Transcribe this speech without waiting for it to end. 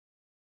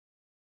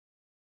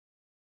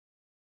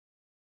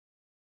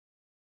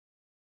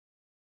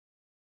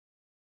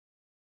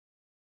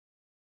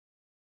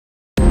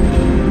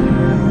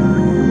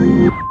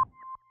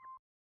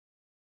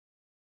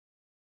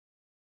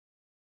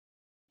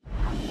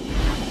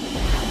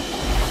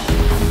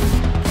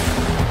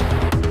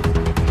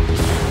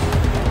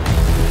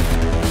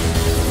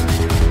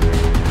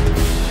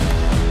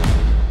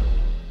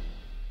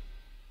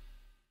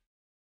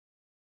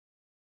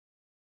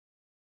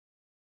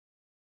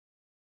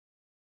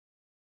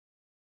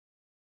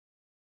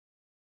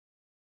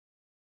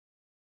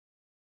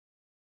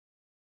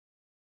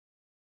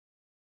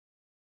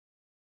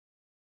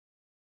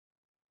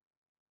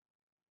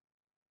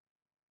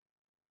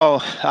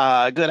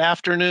Good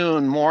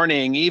afternoon,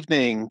 morning,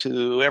 evening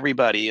to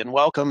everybody, and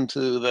welcome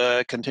to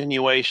the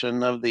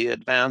continuation of the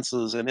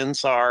Advances in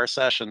InSAR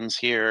sessions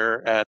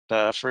here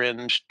at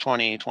FRINGE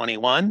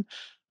 2021.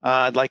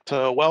 I'd like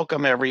to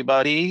welcome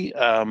everybody.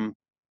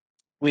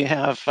 We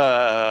have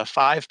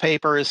 5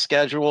 papers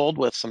scheduled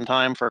with some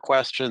time for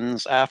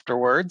questions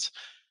afterwards.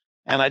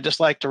 And I'd just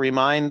like to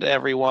remind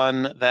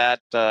everyone that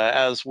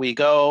as we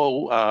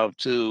go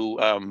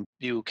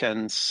you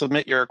can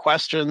submit your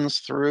questions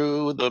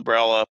through the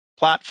Brella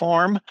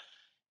platform.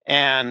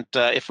 And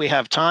if we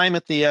have time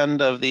at the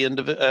end of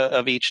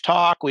of each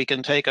talk, we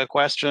can take a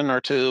question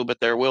or two, but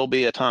there will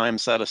be a time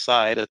set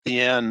aside at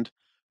the end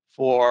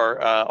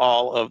for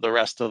all of the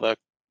rest of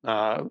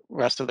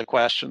the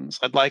questions.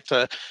 I'd like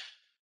to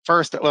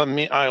first,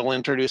 I'll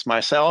introduce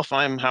myself.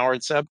 I'm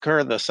Howard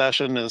Sebker. The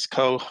session is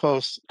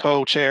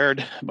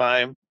co-chaired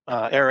by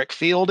Eric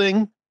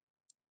Fielding,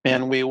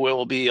 and we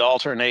will be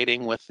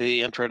alternating with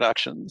the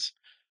introductions.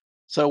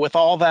 So with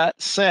all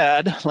that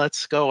said,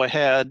 let's go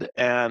ahead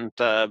and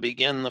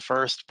begin the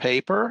first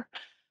paper.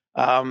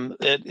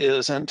 It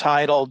is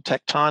entitled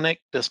Tectonic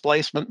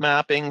Displacement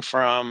Mapping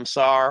from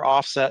SAR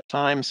Offset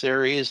Time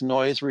Series,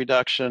 Noise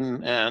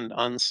Reduction and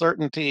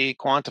Uncertainty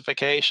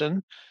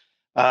Quantification.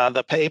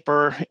 The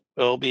paper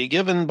will be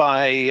given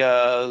by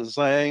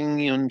Zhang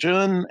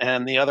Yunjun,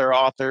 and the other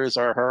authors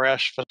are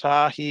Haresh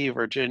Fatahi,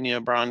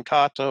 Virginia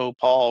Brancato,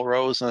 Paul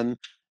Rosen,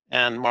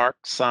 and Mark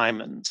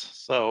Simons.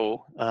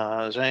 So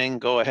Zhang,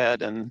 go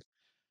ahead, and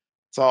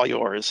it's all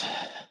yours.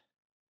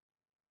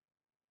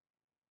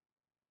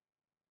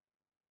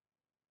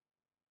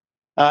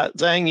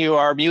 Zhang, you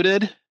are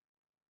muted.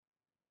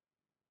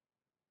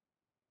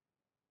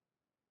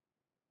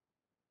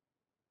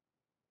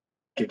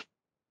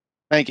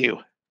 Thank you.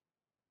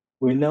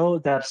 We know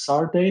that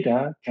SAR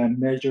data can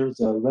measure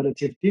the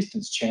relative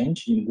distance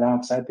change in line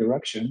of sight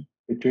direction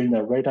between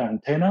the radar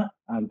antenna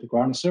and the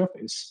ground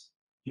surface,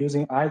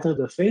 using either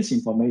the phase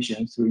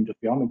information through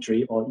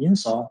interferometry or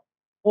InSAR,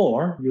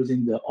 or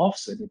using the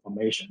offset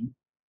information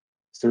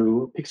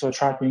through pixel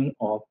tracking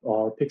or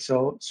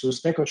through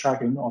spectral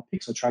tracking or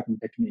pixel tracking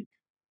technique.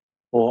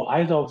 For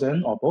either of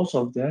them or both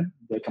of them,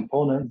 the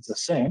component is the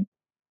same.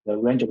 The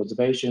range of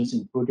observations,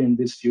 including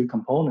these few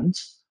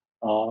components,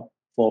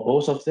 for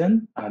both of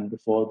them, and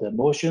for the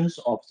motions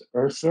of the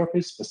Earth's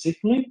surface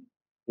specifically,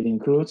 it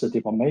includes the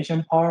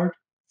deformation part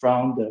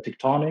from the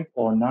tectonic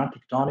or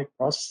non-tectonic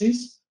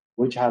processes,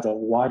 which has a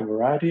wide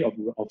variety of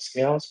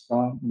scales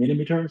from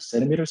millimeter,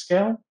 centimeter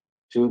scale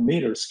to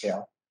meter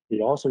scale.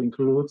 It also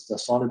includes the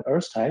solid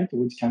Earth type,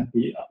 which can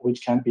be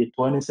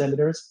 20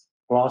 centimeters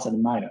plus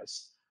and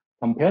minus.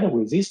 Compared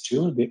with these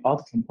two, the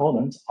other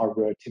components are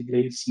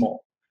relatively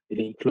small. It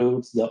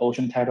includes the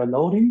ocean tidal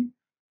loading,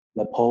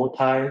 the pole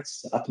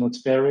tides, the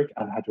atmospheric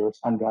and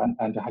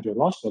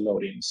hydrological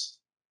loadings.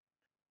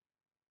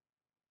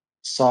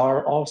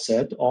 SAR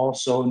offset,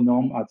 also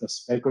known as the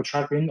spectral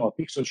tracking or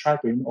pixel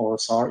tracking or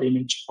SAR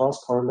image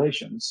cross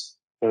correlations.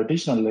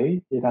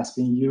 Traditionally, it has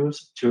been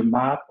used to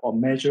map or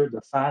measure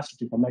the fast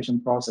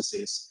deformation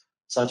processes,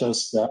 such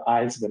as the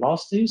ice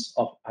velocities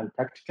of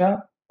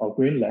Antarctica or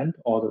Greenland,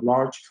 or the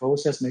large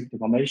coseismic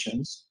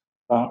deformations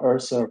from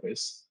Earth's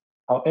surface.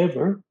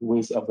 However,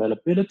 with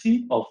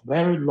availability of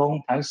very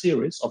long time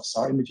series of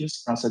SAR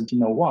images from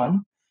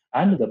 1701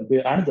 and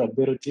the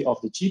ability of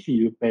the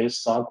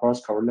GPU-based SAR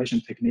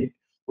cross-correlation technique,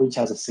 which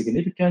has a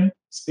significant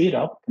speed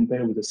up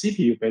compared with the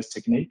CPU-based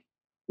technique,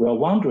 we are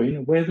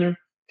wondering whether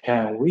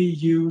can we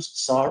use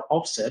SAR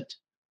offset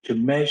to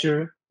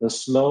measure the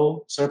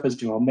slow surface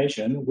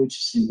deformation, which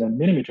is in the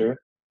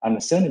millimeter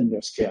and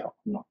centimeter scale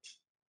or not.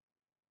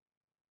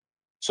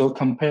 So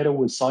compared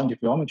with SAR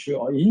interferometry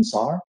or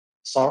InSAR,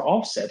 SAR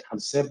offset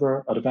has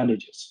several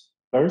advantages.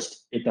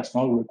 First, it does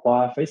not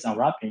require phase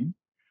unwrapping,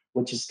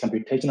 which is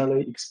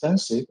computationally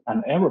expensive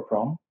and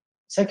error-prone.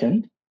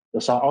 Second,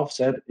 the SAR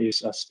offset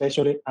is a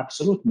spatially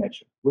absolute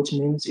measure, which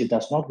means it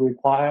does not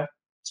require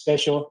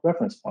special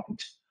reference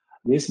point.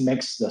 This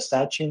makes the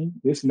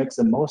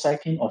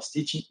mosaicing or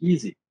stitching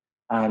easy,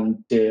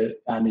 and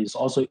it's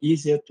also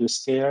easier to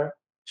scale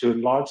to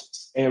large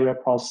area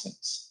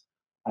processing.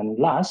 And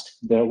last,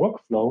 the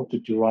workflow to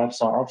derive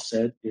SAR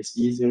offset is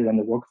easier than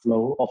the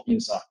workflow of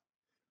InSAR.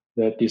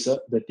 The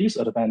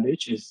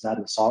disadvantage is that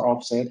the SAR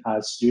offset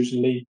has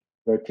usually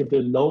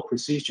relatively low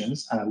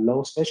precisions and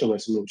low spatial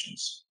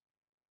resolutions.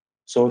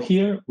 So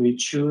here we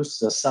choose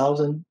the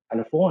Southern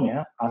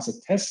California as a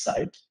test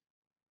site.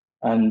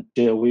 And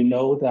we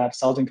know that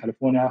Southern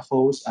California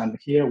hosts, and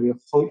here we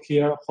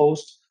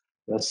host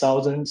the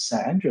Southern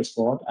San Andreas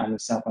Fault and the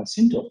San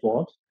Jacinto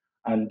Fault.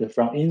 And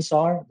from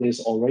InSAR,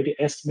 there's already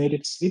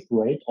estimated slip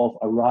rate of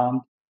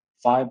around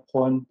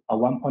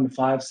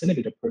 1.5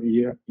 centimeter per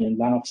year in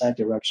line of sight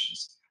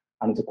directions.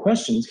 And the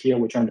questions here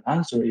we're trying to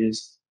answer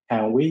is,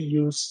 can we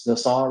use the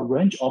SAR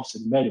range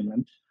offset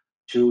measurement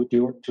to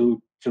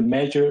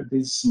measure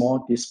this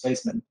small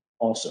displacement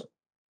also?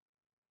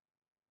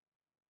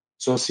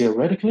 So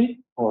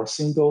theoretically, for a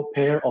single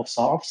pair of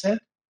SAR offset,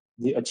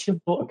 the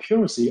achievable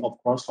accuracy of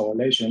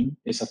cross-correlation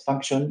is a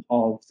function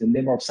of the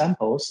number of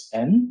samples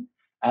n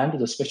and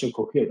the spatial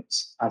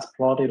coherence, as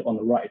plotted on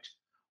the right,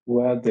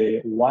 where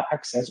the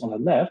y-axis on the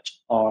left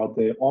are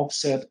the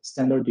offset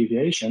standard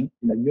deviation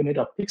in the unit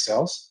of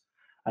pixels,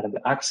 and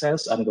the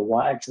axis and the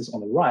y-axis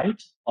on the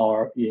right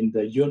are in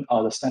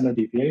the standard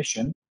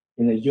deviation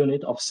in the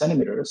unit of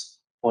centimeters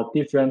for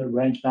different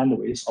range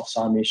bandwidths of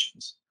SAR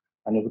missions.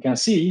 And we can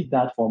see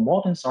that for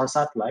modern SAR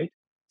satellite,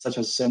 such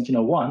as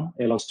 1701,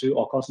 ALOS-2,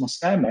 or Cosmos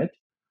SkyMed,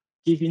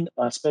 given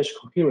a spatial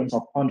coherence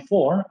of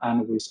 0.4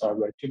 and with a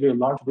relatively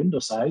large window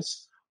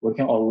size, we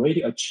can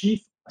already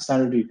achieve a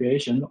standard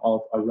deviation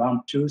of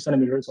around 2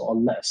 centimeters or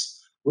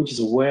less, which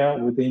is well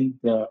within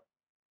the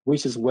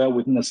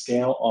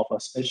scale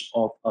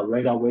of a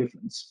radar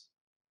wavelengths.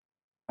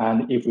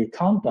 And if we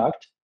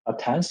conduct a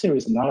time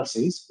series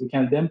analysis, we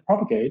can then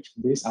propagate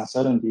this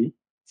uncertainty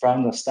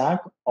from the stack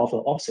of the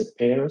offset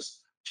pairs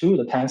to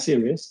the time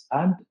series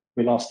and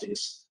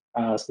velocities,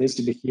 as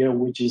listed here,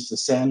 which is the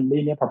same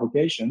linear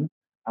propagation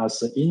as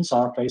the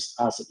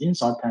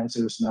InSAR time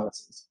series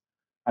analysis.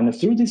 And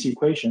through these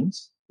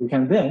equations, we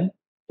can then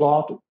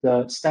plot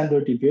the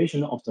standard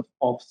deviation of the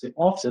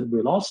offset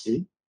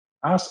velocity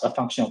as a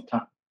function of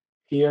time.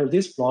 Here,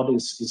 this plot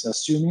is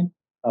assuming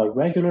a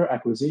regular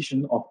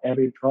acquisition of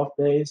every 12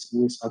 days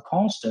with a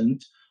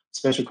constant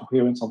spatial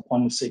coherence of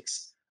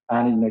 0.6.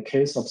 And in the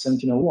case of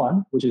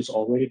 1701, which is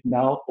already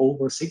now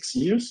over 6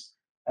 years,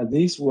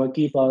 this will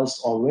give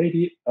us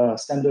already a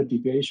standard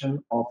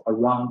deviation of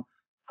around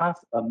half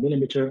a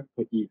millimeter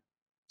per year.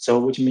 So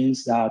which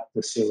means that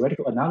the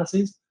theoretical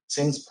analysis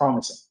seems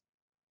promising.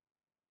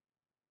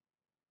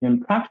 In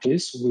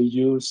practice, we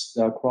use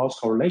the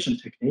cross-correlation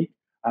technique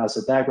as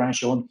the diagram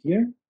shown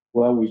here,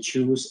 where we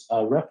choose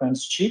a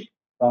reference chip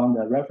from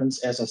the reference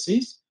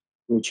SLCs.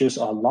 We choose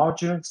a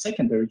larger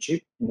secondary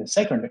chip in the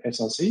secondary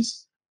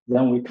SLCs.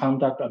 Then we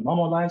conduct a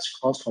normalized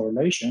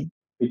cross-correlation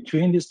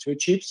between these two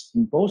chips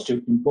in both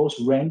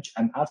range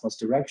and azimuth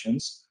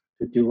directions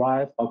to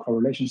derive a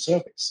correlation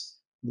surface.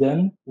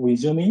 Then we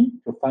zoom in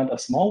to find a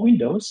small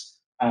windows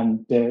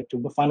around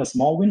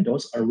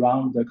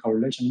the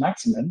correlation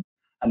maximum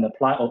and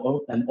apply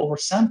an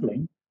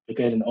oversampling to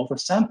get an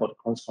oversampled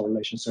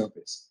cross-correlation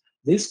surface.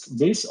 This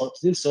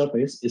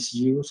surface is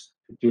used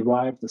to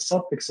derive the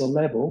subpixel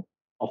level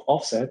of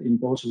offset in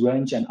both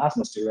range and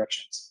azimuth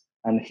directions.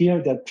 And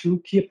here there are two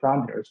key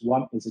parameters.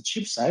 One is the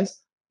chip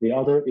size. The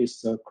other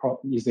is the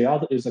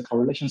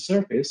correlation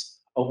surface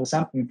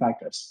oversampling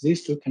factors.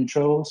 These two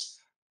controls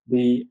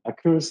the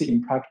accuracy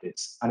in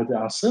practice, and the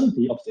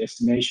uncertainty of the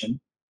estimation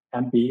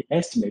can be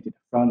estimated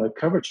from the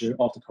curvature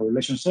of the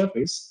correlation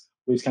surface,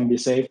 which can be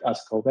saved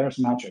as covariance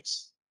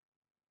matrix.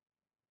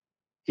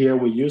 Here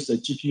we use the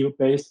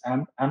GPU-based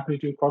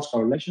amplitude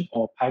cross-correlation,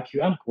 or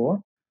PyQM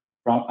core,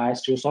 from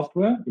IS2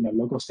 software in a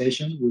local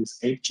station with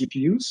 8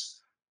 GPUs.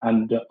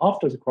 And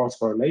after the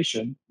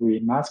cross-correlation, we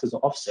mask the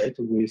offset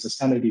with a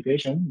standard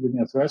deviation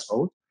within a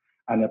threshold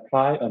and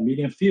apply a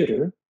median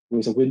filter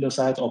with a window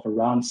size of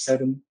around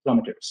 7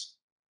 kilometers.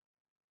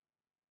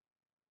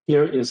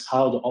 Here is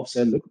how the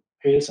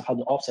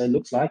offset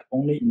looks like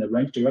only in the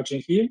range direction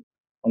here.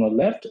 On the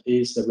left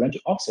is the range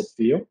offset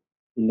field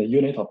in the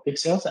unit of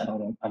pixels, and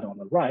on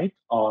the right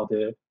are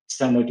the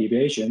standard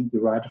deviation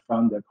derived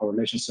from the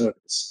correlation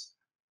surface.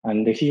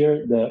 And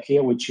here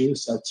we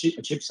choose a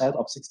chip set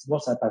of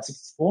 64 by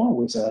 64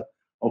 with an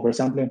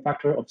oversampling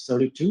factor of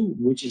 32,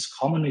 which is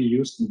commonly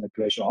used in the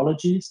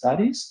glaciology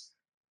studies.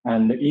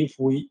 And if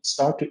we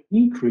start to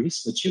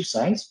increase the chip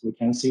size, we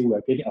can see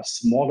we're getting a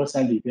smaller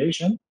standard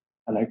deviation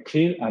and a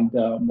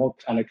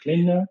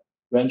cleaner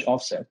range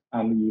offset.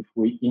 And if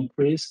we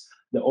increase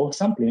the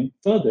oversampling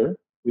further,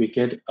 we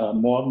get a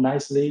more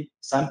nicely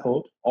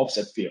sampled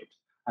offset field.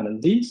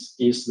 And this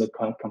is the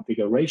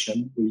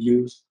configuration we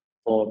use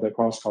for the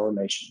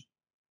cross-correlation.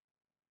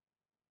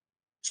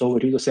 So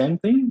we do the same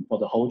thing for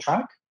the whole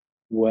track,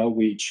 where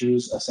we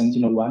choose a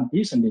Sentinel-1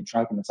 descending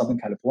track in Southern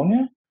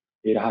California.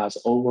 It has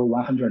over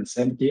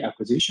 170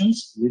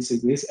 acquisitions.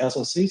 These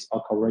SLCs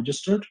are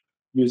co-registered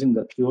using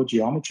the pure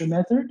geometry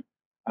method,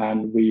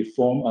 and we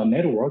form a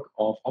network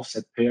of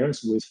offset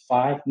pairs with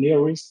 5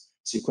 nearest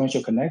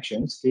sequential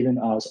connections, giving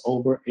us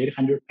over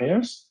 800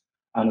 pairs.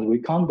 And we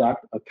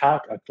conduct a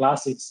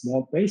classic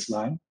small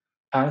baseline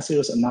time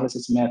series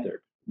analysis method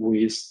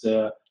with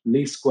the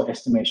least square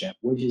estimation,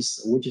 which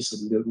is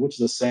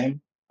the same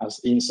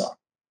as InSAR.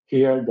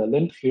 Here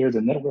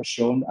the network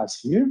shown as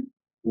here,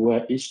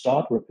 where each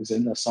dot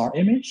represents a SAR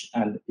image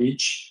and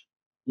each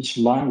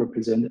line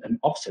represents an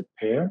offset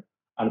pair,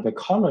 and the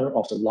color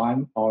of the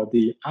line are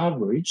the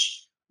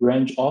average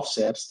range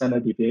offset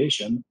standard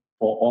deviation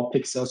for all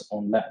pixels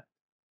on length.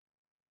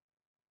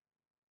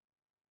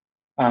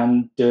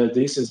 And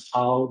this is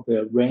how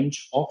the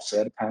range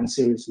offset time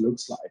series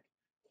looks like.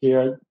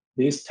 Here,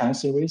 this time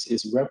series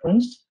is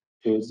referenced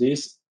to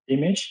this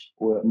image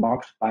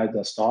marked by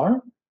the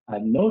star.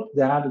 And note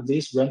that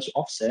this range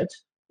offset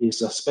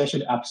is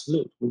especially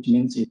absolute, which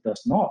means it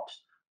does not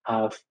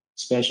have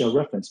special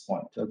reference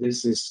point. So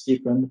this is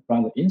different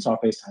from the InSAR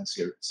phase time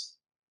series.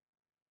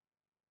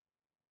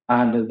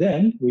 And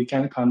then we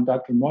can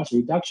conduct noise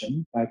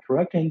reduction by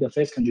correcting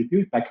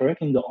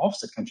the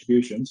offset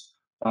contributions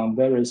from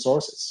various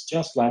sources.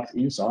 Just like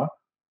InSAR,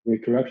 we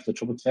correct the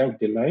tropospheric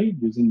delay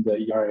using the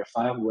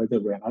ERA5 weather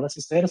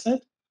reanalysis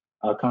dataset,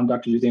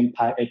 conducted using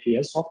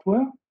PyAPS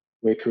software.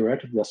 We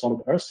correct the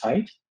solid Earth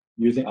height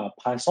using a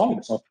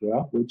PySolid software,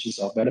 which is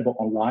available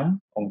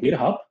online on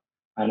GitHub.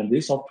 And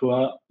this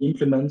software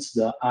implements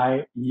the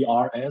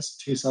IERS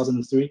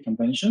 2003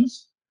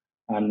 conventions.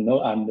 And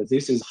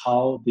this is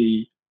how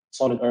the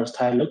solid Earth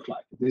tide look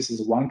like. This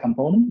is one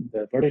component,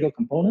 the vertical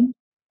component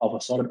of a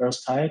solid Earth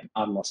tide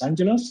at Los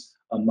Angeles,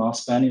 a month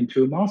spanning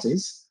 2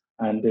 months.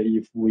 And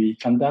if we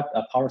conduct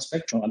a power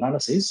spectrum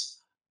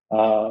analysis,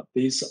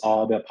 these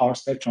are the power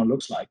spectrum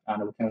looks like.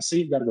 And we can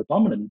see that the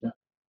dominant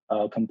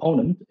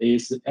component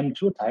is the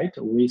M2 tide,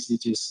 which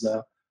is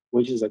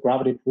the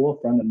gravity pull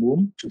from the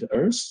moon to the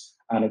Earth.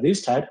 And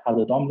this tide has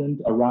a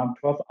dominant around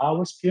 12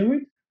 hours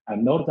period.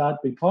 And note that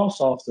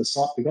because of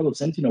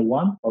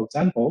Sentinel-1, for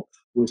example,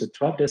 with a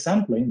 12-day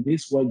sampling,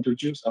 this will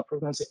introduce a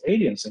frequency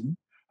aliasing,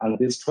 and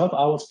this 12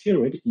 hours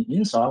period in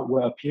InSAR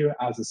will appear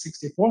as a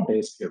 64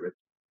 days period.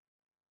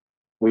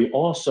 We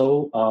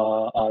also,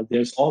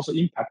 there's also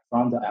impact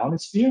from the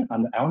ionosphere,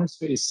 and the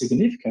ionosphere is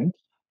significant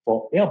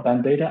for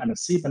L-band data and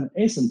C-band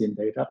ascending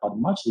data, but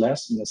much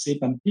less in the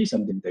C-band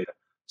descending data.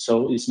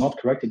 So it's not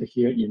corrected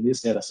here in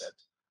this data set.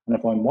 And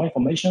for more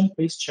information,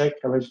 please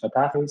check Courage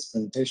Fatahi's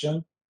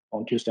presentation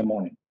on Tuesday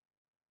morning.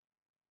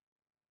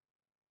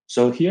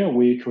 So here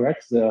we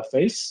correct the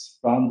phase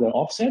from the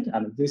offset,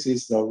 and this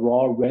is the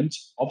raw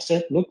range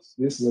offset. Look,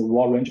 this is the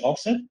raw range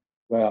offset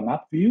where a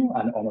map view,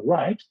 and on the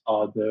right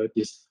are the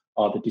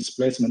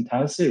displacement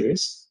time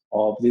series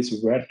of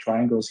these red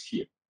triangles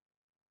here.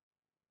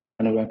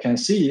 And we can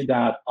see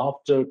that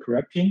after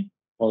correcting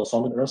for the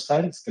solid Earth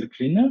side, it's getting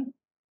cleaner.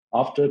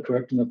 After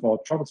correcting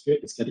for troposphere,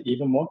 it's getting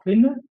even more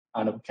cleaner.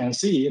 And we can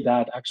see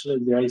that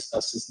actually there is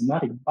a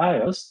systematic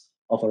bias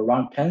of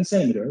around 10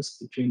 centimeters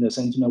between the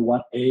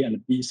Sentinel-1A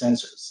and B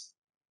sensors.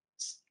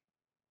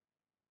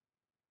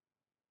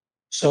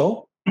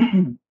 So,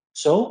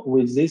 so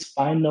with this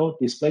final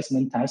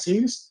displacement time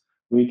series,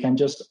 we can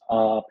just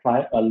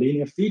apply a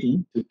linear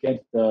feeding to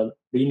get the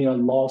linear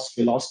loss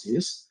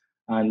velocities.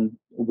 And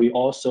we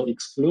also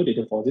excluded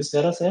for this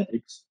dataset,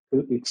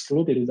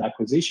 excluded the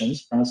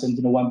acquisitions from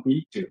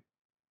Sentinel-1B2.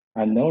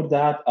 And note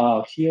that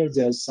here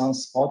there's some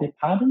spotty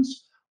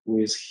patterns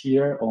with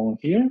here on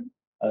here,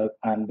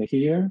 and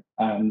here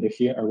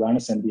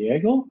around San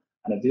Diego.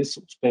 And these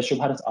special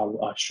patterns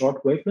are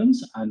short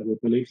wavelengths, and we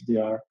believe they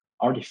are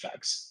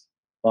artifacts.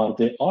 But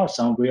there are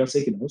some real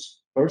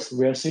signals. First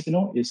real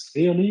signal is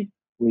clearly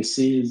we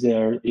see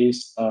there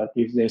is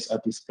if there's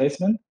a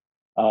displacement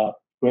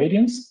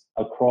gradients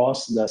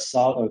across the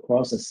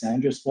San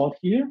Andreas fault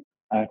here,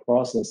 and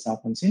across the San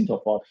Jacinto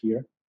fault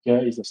here. Here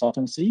is the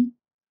Salton Sea.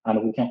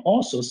 And we can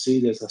also see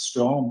there's a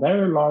strong,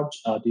 very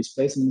large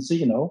displacement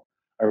signal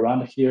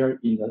around here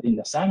in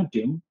the sand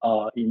dune,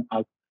 in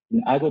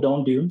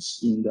algodon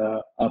dunes in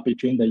the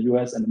between the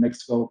U.S. and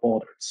Mexico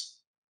borders.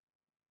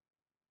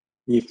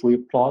 If we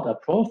plot a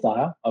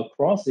profile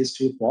across these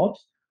two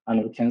faults,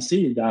 and we can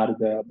see that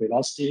the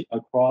velocity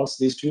across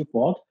these two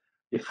faults,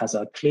 it has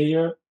a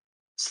clear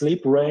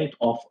slip rate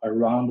of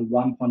around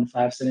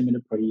 1.5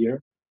 centimeter per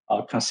year,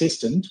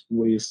 consistent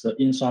with the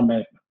InSAR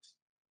measurement.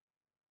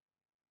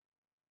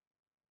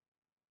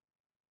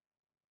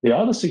 The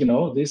other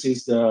signal, this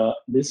is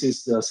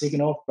the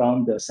signal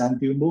from the sand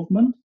dune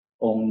movement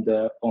on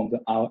the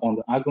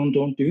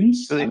algodon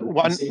dunes.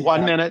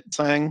 One minute,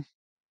 Sang.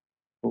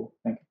 Oh,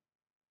 thank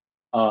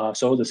you.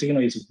 So the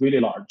signal is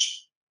really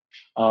large.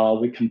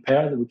 We can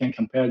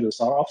compare the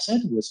SAR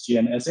offset with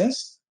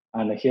GNSS,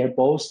 and here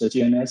both the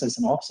GNSS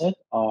and offset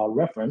are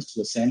referenced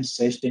to the same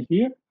station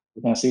here.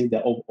 We can see they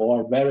all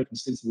are very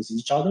consistent with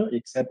each other,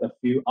 except a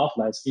few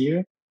outliers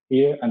here,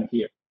 and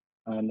here.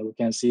 And we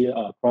can see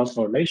a cross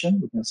correlation.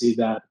 We can see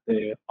that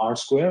the R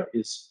square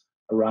is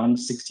around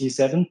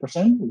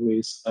 67%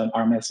 with an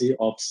RMSE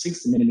of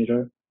 6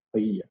 millimeter per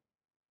year.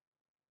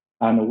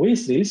 And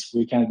with this,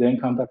 we can then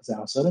conduct the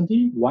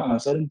uncertainty. One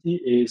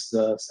uncertainty is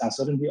the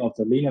uncertainty of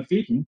the linear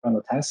fitting from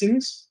the time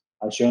series,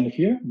 as shown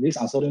here. These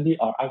uncertainty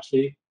are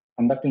actually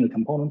conducting the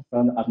component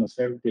from the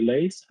atmospheric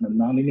delays and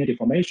the nonlinear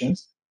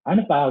deformations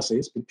and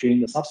biases between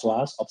the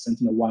subswatch of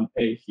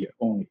Sentinel-1A here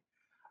only.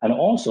 And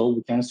also,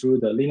 we can through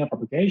the linear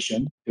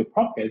propagation to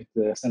propagate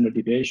the standard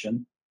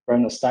deviation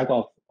from the stack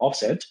of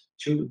offset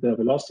to the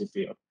velocity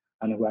field,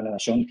 and when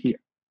shown here.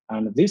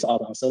 And these are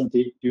the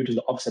uncertainty due to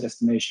the offset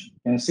estimation.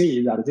 You can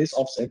see that this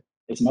offset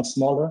is much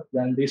smaller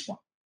than this one.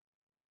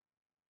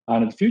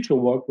 And the future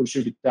work will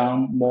should be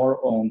done more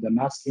on the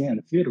masking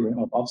and filtering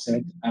of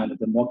offset and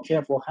the more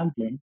careful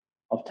handling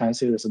of time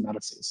series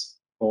analysis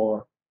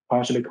for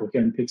partially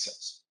coherent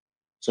pixels.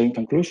 So in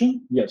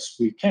conclusion, yes,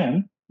 we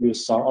can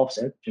use SAR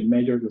offset to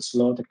measure the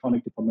slow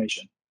tectonic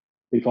deformation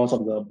because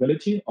of the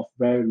ability of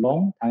very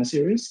long time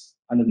series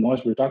and the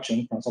noise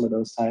reduction from solid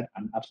Earth side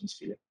and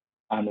atmosphere.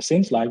 And it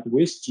seems like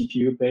with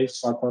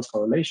GPU-based SAR cross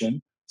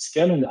correlation,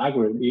 scaling the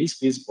algorithm is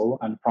feasible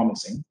and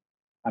promising.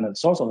 And the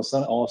source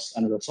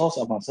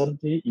of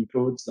uncertainty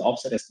includes the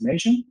offset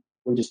estimation,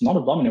 which is not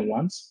the dominant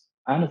ones,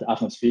 and the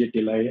atmospheric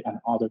delay and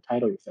other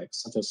tidal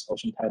effects, such as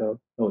ocean tidal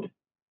loading.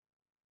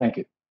 Thank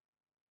you.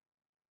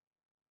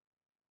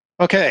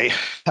 Okay,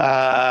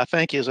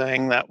 thank you,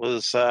 Zhang. That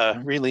was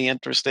really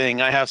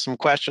interesting. I have some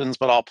questions,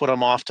 but I'll put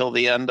them off till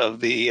the end of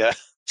the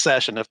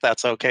session, if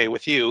that's okay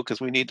with you, because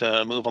we need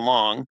to move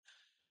along.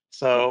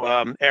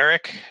 So,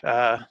 Eric,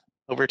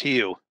 over to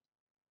you.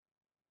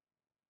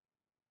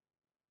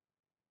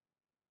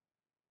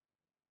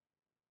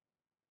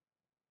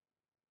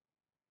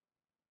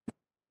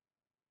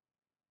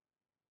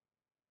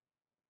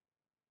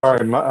 All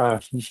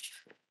right.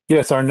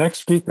 Yes, our next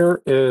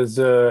speaker is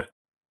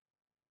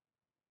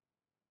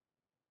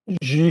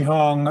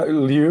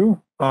Zhihong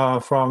Liu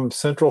from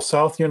Central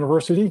South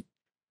University,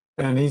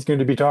 and he's going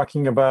to be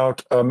talking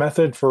about a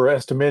method for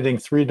estimating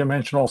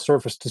three-dimensional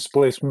surface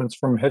displacements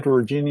from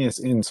heterogeneous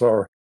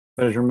InSAR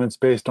measurements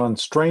based on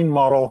strain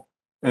model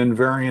and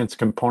variance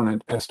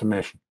component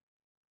estimation.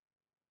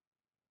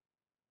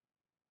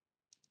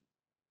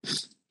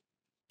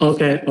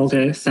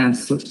 Okay,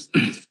 thanks.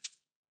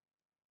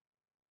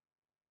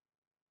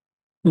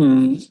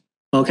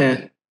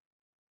 Okay.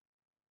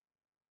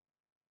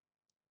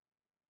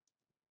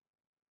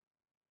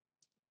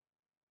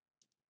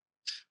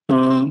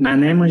 My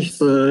name is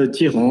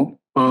Ji Hong.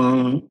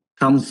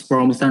 Comes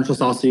from Central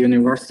South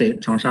University,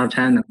 Changsha,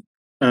 China.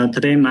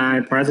 Today, my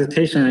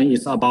presentation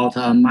is about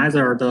a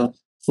method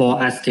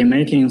for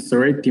estimating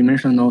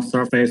three-dimensional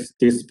surface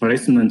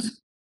displacement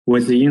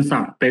with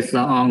InSAR based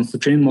on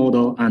strain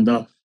model and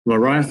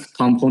variance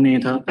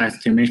component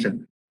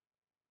estimation.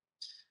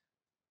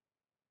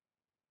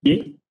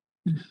 In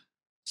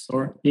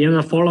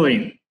the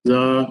following,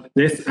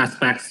 these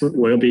aspects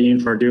will be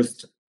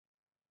introduced.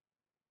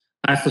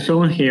 As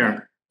shown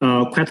here,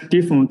 quite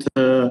different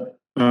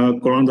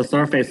ground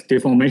surface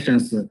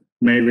deformations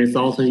may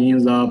result in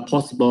the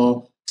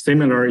possible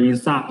similar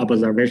InSAR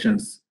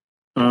observations.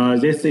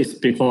 This is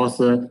because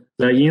the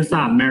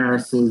InSAR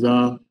mirrors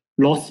the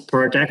loss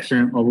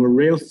projection of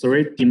real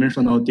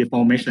three-dimensional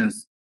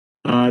deformations.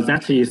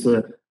 That is,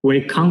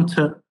 we can't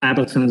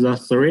obtain the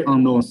three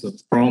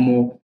unknowns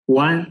from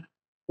one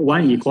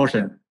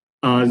equation.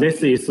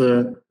 This is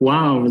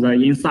one of the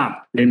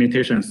InSAR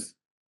limitations.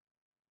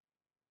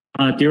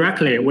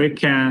 Directly, we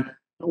can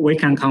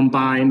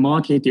combine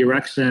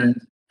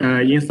multi-direction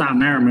InSAR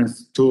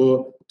measurements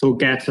to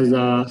get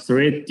the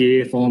three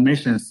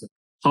deformations.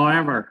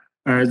 However,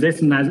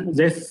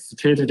 this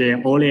strategy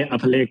only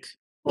applicable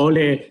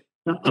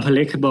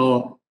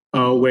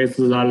with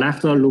the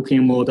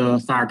left-looking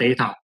mode SAR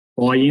data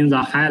or in the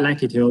high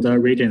latitude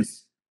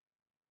regions.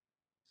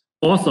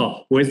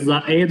 Also, with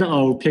the aid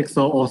of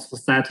pixel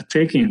offset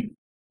tracking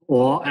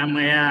or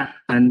MAI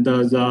and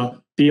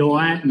the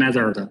BOI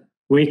method,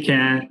 we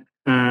can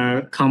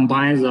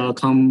combine the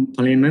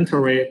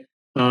complementary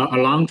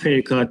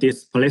along-track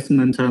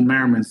displacement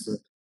measurements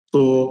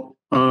to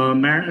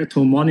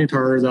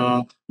monitor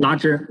the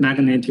larger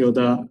magnitude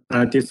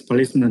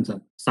displacement,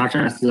 such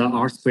as the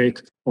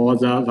earthquake or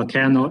the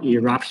volcano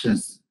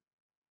eruptions.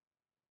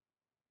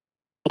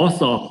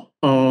 Also,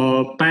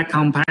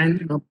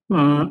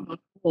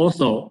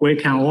 we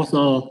can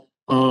also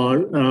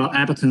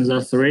obtain the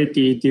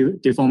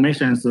 3D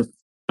deformations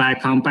by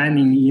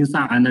combining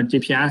InSAR and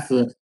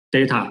GPS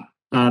data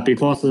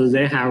because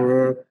they have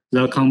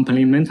the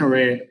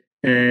complementary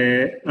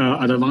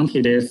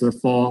advantages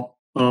for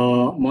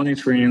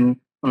monitoring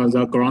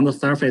the ground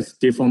surface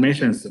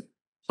deformations.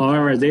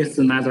 However, this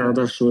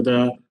method should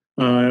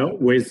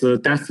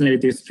with densely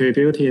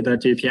distributed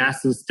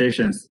GPS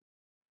stations.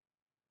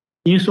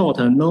 In short,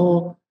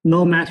 no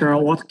matter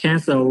what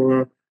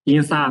cancer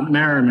InSAR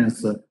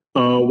measurements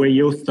we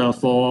used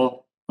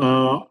for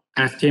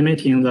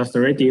estimating the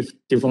 3D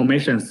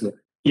deformations,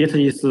 it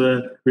is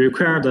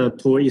required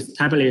to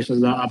establish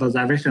the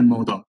observation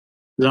model.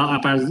 The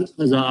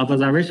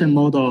observation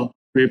model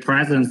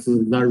represents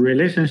the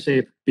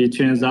relationship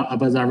between the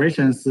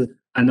observations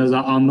and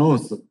the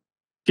unknowns.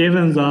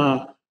 Given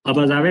the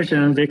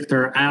observation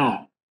vector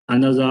L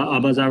and the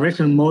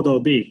observation model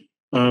B,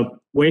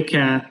 we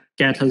can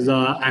get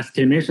the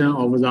estimation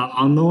of the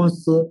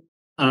unknowns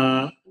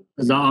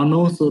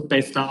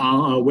based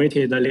on a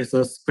weighted least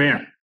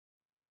square.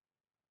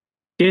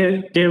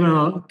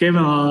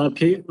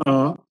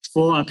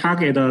 For a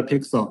target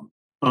pixel,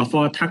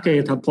 for a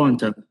target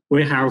point,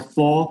 we have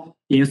 4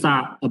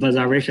 InSAR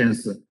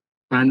observations,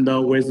 and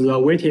with the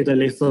weighted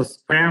least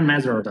square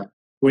method,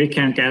 we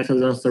can get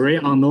the 3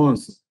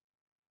 unknowns.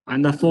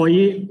 And for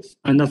each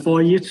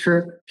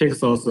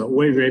pixels,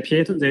 we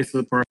repeat this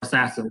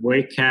process.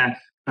 We can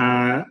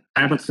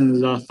obtain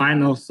the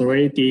final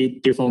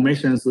 3D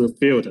deformations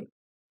field.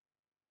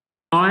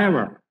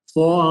 However,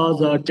 for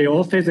the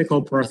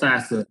geophysical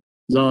process,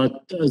 the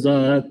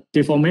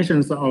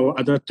deformations of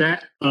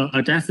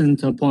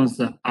adjacent points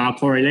are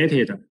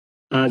correlated.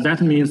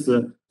 That means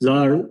the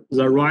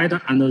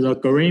red and the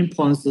green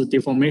points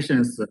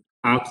deformations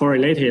are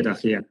correlated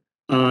here.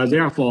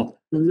 Therefore,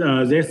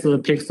 this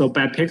pixel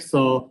by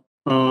pixel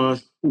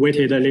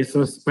weighted least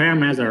square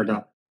method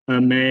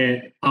may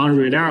be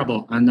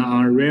unreliable and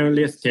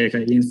unrealistic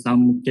in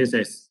some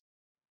cases.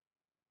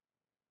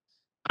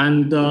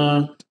 And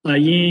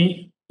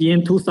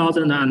in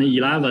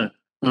 2011,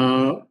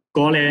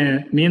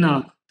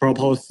 Mina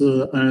proposed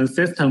a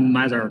system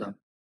method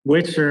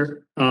which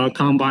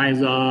combines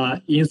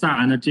InSAR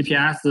and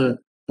GPS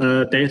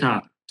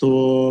data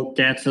to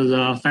get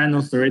the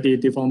final 3D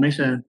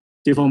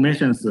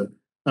deformations.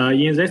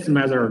 In this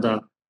method,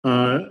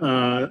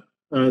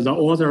 the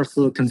authors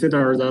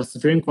consider the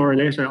string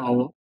correlation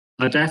of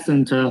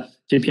adjacent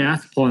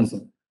GPS points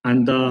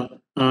and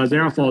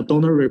therefore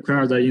don't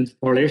require the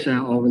interpolation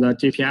of the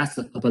GPS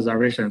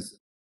observations.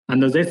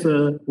 And this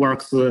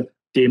works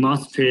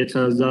demonstrate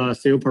the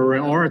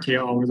superiority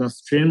of the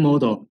string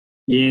model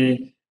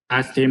in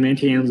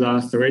estimating the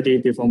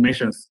 3D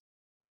deformations.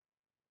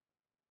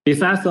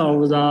 Besides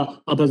of the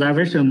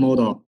observation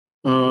model,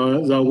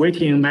 the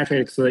weighting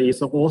matrix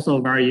is also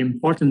very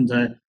important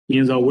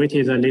in the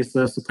weighted least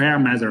square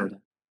method.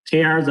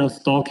 Here, the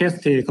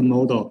stochastic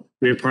model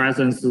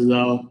represents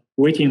the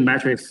weighting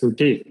matrix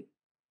P.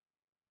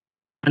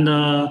 And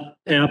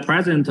at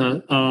present,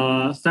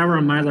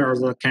 several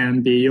methods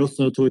can be used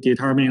to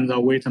determine the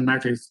weight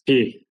matrix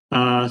P,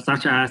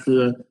 such as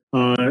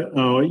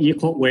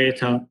equal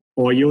weight,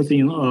 or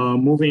using a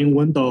moving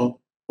window,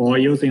 or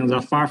using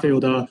the far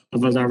field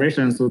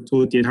observations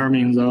to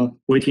determine the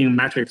weighting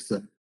matrix.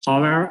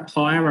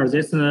 However,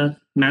 this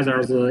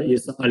method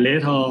is a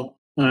little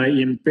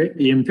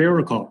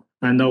empirical,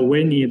 and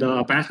we need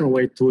a better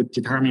way to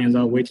determine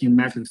the weighting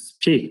matrix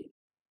P.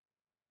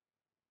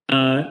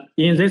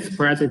 In this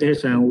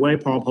presentation, we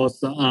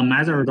propose a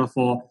method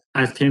for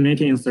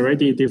estimating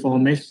 3D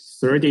deformation,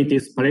 3D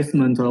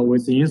displacement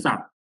with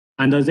InSAR.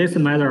 And this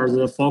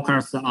method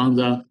focuses on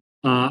the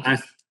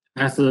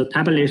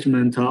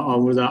establishment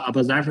of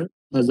the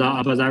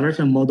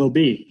observation model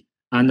B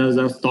and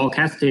the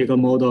stochastic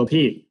model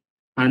P.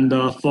 And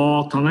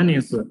for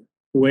convenience,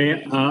 we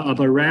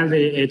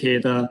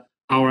abbreviated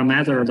our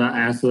method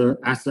as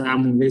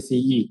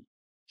SMVCE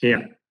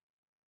here.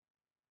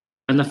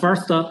 And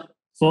first,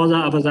 for the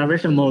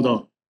observation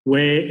model,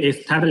 we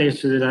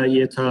established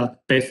it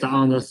based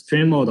on the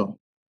string model.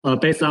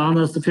 Based on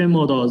the string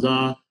model,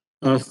 the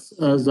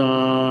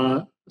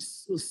 3D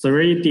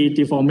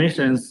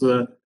deformations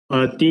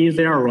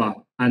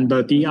D0 and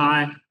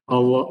DI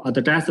of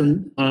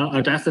adjacent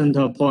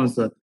points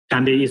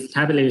can be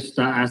established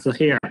as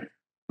here.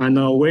 And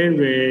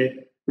we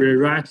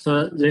rewrite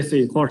this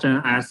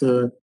equation as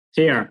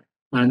here,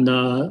 and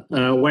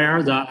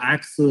where the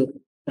x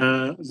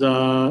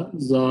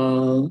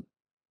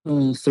the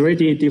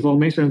 3D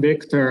deformation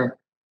vector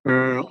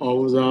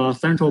of the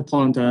central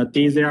point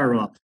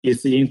D0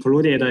 is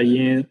included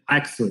in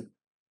X.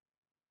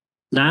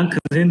 Then,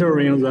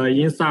 considering the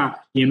InSAR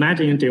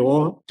imaging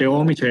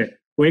geometry,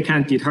 we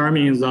can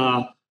determine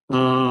the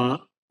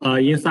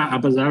InSAR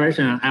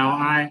observation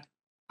Li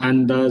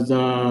and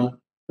the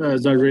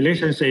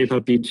relationship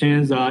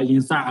between the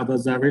InSAR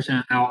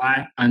observation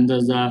Li and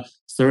the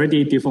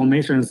 3D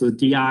deformations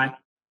Di.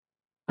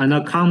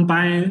 And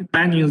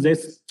combining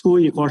these two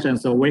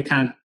equations, we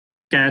can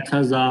get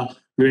the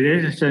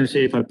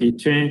relationship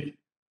between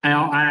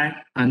Li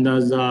and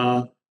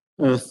the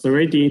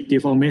 3D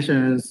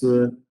deformations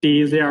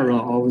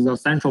D0 of the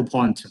central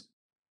point.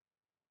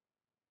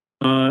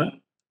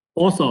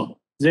 Also,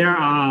 there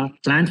are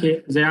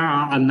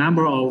a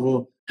number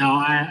of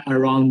Li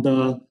around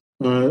the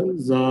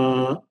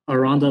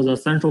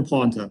central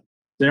point.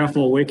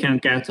 Therefore, we can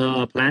get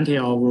plenty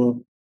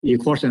of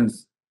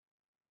equations.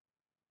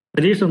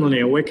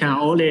 Additionally, we can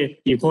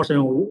only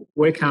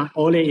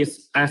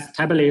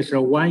establish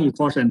one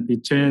equation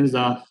between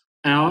the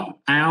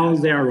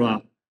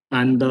L0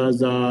 and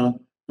the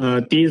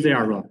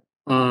D0.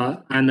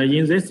 And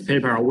in this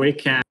paper, we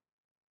can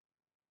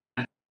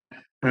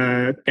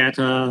get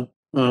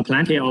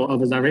plenty of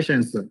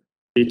observations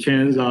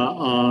between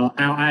the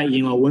Li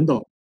in a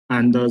window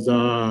and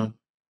the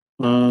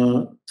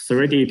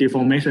 3D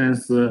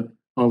deformations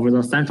of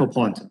the central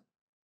point.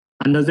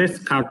 And this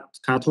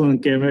cartoon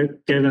given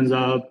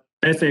the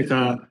basic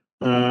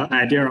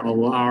idea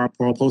of our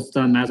proposed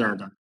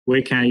method.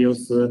 We can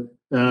use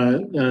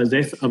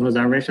these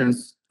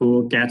observations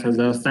to get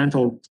the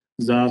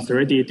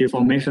 3D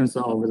deformations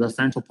of the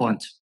central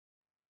point.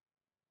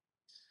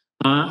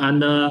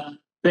 And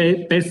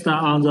based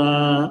on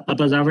the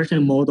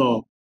observation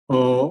model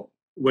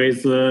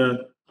with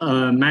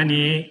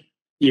many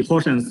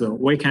equations,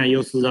 we can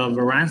use the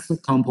variance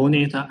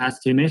component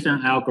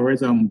estimation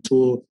algorithm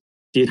to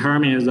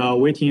determine the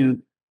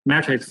weighting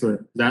matrix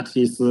that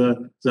is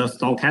the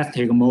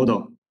stochastic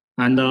model.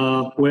 And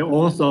we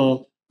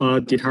also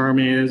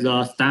determine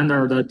the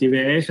standard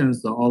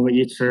deviations of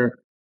each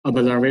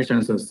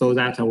observations so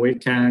that we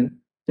can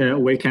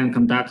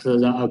conduct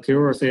the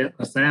accuracy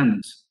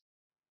assignment.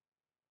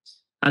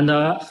 And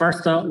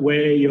first,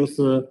 we use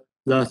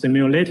the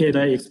simulated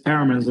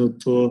experiments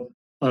to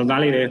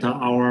validate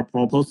our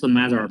proposed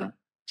method.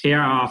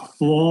 Here are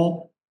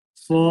four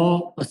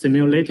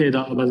simulated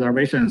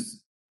observations.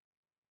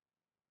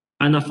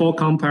 And for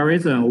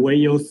comparison, we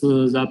use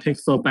the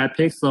pixel by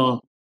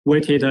pixel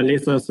weighted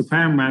least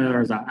square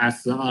method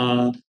as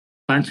a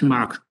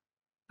benchmark.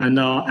 And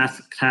as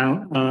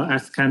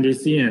can be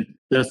seen,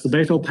 the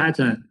spatial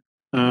pattern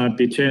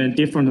between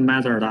different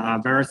methods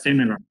are very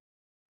similar.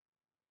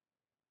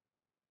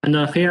 And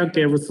here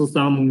gives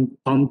some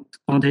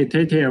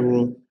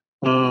quantitative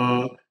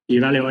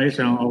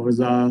evaluation of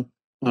the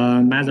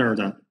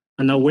method.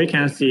 And we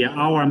can see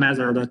our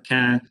method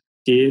can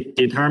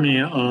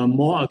determine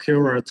more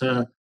accurate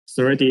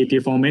 3D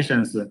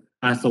deformations,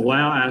 as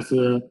well as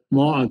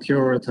more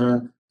accurate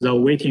the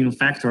weighting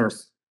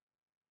factors.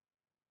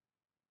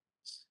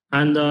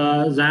 And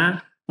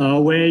then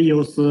we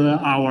use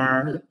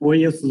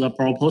the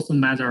proposed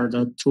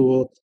method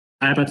to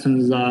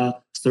obtain the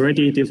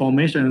 3D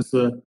deformations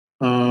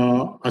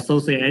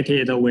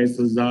associated with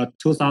the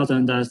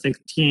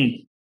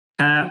 2016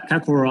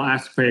 Kakuro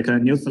earthquake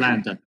New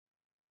Zealand.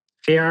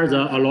 Here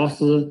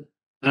the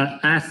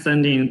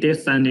ascending,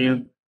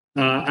 descending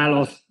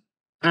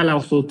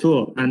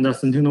LS2 and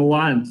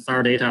Sentinel-1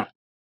 SAR data.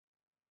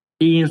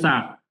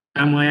 InSAR,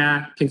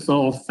 MAI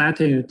pixel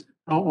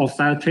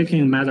offset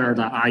tracking method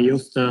are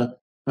used to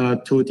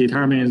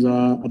determine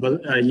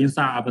the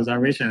InSAR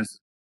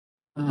observations.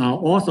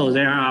 Also,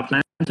 there are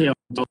plenty of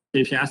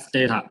GPS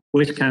data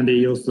which can be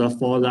used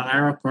for the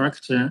error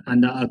correction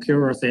and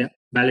accuracy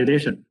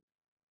validation.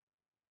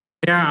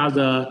 Here are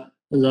the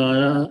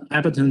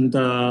obtained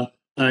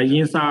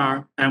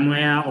InSAR,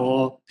 MAI,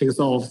 or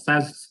pixel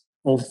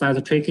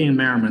offset tracking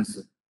measurements.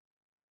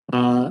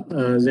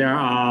 There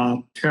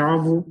are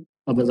 12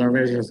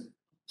 observations.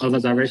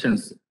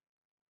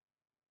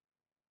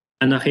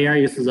 And here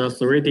is the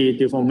 3D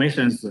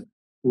deformations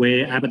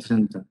we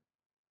obtained.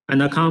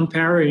 And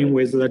comparing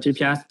with the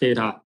GPS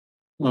data,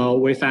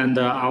 we find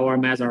our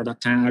method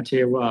can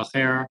achieve a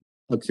higher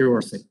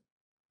accuracy.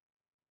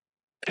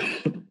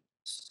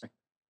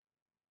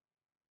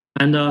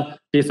 And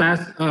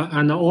besides,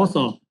 and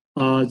also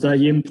the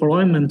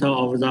employment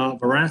of the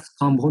variance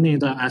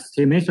component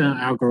estimation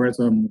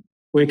algorithm,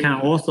 we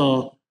can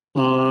also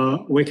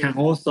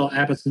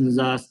obtain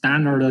the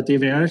standard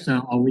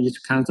deviation of each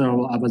cancer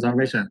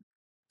observation.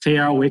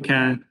 Here we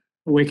can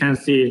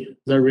see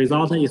the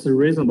result is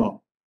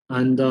reasonable,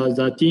 and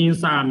the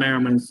InSAR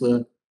measurements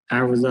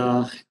have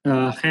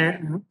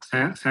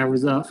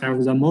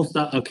the most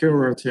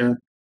accurate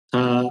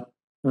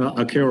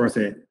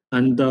accuracy,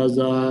 and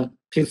the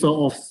pixel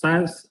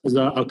offset,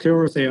 the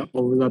accuracy of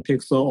the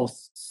pixel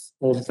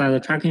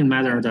offset tracking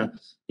method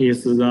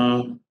is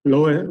the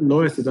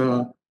lowest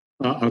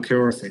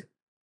accuracy.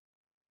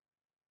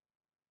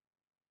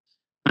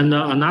 And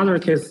another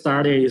case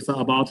study is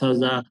about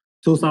the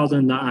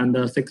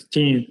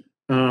 2016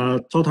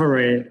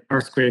 Tottori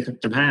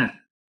earthquake, Japan.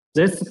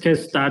 This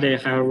case study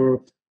have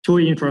two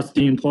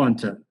interesting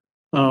points.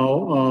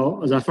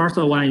 The first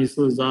one is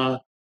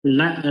the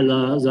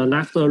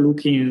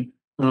left-looking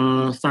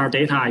SAR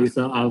data is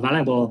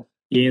available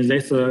in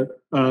this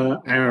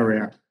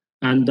area,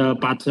 and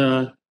but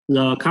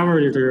the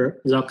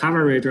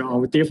coverage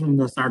of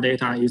different SAR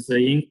data is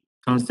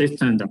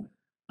inconsistent,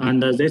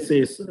 and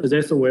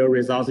this will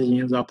result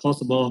in the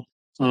possible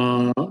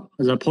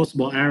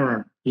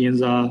error in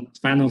the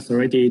final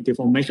 3D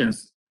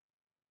deformations.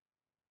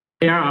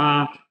 Here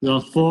are the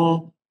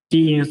 4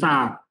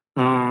 InSAR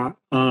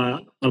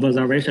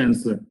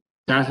observations.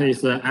 That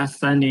is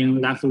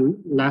ascending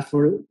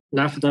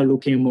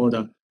left-looking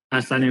mode,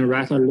 ascending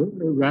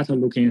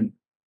right-looking,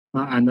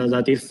 and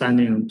the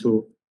descending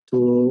to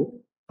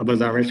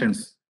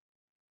observations.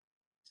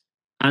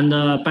 And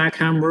by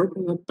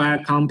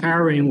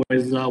comparing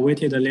with the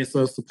weighted least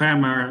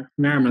square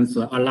measurements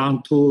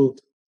along two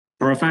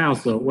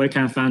profiles, we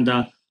can find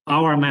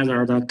our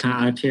method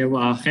can achieve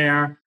a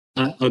higher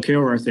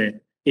accuracy,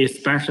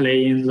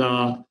 especially in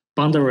the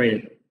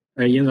boundary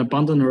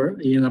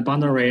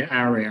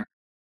area.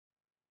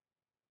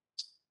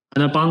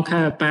 And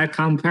by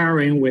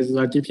comparing with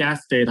the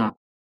GPS data,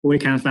 we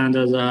can find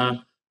the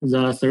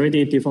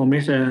 3D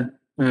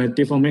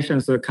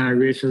deformations can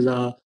reach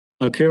the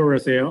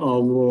accuracy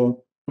of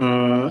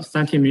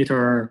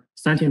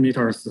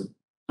centimeters,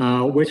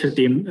 which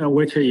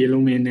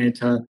illuminate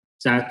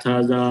that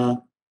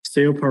the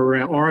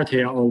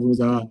superiority of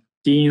the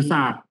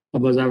InSAR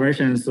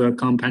observations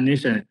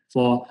combination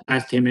for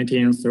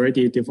estimating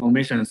 3D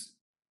deformations.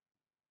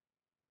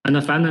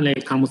 And finally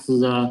comes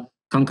the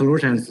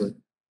conclusions.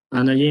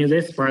 And in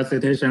this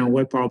presentation,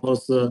 we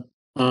propose an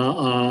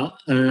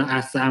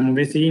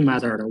SMVC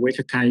method,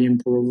 which can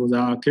improve the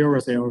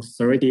accuracy of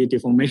 3D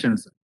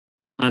deformations.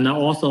 And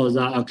also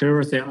the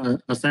accuracy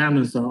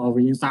assignments of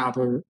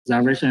InSAR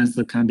observations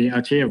can be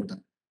achieved.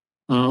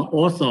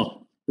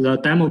 Also, the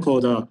demo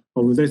code of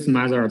this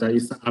method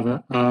is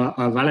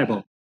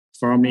available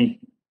for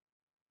me.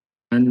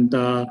 And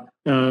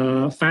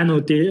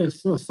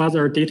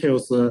further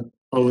details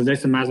of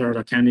this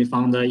method can be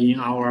found in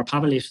our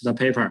published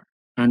paper.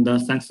 And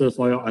thanks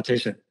for your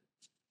attention.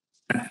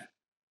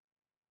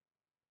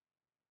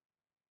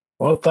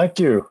 Well, thank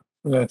you.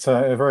 That's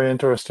a very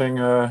interesting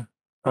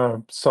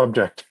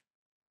subject.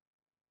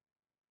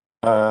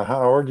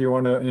 Howard, do you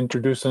want to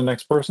introduce the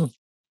next person?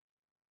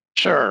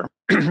 Sure.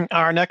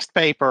 Our next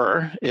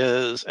paper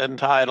is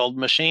entitled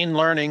Machine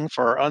Learning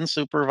for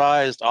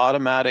Unsupervised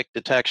Automatic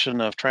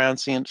Detection of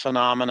Transient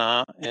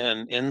Phenomena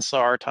in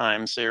InSAR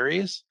Time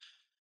Series.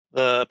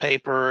 The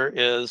paper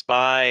is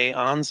by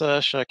Anza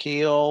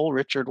Shakil,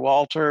 Richard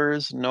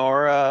Walters,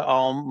 Nora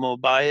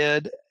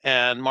Al-Mubayed,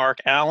 and Mark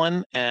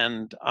Allen,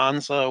 and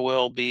Anza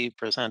will be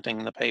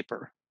presenting the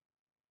paper.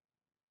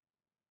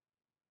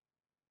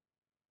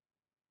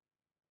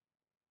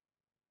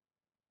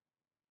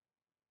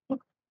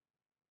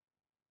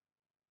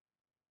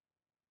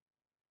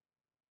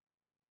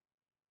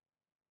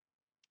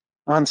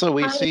 Anza,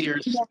 we see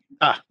yours.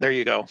 There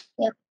you go.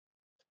 Yep.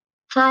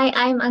 Hi,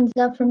 I'm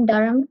Anza from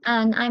Durham,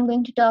 and I'm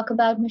going to talk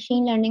about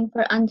machine learning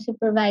for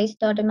unsupervised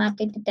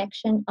automatic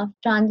detection of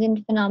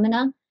transient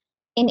phenomena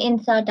in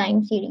InSAR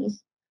time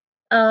series.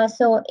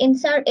 So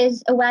InSAR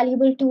is a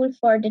valuable tool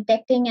for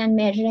detecting and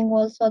measuring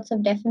all sorts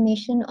of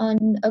deformation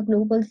on a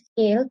global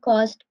scale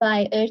caused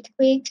by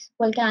earthquakes,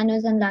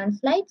 volcanoes, and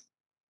landslides.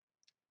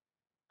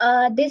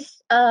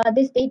 This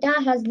data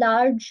has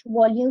large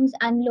volumes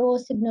and low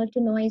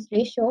signal-to-noise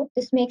ratio.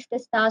 This makes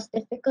this task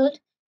difficult,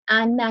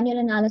 and manual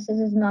analysis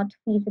is not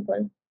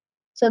feasible.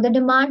 So the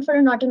demand for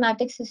an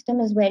automatic system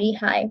is very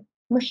high.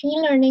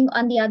 Machine learning,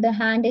 on the other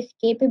hand, is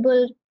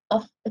capable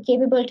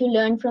to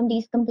learn from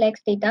these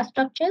complex data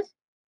structures,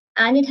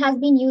 and it has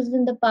been used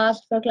in the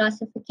past for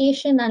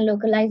classification and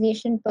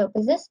localization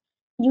purposes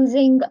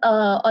using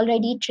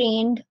already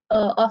trained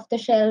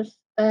off-the-shelf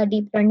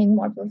deep learning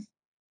models.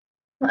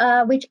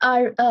 Which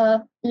are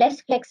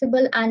less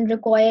flexible and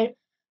require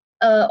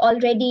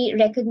already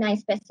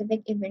recognized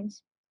specific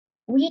events.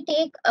 We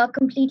take a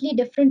completely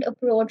different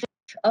approach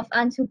of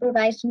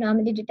unsupervised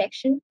anomaly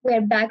detection,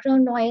 where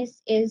background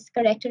noise is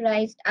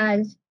characterized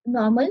as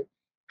normal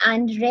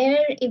and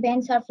rare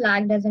events are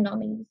flagged as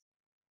anomalies.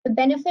 The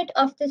benefit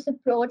of this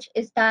approach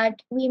is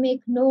that we make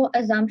no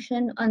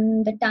assumption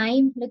on the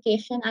time,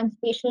 location, and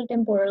spatial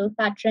temporal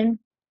pattern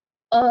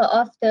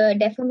of the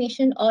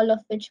deformation, all of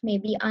which may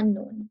be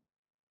unknown.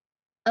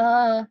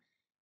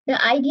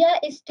 The idea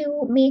is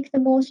to make the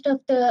most of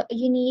the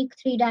unique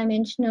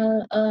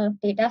three-dimensional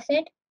data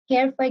set.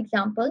 Here, for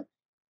example,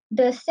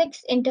 the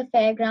 6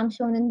 interferograms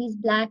shown in these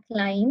black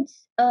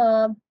lines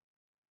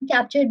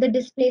captured the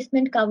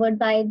displacement covered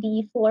by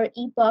the 4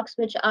 epochs,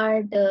 which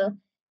are the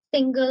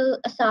single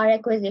SAR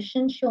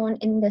acquisition shown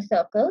in the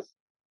circles.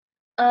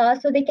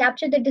 So they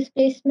capture the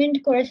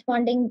displacement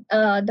corresponding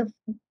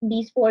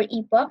these 4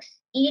 epochs.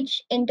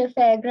 Each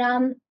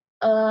interferogram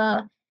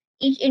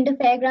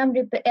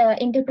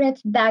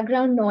interprets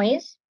background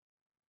noise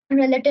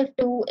relative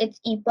to its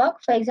epoch.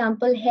 For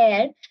example,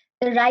 here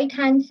the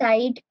right-hand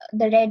side,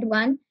 the red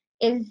one,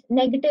 is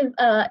negative,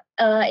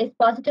 is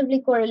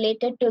positively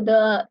correlated to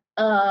the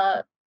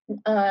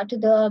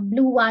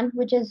blue one,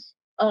 which is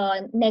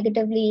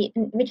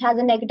which has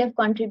a negative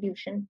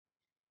contribution.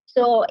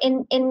 So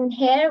in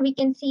here we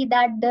can see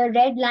that the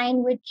red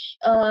line, which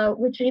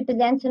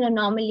represents an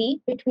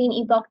anomaly between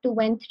epoch 2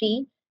 and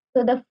 3.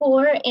 So the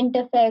 4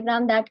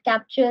 interferogram that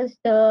captures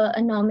the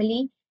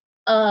anomaly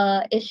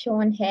is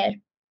shown here.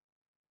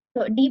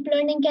 So deep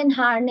learning can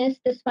harness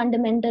this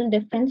fundamental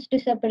difference to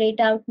separate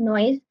out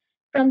noise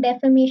from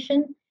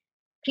deformation,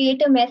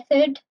 create a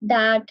method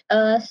that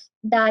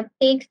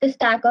takes the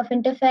stack of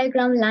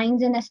interferogram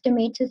lines and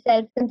estimates a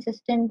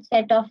self-consistent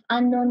set of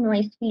unknown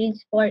noise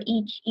fields for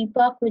each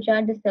epoch, which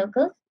are the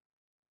circles.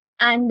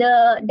 And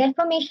the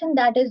deformation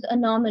that is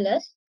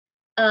anomalous,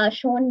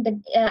 shown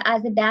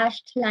as a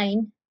dashed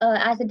line,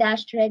 as a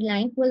dashed red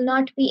line, will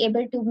not be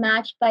able to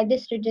match by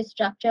this rigid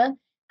structure,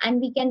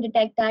 and we can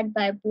detect that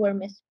by poor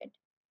misfit.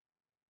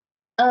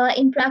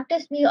 In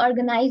practice, we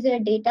organize our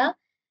data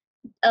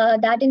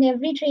that in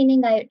every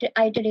training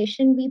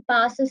iteration, we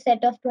pass a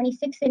set of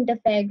 26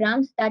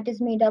 interferograms that is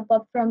made up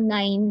of from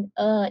 9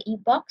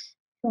 epochs,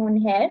 shown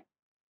here.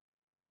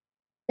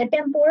 The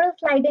temporal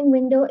sliding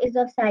window is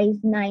of size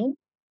 9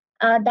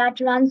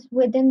 that runs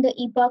within the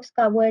epochs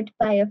covered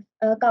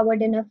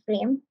in a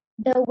frame.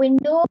 The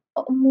window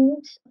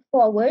moves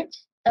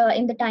forwards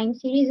in the time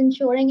series,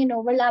 ensuring an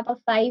overlap of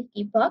 5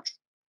 epochs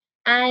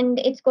and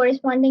its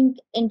corresponding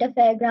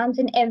interferograms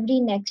in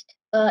every next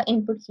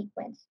input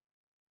sequence.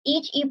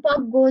 Each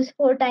epoch goes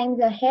 4 times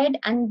ahead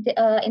and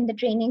in the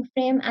training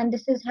frame, and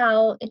this is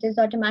how it is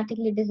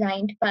automatically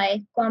designed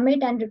by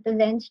Comet and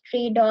represents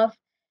trade-off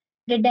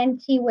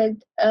redundancy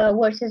with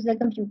versus the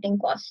computing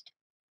cost.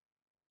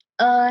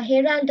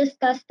 Here I'll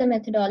discuss the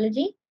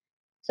methodology.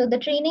 So the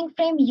training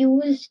frame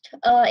used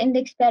in the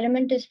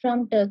experiment is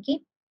from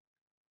Turkey.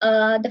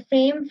 The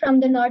frame from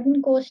the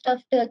northern coast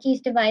of Turkey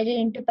is divided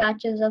into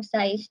patches of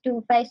size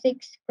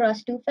 256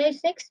 cross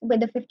 256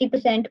 with a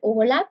 50%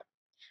 overlap.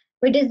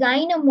 We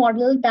design a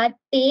model that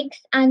takes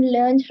and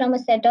learns from a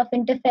set of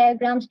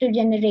interferograms to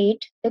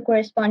generate the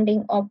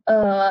corresponding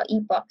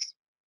epochs.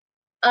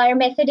 Our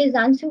method is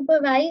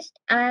unsupervised,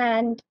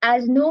 and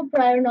as no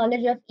prior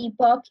knowledge of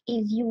epoch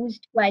is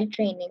used while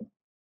training.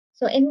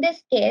 So in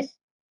this case,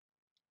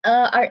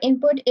 our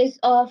input is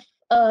of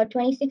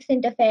 26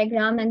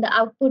 interferogram, and the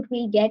output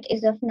we get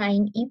is of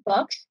 9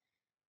 epochs.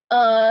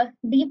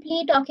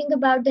 Deeply talking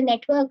about the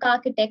network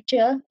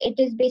architecture, it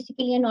is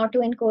basically an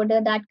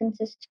autoencoder that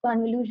consists of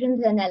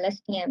convolutions and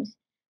LSTMs.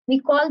 We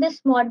call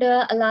this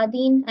model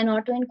Aladdin, an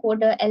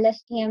autoencoder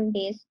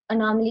LSTM-based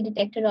anomaly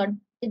detector or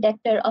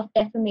detector of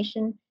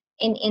deformation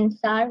in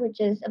InSAR, which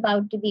is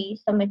about to be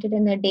submitted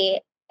in a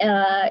day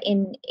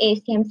in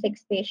ACM6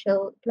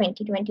 Spatial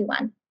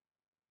 2021.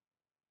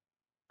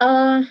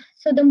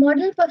 So the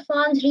model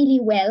performs really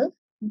well,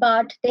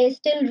 but there's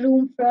still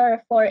room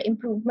for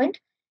improvement.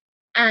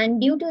 And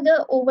due to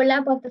the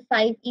overlap of the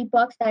 5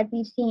 epochs that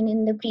we've seen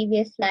in the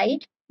previous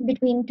slide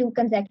between 2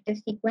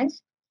 consecutive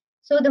sequences,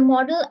 so the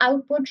model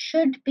output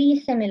should be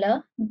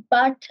similar,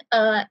 but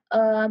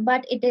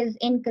it is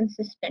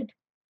inconsistent.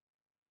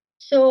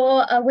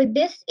 So with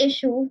this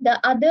issue, the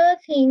other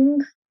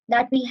thing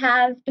that we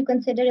have to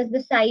consider is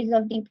the size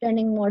of deep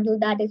learning model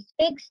that is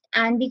fixed,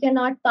 and we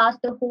cannot pass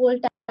the whole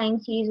time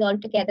series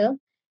altogether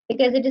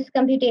because it is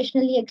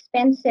computationally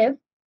expensive,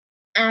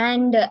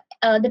 and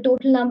the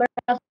total number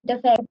of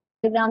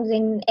interferograms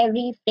in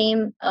every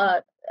frame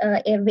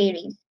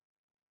varies.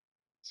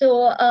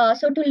 So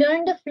to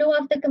learn the flow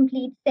of the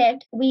complete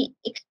set, we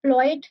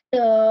exploit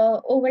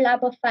the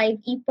overlap of 5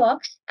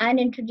 epochs and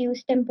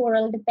introduce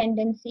temporal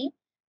dependency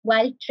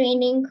while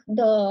training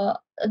the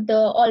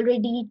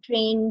already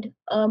trained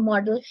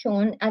model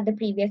shown at the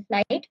previous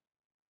slide.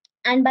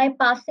 And by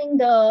passing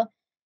the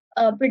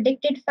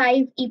predicted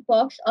 5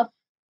 epochs of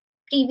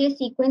previous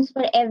sequence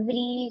for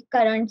every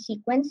current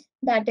sequence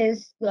that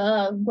is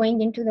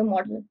going into the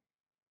model.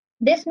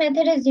 This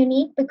method is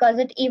unique because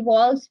it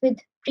evolves with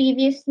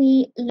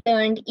previously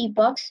learned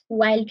epochs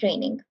while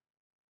training.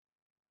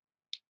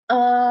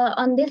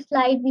 On this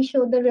slide, we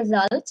show the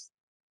results.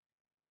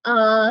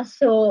 The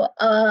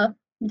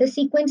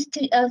sequence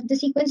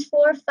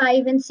 4,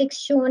 5, and 6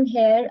 shown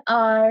here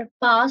are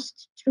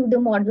passed through the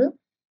model.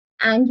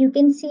 And you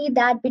can see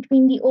that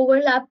between the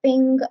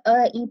overlapping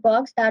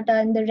epochs that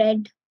are in the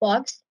red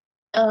box,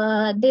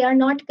 they are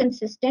not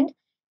consistent.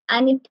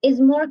 And it is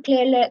more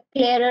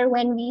clearer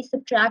when we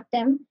subtract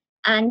them,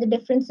 and the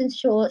differences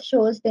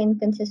shows the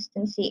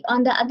inconsistency.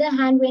 On the other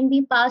hand, when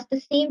we pass the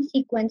same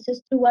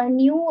sequences through our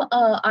new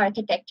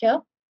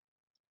architecture,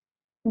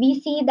 we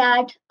see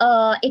that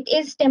it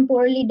is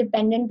temporally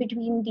dependent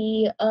between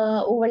the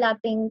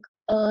overlapping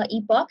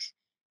epochs.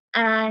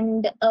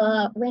 And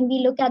when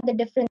we look at the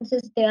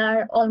differences, they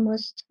are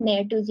almost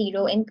near to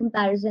zero in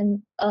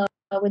comparison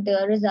with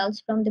the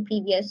results from the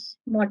previous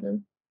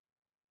model.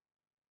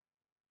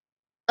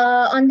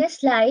 On this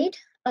slide,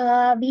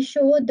 we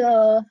show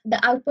the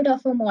output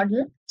of a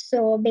model.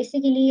 So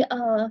basically,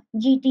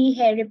 GT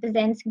here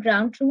represents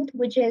ground truth,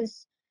 which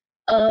is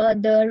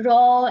the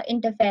raw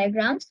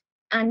interferograms,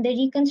 and the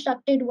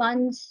reconstructed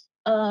ones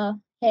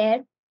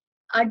here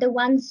are the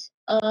ones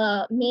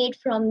made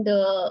from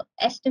the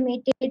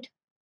estimated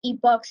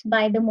epochs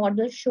by the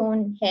model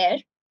shown here.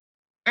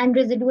 And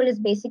residual is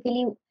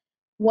basically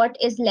what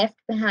is left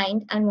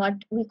behind and what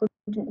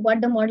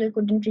the model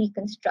couldn't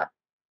reconstruct.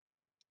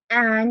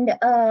 And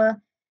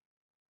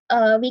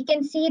we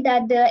can see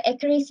that the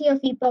accuracy of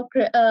epoch,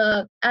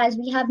 as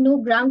we have no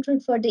ground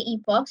truth for the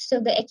epochs, so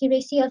the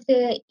accuracy of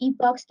the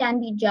epochs can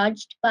be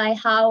judged by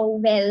how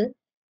well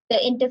the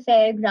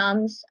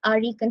interferograms are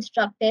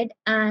reconstructed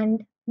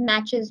and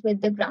matches with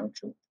the ground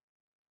truth.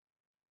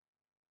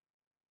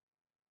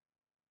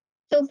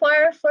 So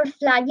for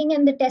flagging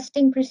and the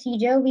testing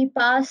procedure, we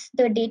pass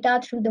the data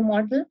through the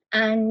model,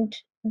 and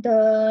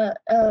the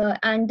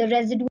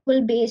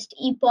residual based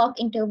epoch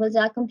intervals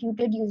are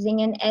computed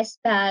using an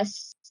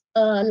SPAS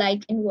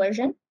like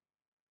inversion.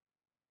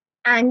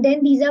 And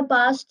then these are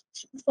passed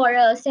for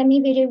a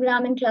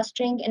semi-variogram and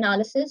clustering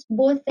analysis.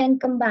 Both then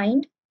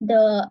combined,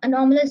 the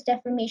anomalous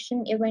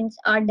deformation events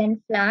are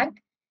then flagged,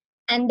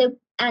 and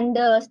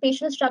the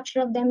spatial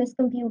structure of them is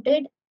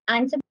computed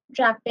and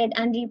subtracted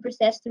and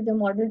reprocessed through the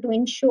model to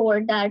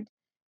ensure that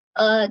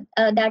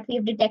that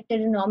we've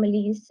detected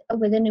anomalies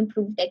with an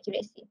improved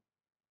accuracy.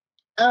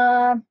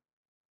 A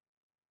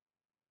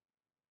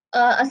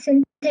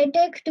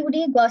synthetic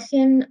 2D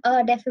Gaussian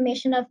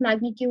deformation of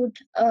magnitude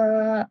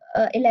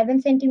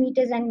 11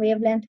 centimeters and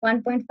wavelength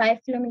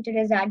 1.5 kilometer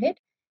is added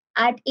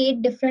at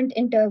 8 different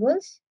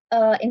intervals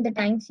in the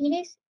time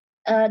series.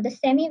 The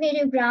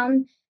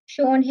semi-variogram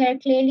shown here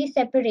clearly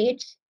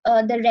separates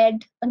the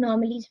red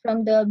anomalies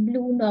from the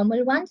blue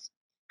normal ones,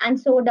 and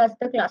so does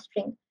the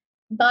clustering.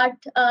 But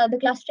the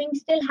clustering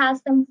still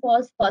has some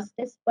false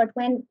positives, but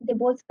when they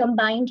both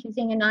combined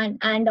using an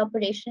AND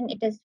operation,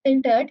 it is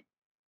filtered,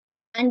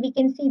 and we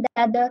can see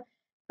that the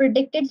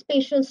predicted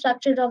spatial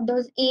structure of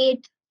those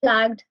 8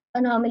 flagged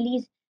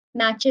anomalies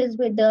matches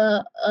with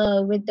the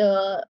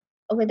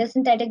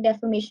synthetic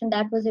deformation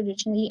that was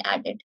originally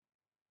added.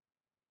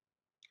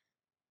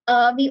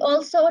 We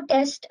also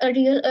test a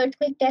real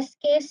earthquake test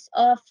case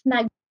of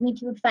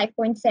magnitude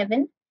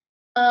 5.7.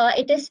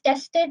 It is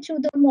tested through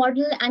the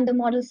model, and the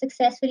model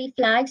successfully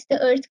flags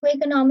the earthquake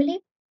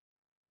anomaly.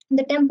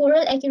 The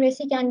temporal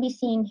accuracy can be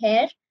seen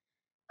here.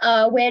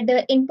 where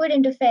the input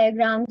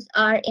interferograms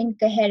are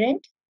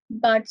incoherent,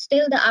 but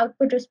still the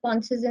output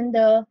responses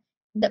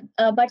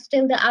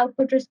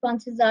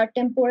are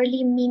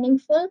temporally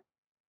meaningful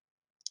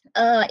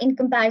in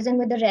comparison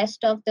with the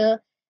rest of the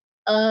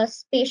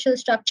spatial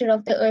structure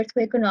of the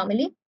earthquake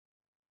anomaly.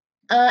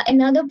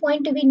 Another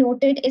point to be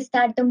noted is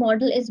that the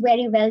model is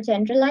very well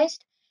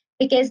generalized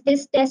because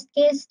this test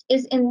case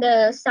is in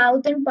the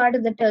southern part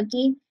of the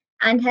Turkey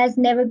and has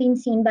never been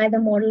seen by the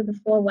model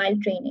before while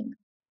training.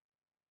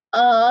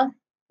 The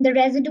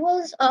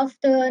residuals of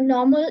the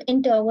normal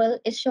interval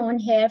is shown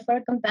here for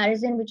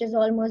comparison, which is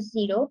almost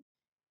zero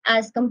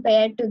as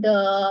compared to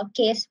the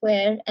case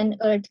where an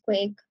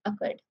earthquake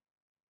occurred.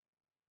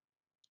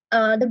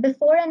 The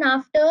before and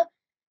after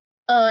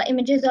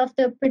images of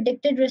the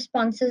predicted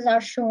responses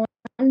are shown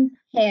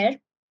here.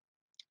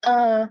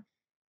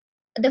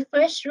 The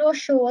first row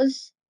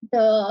shows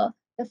the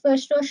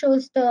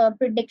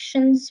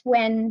predictions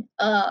when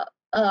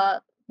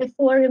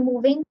before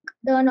removing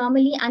the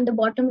anomaly, and the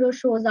bottom row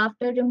shows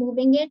after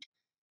removing it.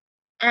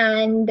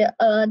 And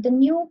the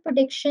new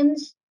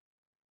predictions,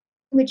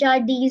 which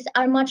are these,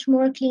 are much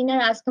more cleaner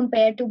as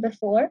compared to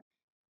before.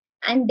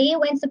 And they,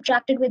 when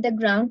subtracted with the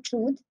ground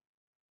truth,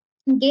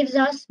 gives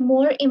us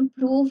more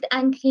improved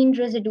and clean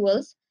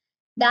residuals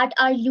that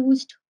are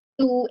used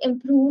to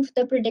improve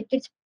the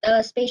predicted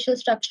spatial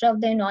structure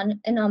of the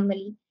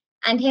anomaly.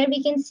 And here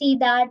we can see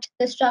that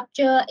the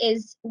structure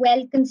is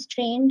well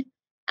constrained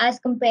as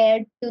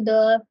compared to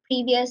the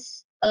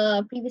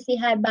previously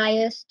high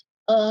biased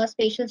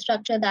spatial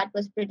structure that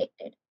was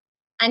predicted.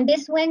 And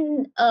this,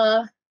 when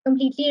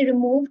completely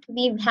removed,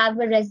 we have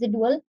a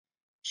residual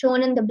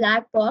shown in the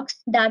black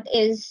box that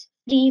is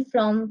free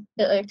from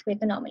the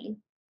earthquake anomaly.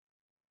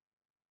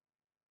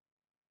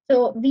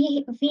 So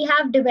we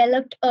have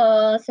developed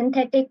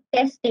synthetic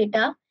test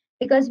data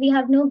because we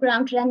have no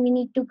ground truth and we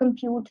need to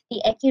compute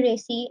the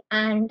accuracy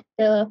and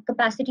the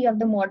capacity of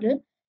the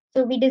model.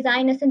 So we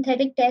design a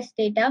synthetic test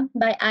data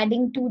by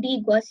adding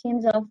 2D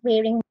Gaussians of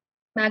varying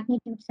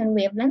magnitudes and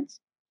wavelengths.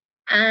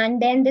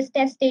 And then this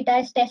test data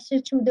is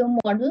tested through the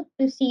model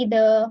to see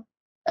the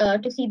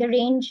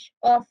range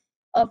of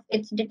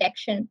its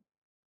detection.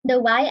 The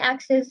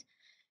y-axis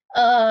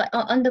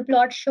on the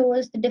plot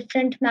shows the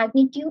different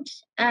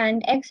magnitudes,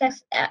 and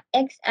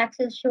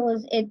x-axis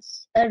shows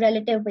its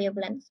relative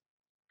wavelengths.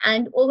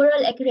 And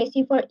overall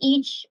accuracy for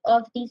each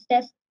of these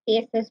test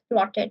cases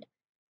plotted.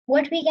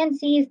 What we can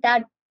see is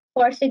that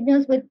for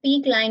signals with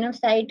peak line of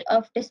sight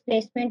of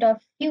displacement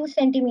of few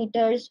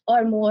centimeters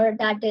or more,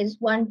 that is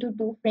 1 to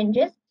 2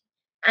 fringes,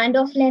 and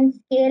of length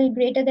scale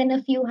greater than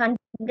a few hundred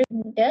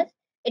meters,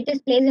 it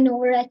displays an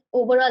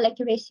overall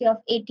accuracy of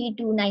 80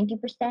 to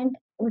 90%,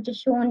 which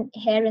is shown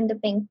here in the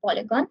pink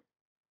polygon.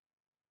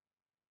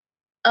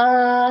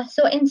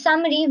 So in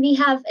summary, we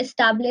have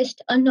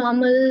established a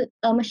normal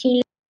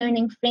machine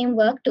learning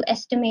framework to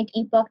estimate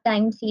epoch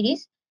time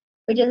series,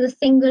 which is a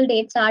single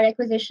InSAR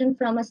acquisition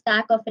from a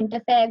stack of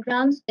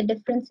interferograms, the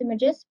difference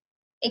images,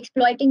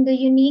 exploiting the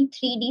unique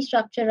 3D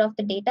structure of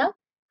the data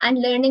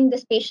and learning the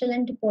spatial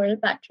and temporal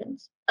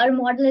patterns. Our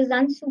model is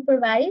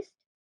unsupervised.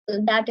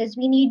 That is,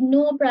 we need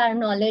no prior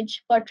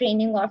knowledge for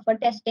training or for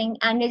testing,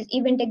 and is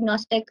event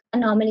agnostic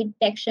anomaly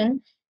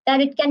detection,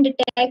 that it can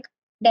detect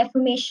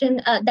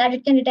deformation, that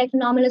it can detect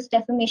anomalous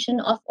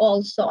deformation of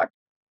all sorts.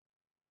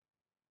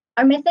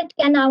 Our method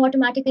can now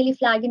automatically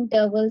flag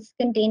intervals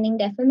containing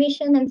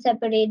deformation and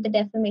separate the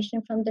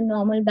deformation from the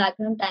normal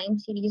background time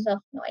series of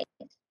noise.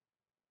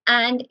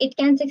 And it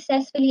can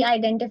successfully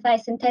identify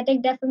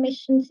synthetic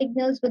deformation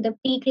signals with a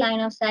peak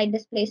line of sight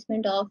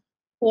displacement of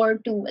 4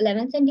 to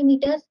 11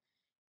 centimeters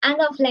and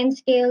of length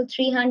scale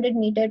 300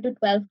 meter to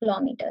 12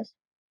 kilometers,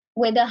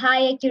 with a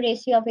high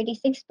accuracy of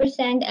 86%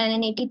 and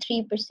an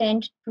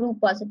 83% true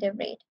positive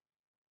rate.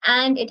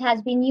 And it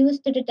has been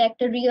used to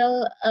detect a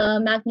real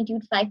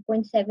magnitude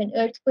 5.7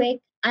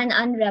 earthquake and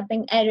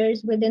unwrapping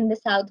errors within the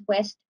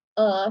southwest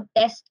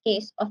test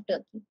case of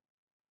Turkey.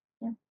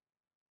 Yeah.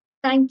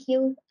 Thank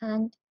you,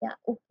 and yeah,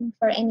 open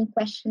for any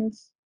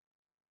questions.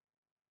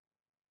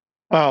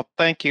 Well,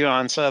 thank you,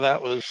 Ansa.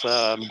 That was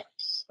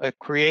a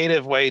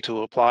creative way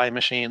to apply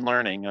machine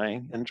learning.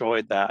 I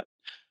enjoyed that.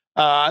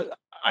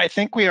 I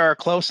think we are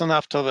close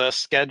enough to the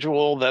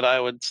schedule that I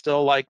would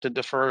still like to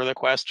defer the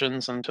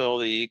questions until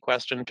the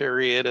question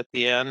period at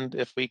the end,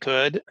 if we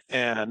could.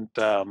 And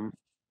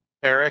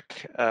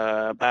Eric,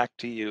 back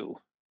to you.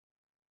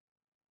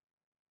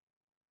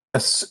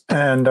 Yes,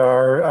 and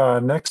our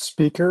next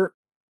speaker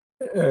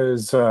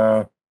is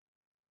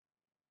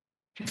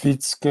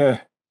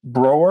Wietske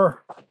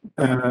Brouwer,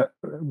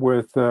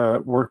 with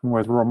working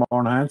with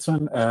Ramon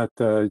Hansen at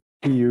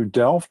TU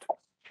Delft.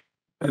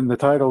 And the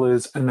title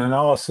is An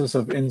Analysis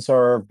of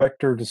InSAR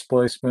Vector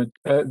Displacement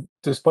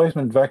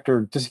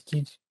Vector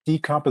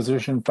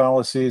Decomposition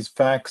Fallacies,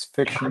 Facts,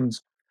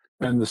 Fictions,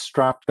 and the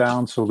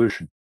Strap-Down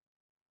Solution.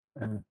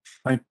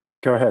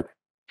 Go ahead.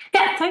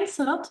 Yeah, thanks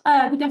a lot.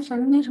 Good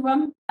afternoon,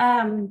 everyone.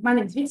 My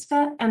name is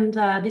Wietske, and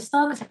this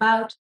talk is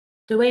about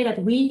the way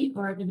that we,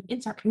 or the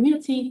InSAR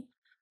community,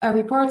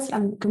 reports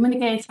and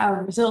communicates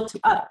our results to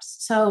others.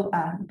 So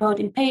both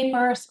in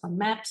papers, on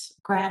maps,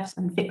 graphs,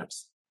 and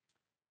figures.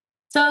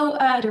 So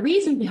the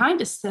reason behind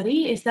this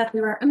study is that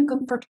we were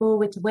uncomfortable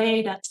with the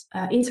way that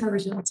InSAR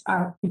results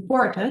are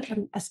reported,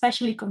 and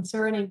especially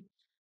concerning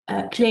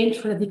claims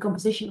for the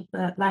decomposition of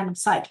the line of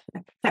sight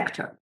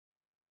factor.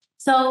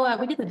 So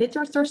we did a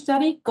literature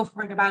study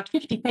covering about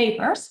 50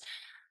 papers,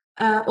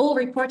 all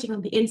reporting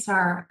on the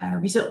InSAR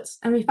results.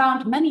 And we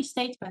found many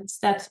statements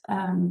that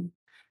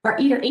were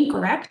either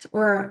incorrect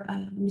or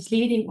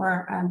misleading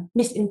or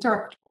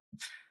misinterpreted.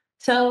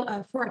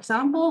 So, for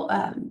example,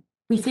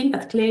 we think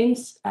that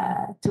claims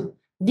to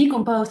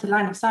decompose the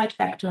line of sight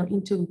factor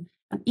into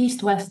an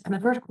east-west and a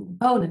vertical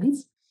component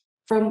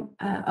from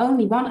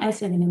only one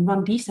ascending and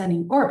one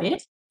descending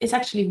orbit is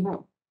actually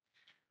wrong.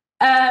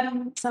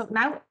 So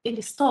now in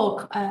this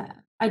talk,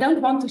 I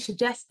don't want to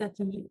suggest that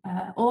the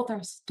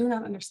authors do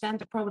not understand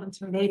the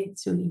problems related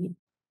to the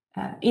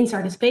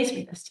InSAR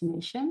displacement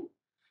estimation,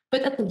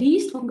 but at the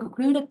least we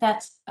concluded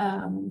that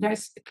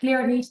there's a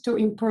clear need to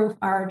improve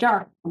our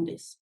jargon on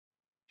this.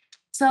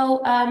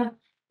 So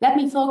let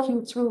me talk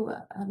you through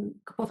a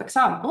couple of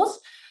examples.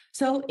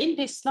 So in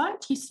this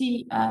slide, you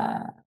see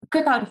a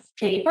cutout of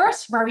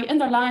papers where we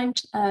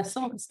underlined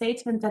some of the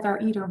statements that are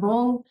either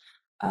wrong,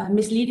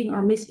 misleading,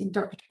 or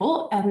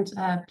misinterpretable. And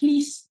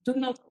please do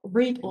not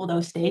read all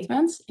those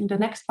statements. In the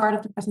next part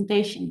of the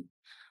presentation,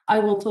 I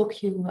will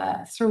talk you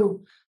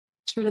through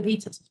the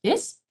details of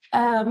this.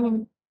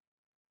 And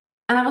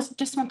I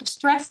just want to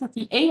stress that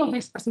the aim of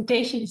this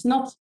presentation is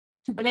not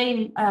to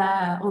blame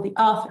all the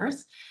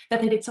authors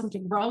that they did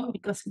something wrong,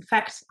 because in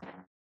fact,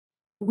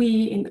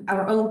 we in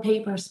our own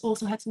papers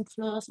also had some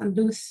flaws and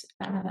loose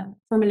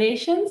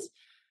formulations.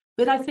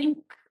 But I think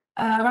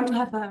I want to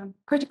have a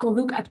critical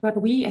look at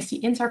what we as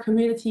the InSAR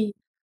community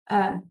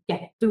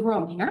do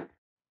wrong here.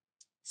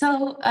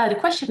 So the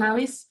question now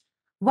is,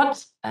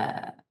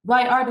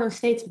 why are those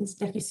statements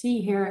that you see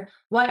here,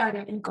 why are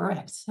they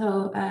incorrect?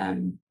 So,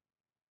 and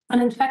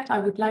in fact, I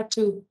would like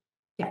to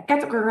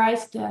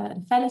categorize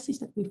the fallacies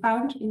that we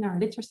found in our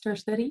literature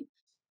study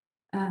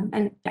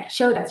and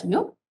show that to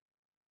you.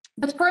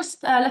 But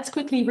first, let's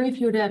quickly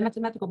review the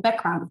mathematical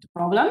background of the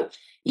problem,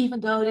 even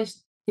though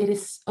it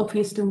is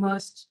obvious to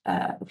most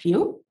of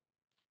you,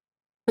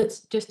 but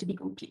just to be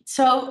complete.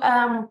 So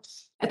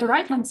at the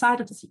right-hand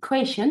side of this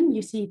equation,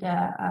 you see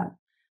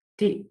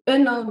the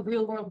unknown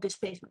real-world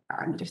displacement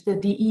parameters, the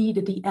dE,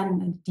 the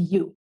dN, and the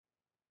du.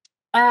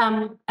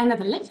 And at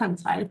the left-hand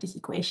side of this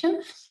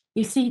equation,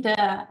 you see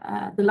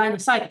the line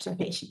of sight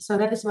observation. So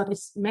that is what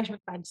is measured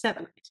by the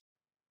satellite.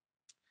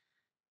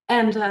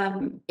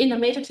 And in the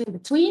matrix in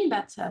between,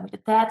 that's with the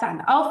theta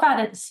and the alpha,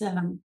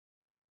 that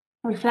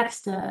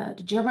reflects the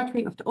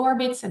geometry of the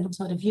orbits and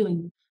also the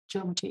viewing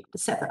geometry of the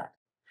satellite.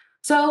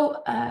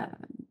 So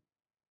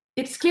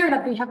it's clear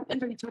that we have an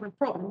underdetermined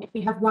problem if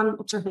we have one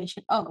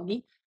observation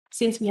only,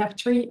 since we have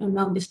three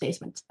unknown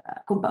displacement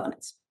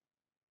components.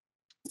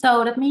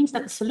 So that means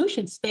that the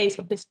solution space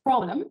of this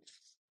problem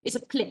is a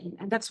plane,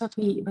 and that's what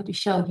we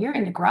show here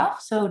in the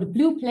graph. So the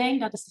blue plane,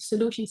 that is the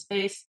solution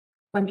space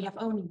when we have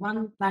only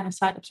one line of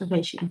sight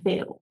observation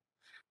available.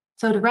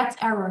 So the red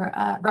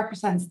arrow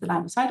represents the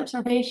line of sight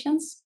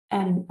observations,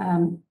 and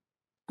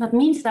that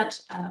means that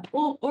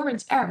all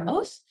orange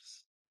arrows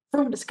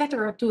from the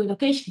scatterer to a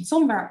location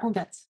somewhere on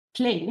that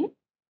plane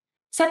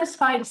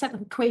satisfy the set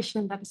of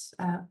equation that is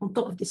on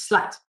top of this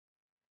slide.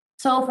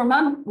 So from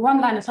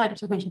one line of sight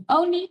observation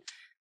only,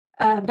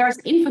 there's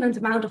an infinite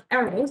amount of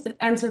arrows that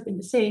ends up in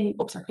the same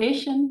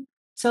observation.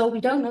 So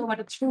we don't know what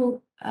the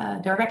true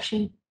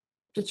direction,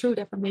 the true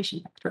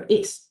deformation vector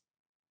is.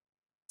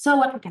 So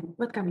what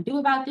can we do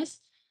about this?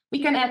 We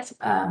can add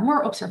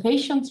more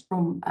observations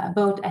from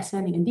both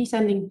ascending and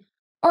descending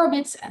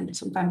orbits, and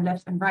sometimes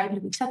left and right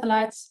moving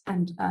satellites.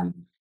 And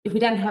if we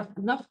then have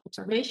enough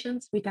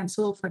observations, we can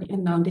solve for the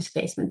unknown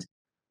displacement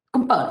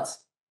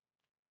components.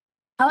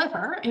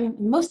 However, in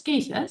most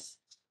cases,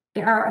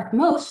 there are at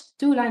most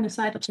two line of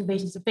sight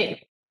observations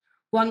available,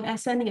 one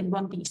ascending and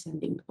one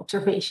descending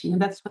observation.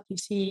 And that's what you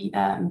see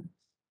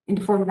in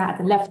the formula at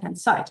the left-hand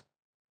side.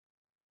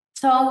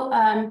 So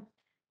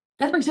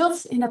that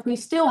results in that we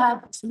still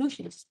have a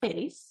solution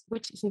space,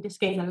 which is in this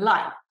case a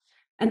line.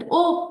 And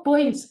all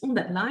points on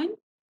that line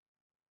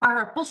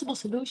are a possible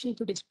solution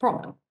to this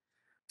problem.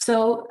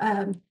 So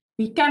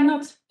we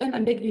cannot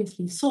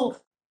unambiguously solve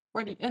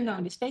for the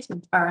unknown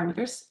displacement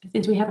parameters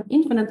since we have an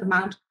infinite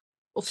amount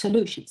of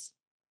solutions.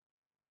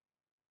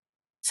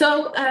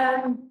 So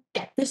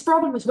this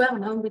problem is well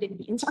known within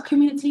the InSAR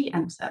community,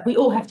 and we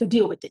all have to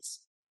deal with this.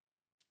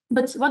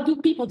 But what do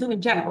people do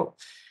in general?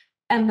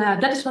 And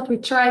that is what we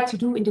try to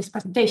do in this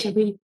presentation.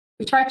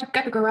 We try to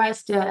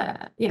categorize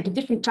the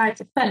different types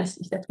of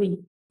fallacies that we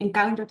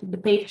encountered in the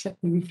papers that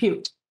we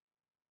reviewed.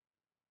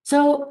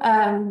 So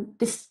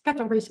this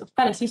categories of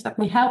fallacies that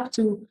may help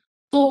to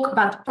talk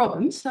about the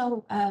problem.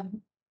 So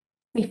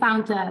we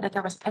found that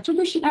there was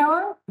attribution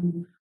error,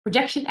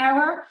 projection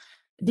error,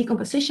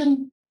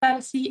 decomposition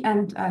fallacy,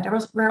 and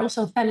were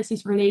also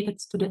fallacies related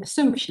to the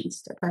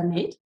assumptions that were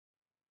made.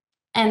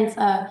 And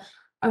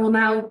I will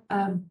now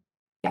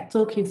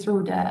talk you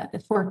through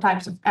the 4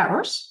 types of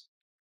errors.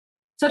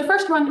 So the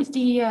first one is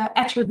the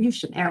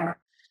attribution error.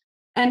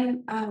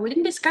 And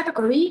within this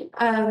category,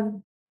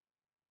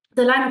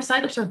 the line of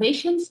sight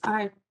observations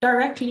are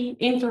directly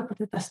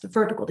interpreted as the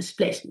vertical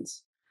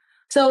displacements.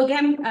 So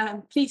again,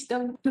 please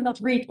do not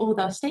read all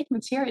those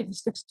statements here. It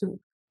is just to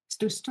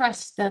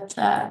stress that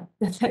that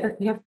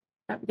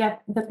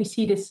we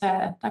see these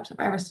types of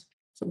errors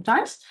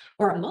sometimes,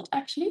 or a lot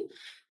actually.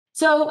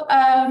 So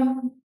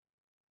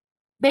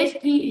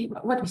basically,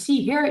 what we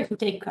see here, if we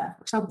take, for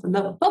example, the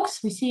lower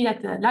box, we see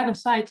that the line of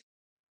sight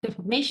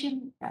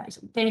deformation is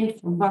obtained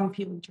from one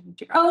viewing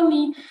geometry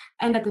only,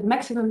 and that the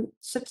maximum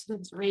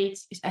subsidence rate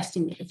is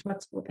estimated.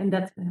 And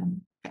that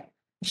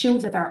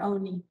assumes that there are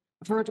only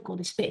vertical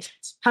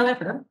displacements.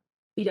 However,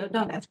 we don't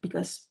know that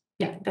because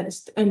that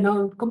is the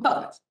unknown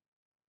component.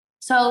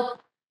 So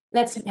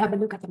let's have a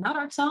look at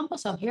another example.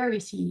 So here we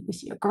see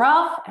a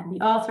graph, and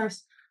the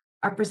authors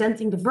are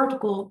presenting the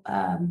vertical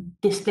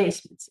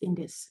displacements in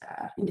this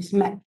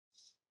map.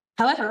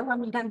 However, when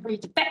we then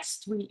read the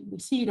text, we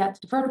see that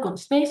the vertical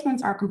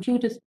displacements are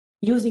computed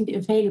using the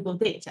available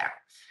data.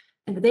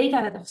 And the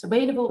data that is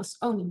available is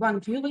only one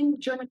viewing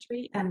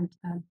geometry, and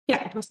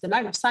it was the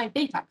line of sight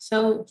data.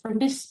 So from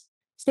this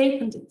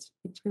statement, it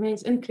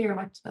remains unclear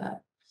what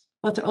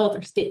the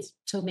authors did.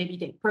 So maybe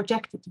they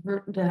projected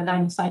the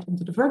line of sight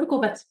onto the vertical,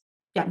 but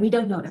we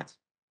don't know that.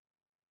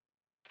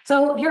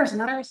 So here's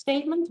another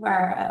statement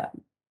where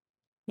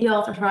the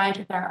authors write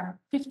that there are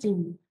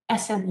 15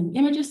 ascending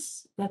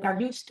images that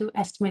are used to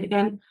estimate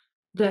again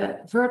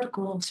the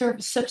vertical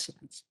surface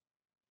subsidence.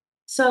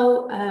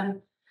 So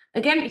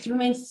again, it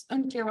remains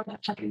unclear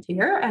what happened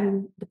here,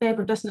 and the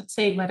paper does not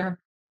say whether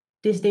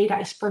this data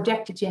is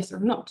projected, yes or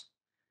not.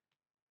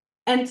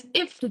 And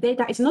if the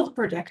data is not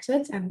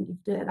projected, and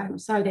if the line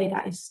of sight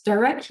data is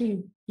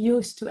directly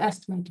used to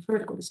estimate the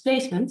vertical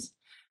displacements,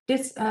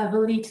 this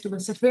will lead to a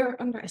severe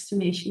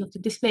underestimation of the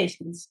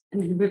displacements,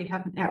 and you really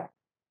have an error.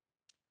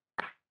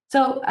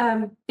 So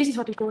this is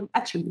what we call an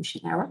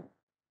attribution error.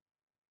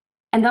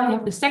 And then we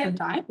have the second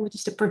type, which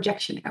is the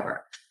projection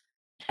error.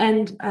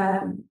 And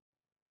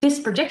this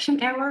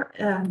projection error,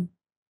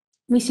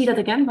 we see that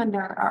again when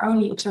there are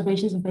only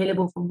observations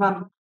available from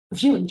one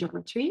viewing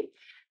geometry.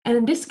 And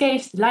in this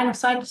case, the line of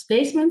sight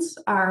displacements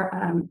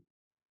are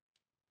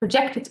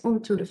projected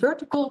onto the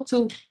vertical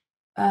to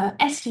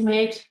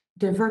estimate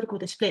the vertical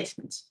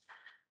displacements.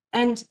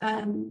 And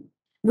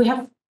we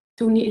have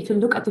need to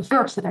look at the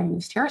verbs that are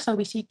used here. So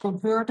we see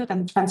converted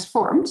and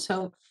transformed.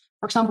 So,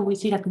 for example, we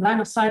see that the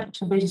line of sight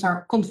observations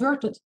are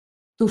converted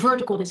to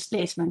vertical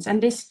displacements. And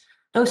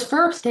those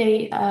verbs,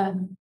 they,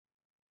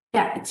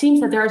 it seems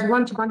that there is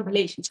one-to-one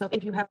relation. So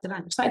if you have the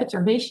line of sight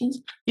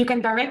observations, you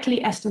can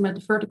directly estimate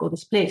the vertical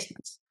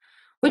displacements,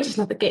 which is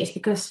not the case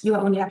because you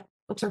only have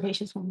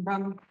observations from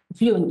one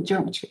viewing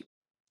geometry.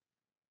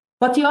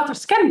 What the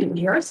authors can do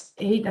here is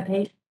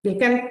that they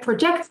can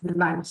project the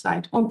line of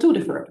sight onto the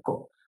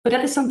vertical. But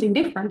that is something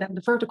different than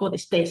the vertical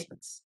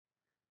displacements.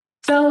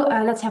 So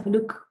let's have a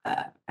look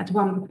at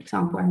one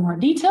example in more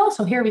detail.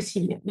 So here we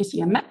see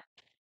a map,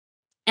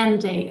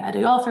 and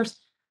the authors,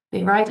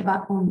 they write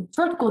about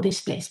vertical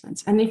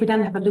displacements. And if we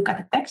then have a look at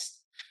the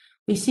text,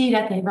 we see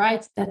that they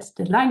write that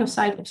the line of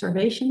sight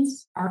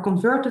observations are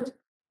converted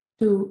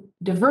to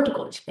the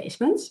vertical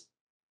displacements.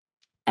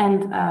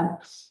 And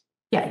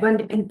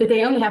but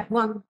they only have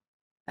one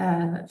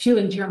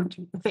viewing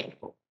geometry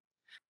available.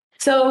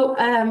 So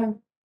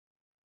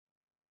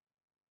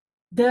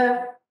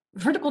the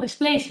vertical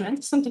displacement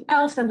is something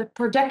else than the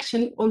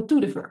projection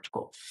onto the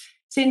vertical,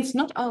 since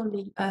not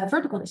only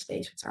vertical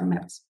displacements are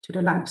mapped to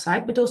the line of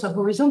sight, but also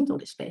horizontal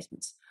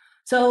displacements.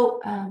 So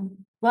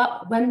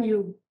when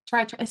you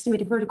try to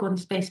estimate the vertical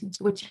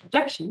displacements with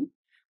projection,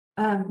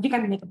 you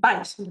can make a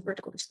bias on the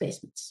vertical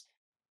displacements.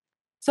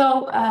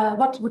 So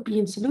what would be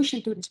a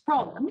solution to this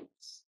problem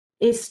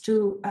is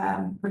to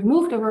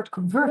remove the word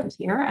converted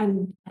here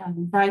and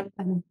write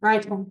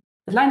on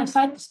the line of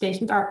sight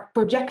displacement are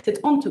projected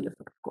onto the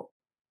vertical.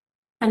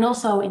 And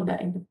also in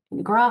the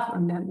graph or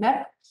in the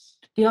map,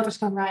 the authors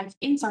can write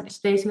InSAR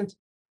displacement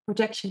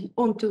projection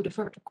onto the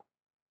vertical.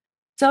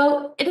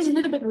 So it is a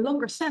little bit a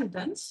longer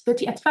sentence, but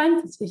the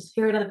advantage is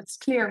here that it's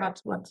clear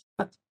what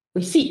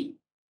we see.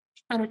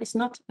 And it is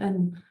not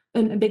an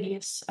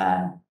unambiguous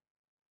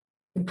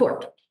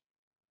report.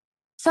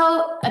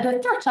 So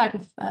the third type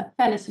of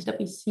fallacies that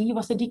we see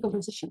was the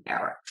decomposition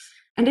error.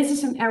 And this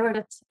is an error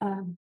that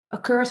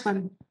occurs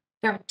when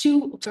there are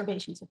two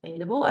observations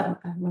available,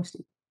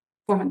 mostly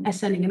from an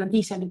ascending and a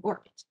descending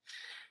orbit.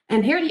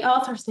 And here the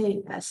authors,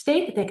 they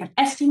state that they can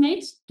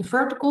estimate the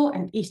vertical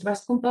and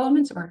east-west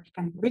components, or they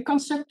can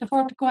reconstruct the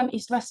vertical and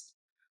east-west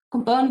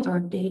component,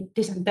 or they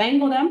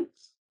disentangle them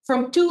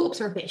from two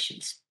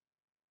observations.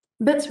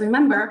 But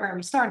remember where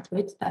we started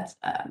with that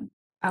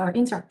our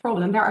InSAR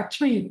problem, there are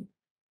three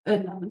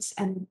unknowns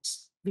and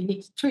we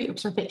need three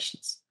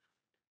observations.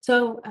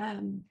 So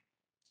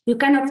you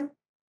cannot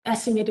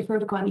estimate the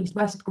vertical and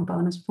east-west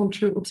components from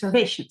true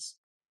observations.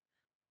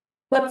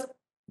 What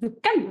you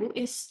can do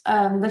is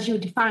that you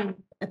define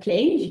a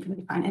plane. You can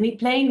define any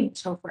plane.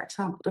 So, for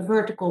example, the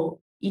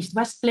vertical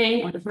east-west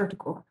plane or the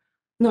vertical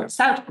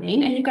north-south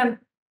plane. And you can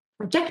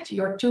project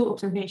your two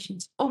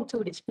observations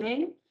onto this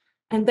plane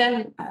and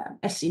then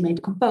estimate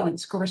the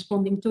components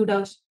corresponding to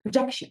those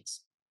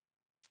projections.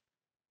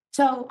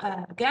 So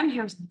again,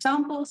 here's an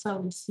example. So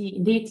we see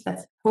indeed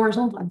that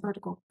horizontal and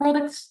vertical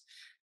products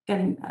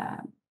can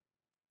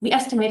be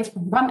estimated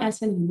from one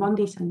ascending and one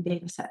descending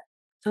data set.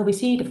 So we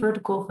see the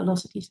vertical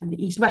velocities and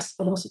the east-west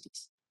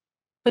velocities,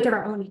 but there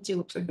are only two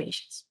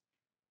observations.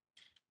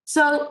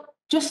 So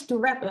just to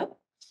wrap up,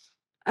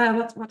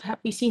 what have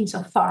we seen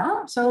so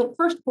far? So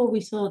first of all,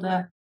 we saw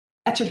the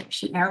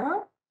attribution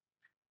error.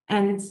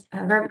 And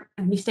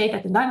we state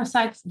that the line of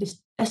sight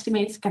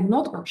estimates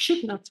cannot or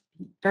should not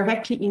be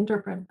directly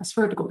interpreted as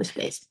vertical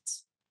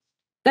displacements.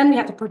 Then we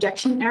have the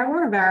projection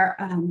error, where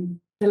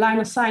the line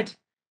of sight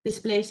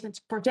displacements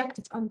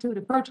projected onto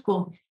the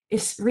vertical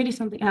is really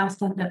something else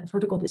than the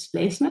vertical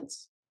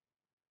displacements.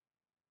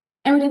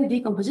 And within the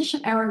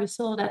decomposition error, we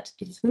saw that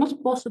it is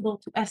not possible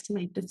to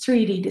estimate the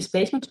 3D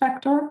displacement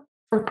factor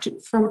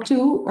from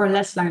two or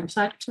less line of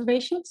sight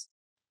observations.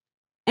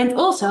 And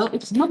also,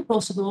 it is not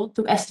possible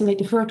to estimate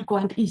the vertical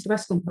and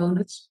east-west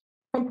components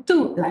from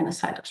two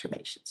line-of-sight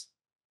observations.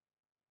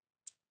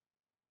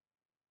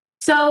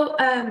 So,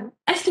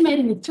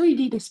 estimating the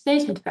 3D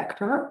displacement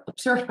factor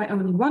observed by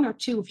only one or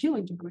two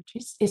viewing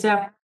geometries is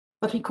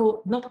what we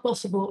call not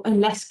possible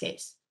unless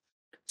case.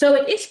 So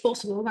it is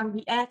possible when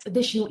we add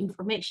additional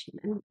information,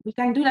 and we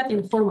can do that in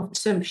the form of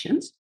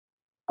assumptions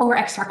or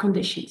extra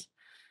conditions.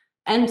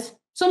 And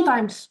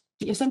sometimes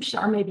the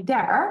assumptions are maybe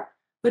there,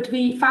 but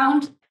we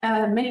found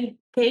many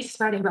cases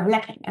where they were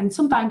lacking, and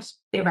sometimes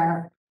they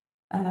were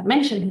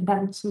mentioned, and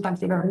then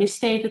sometimes they were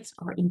misstated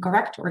or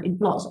incorrect or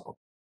implausible.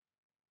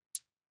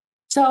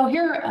 So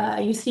here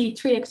you see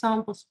three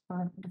examples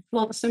for the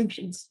flawed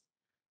assumptions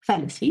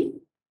fallacy.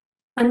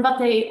 And what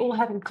they all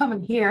have in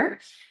common here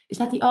is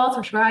that the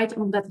authors write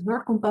on that the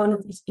north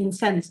component is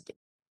insensitive.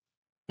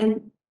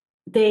 And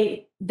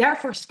they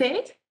therefore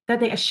state that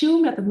they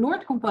assume that the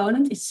north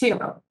component is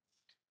zero.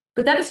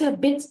 But that is a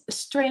bit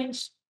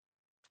strange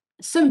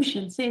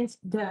assumption, since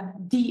the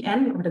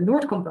dn, or the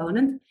north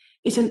component,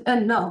 is an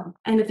unknown.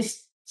 And it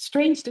is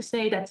strange to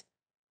say that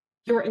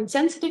you're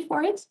insensitive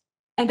for it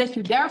and that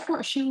you therefore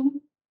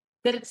assume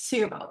that it's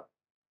zero.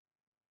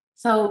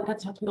 So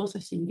that's what we also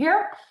see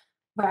here,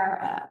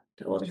 where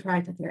the authors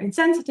write that they're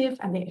insensitive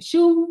and they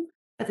assume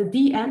that the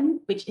dn,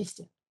 which is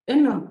the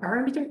unknown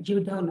parameter, you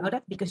don't know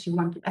that because you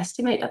want to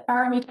estimate that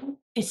parameter,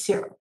 is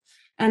zero.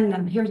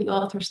 And here the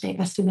authors, they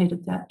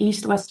estimated the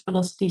east-west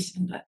velocities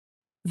and the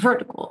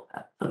vertical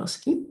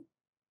velocity.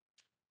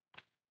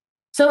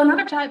 So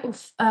another type of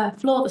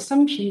flawed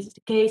assumption is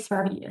the case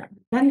where we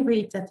then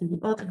read that the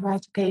author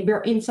writes, okay,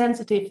 we're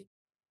insensitive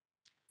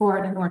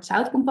for the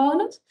north-south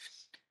component,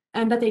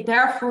 and that they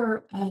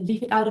therefore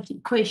leave it out of the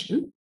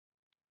equation.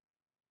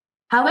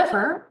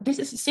 However, this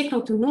is a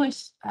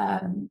signal-to-noise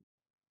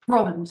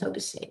problem, so to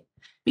say,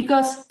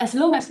 because as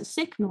long as the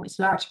signal is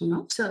large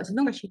enough, so as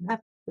long as you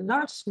have the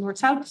large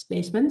north-south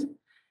displacement,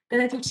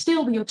 then it would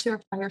still be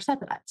observed by your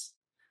satellites.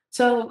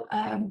 So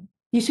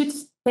you should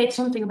state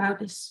something about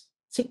this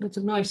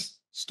signal-to-noise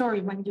story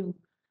when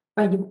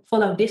you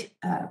follow this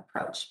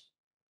approach.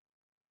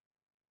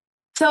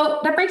 So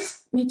that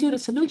brings me to the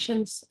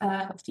solutions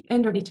of the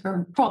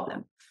underdetermined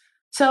problem.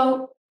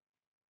 So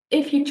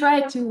if you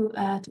try to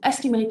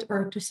estimate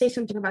or to say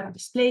something about the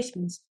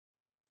displacements,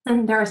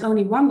 and there is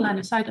only one line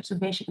of sight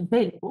observation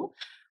available,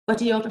 what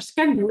the authors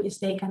can do is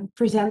they can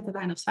present the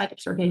line of sight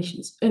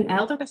observations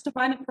unaltered as the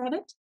final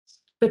product.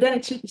 But then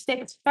it should be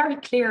stated very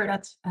clear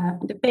that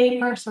in the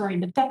papers or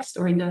in the text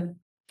or in the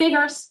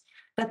figures,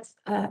 that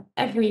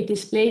every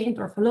displacement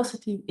or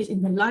velocity is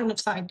in the line of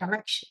sight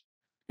direction.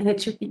 And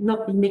it should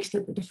not be mixed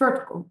with the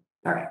vertical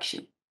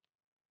direction.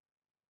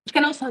 You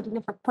can also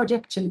deliver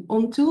projection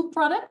onto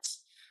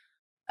products.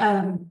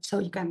 So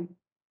you can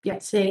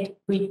say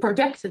we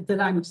projected the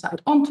line of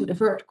sight onto the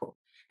vertical.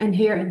 And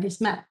here in this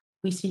map,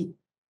 we see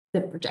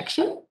the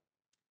projection.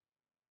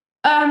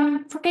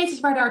 For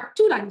cases where there are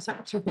two line of sight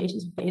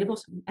observations available,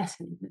 so an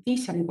ascending and a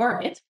descending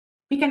orbit,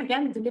 we can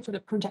again deliver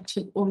the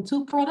projection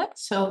onto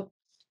products. So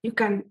you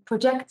can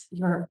project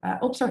your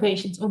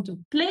observations onto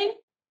the plane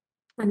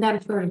and then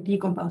further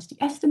decompose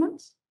the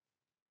estimates.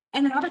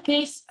 And another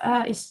case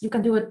is you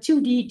can do a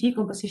 2D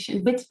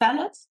decomposition with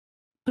valid,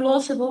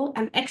 plausible,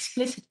 and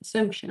explicit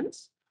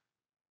assumptions.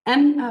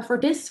 And for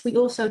this, we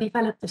also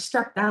developed the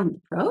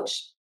struck-down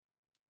approach.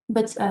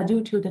 But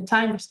due to the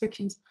time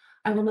restrictions,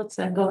 I will not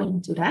go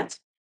into that.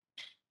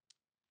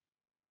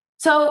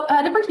 So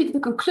that brings me to the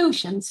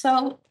conclusion.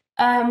 So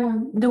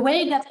the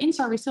way that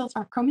InSAR results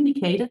are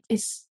communicated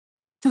is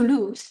too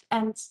loose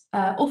and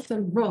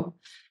often wrong.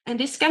 And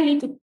this can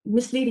lead to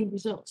misleading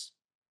results.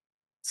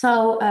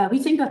 So we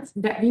think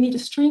that we need to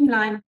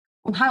streamline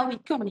on how we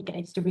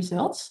communicate the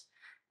results.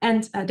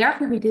 And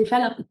therefore, we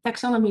developed a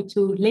taxonomy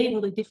to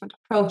label the different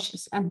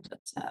approaches, and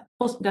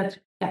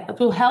that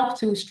will help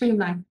to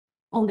streamline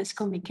on this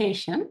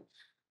communication.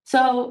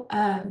 So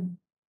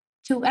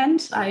to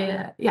end,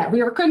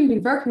 we are currently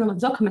working on a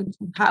document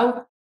on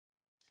how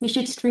we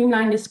should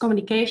streamline this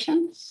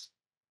communications.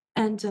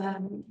 And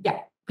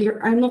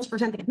I'm not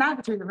presenting it now,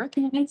 but we're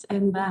working on it.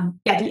 And the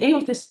aim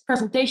of this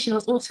presentation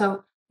was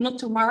also not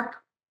to mark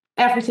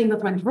everything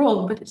that went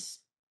wrong, but it's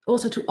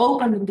also to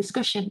open the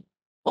discussion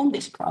on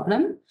this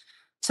problem.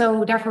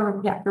 So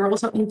therefore, we're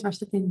also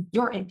interested in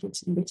your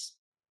inputs in this.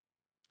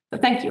 So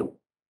thank you.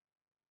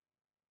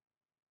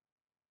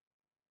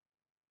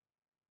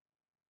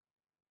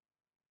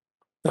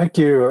 Thank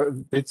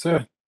you,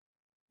 Vitske.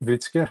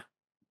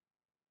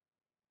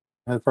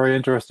 A very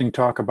interesting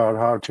talk about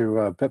how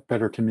to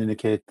better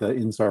communicate the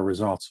InSAR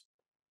results.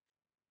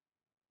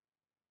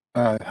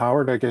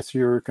 Howard, I guess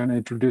you're going to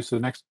introduce the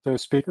next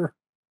speaker.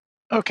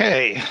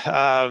 Okay,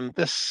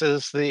 this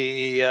is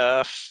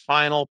the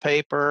final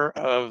paper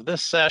of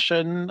this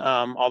session,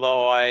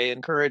 although I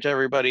encourage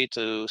everybody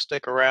to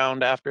stick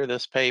around after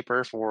this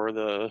paper for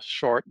the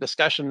short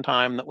discussion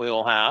time that we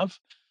will have.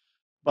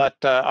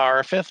 But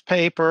our fifth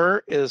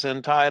paper is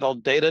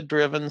entitled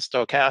Data-Driven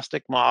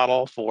Stochastic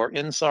Model for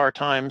InSAR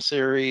Time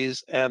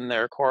Series and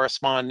Their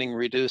Corresponding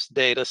Reduced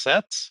Data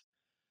Sets.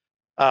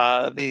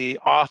 The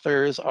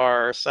authors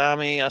are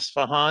Sami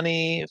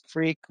Esfahani,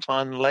 Freek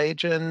van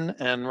Leegen,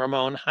 and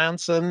Ramon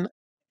Hansen,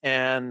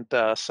 and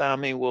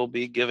Sami will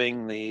be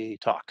giving the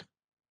talk.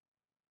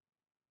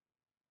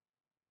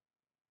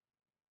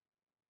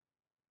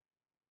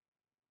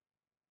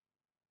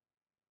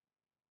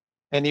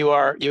 And you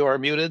are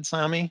muted,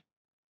 Sami?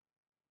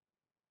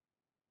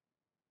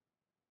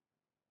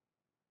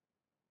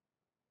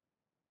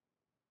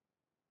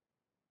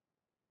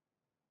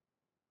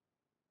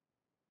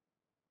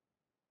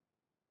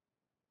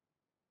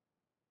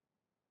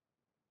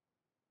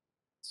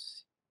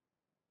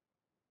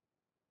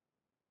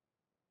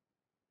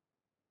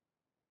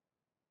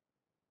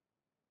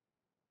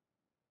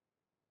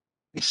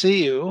 We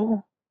see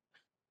you.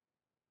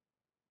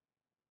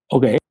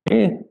 Okay,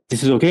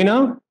 this is okay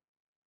now?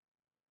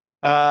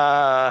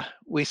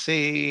 We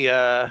see,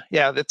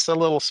 it's a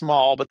little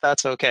small, but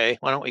that's okay.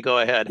 Why don't we go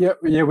ahead?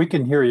 Yeah, we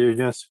can hear you,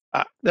 yes.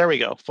 There we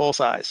go, full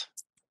size.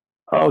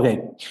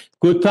 Okay,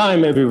 good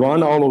time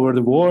everyone all over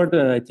the world.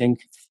 I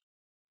think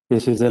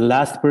this is the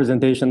last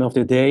presentation of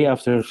the day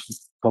after a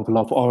couple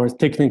of hours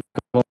technical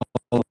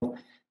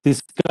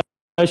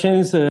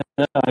discussions.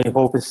 I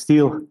hope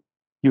still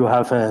you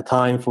have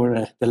time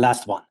for the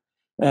last one.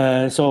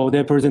 So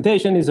the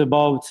presentation is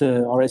about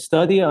our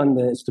study on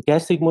the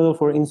stochastic model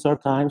for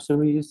InSAR time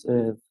series,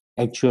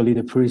 actually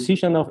the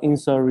precision of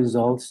InSAR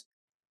results,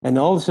 and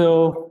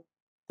also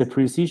the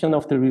precision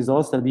of the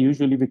results that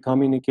usually we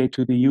communicate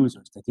to the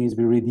users. That is,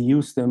 we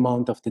reduce the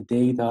amount of the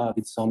data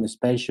with some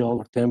spatial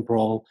or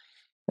temporal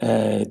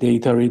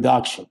data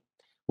reduction.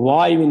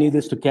 Why we need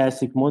a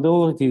stochastic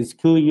model? It is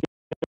clear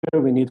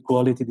we need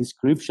quality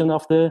description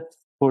of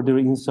for the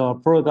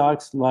InSAR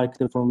products like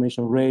the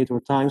formation rate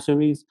or time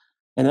series.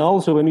 And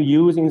also when we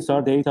use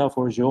InSAR data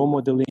for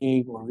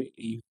geomodeling or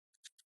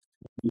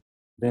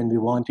when we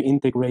want to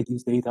integrate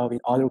this data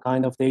with other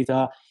kind of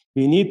data,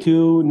 we need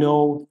to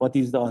know what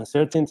is the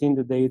uncertainty in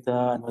the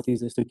data and what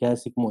is the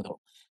stochastic model.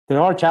 There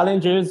are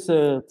challenges.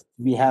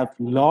 We have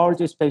large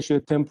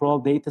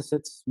spatiotemporal data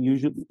sets,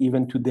 usually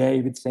even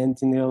today with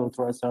Sentinel,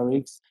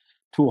 UltraSAR-X,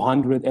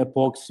 200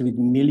 epochs with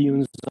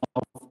millions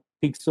of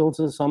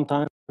pixels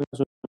sometimes.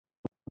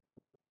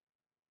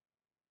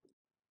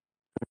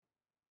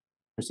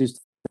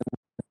 Persistent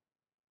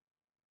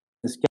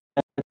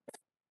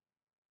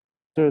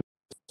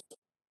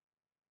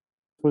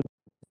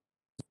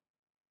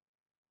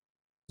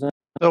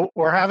So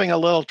we're having a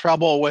little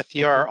trouble with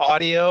your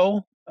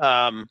audio.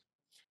 I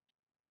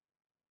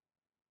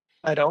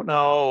don't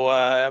know.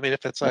 I mean,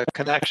 if it's a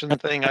connection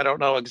thing, I don't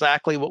know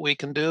exactly what we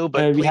can do,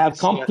 but we have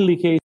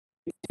complicated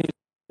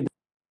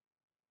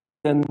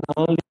and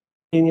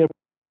nonlinear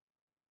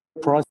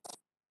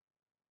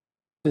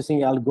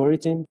processing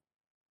algorithm.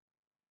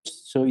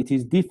 So it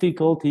is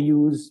difficult to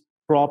use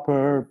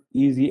proper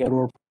easy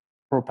error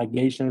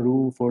propagation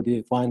rule for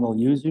the final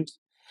users.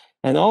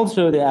 And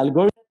also the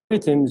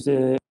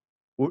algorithms,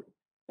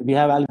 we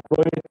have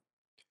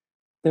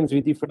algorithms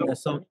with different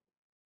assumptions.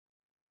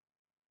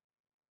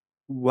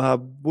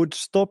 Would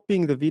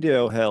stopping the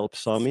video help,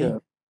 Sami?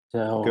 Sure.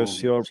 So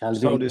because your shall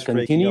sound we is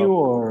breaking continue up.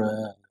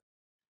 or?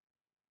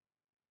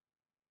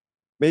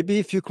 Maybe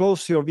if you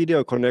close your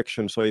video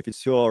connection, so if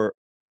it's your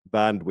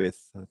bandwidth,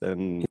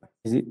 then...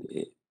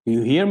 Do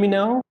you hear me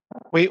now?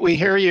 We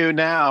hear you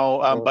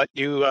now, but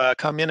you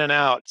come in and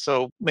out.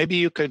 So maybe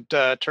you could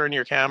turn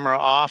your camera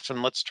off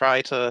and let's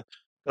try to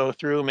go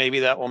through. Maybe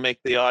that will make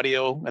the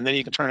audio, and then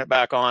you can turn it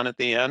back on at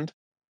the end.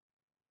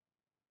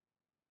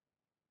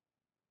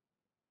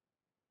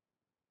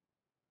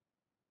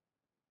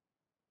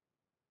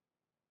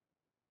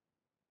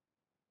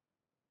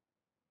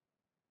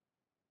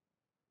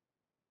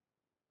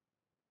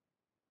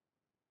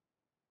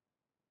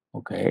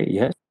 Okay,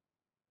 yes,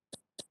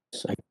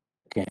 I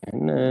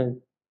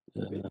can.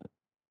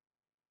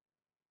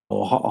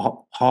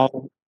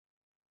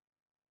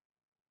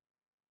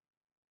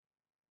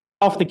 How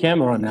off the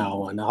camera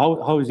now, and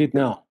how is it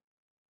now?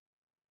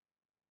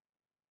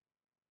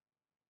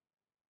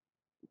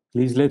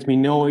 Please let me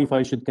know if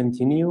I should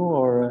continue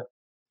or.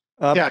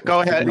 Yeah, go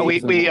ahead.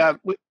 Please.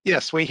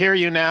 Yes, we hear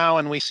you now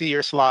and we see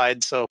your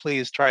slides. So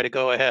please try to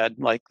go ahead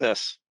like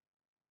this.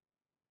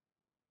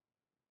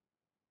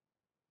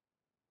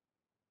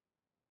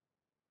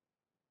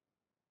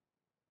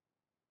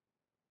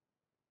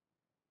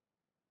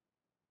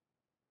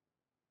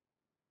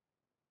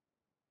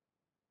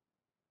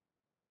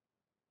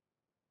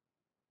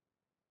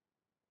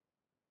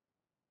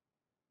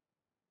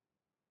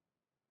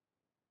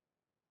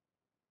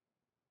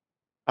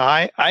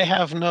 I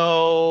have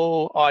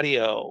no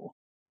audio.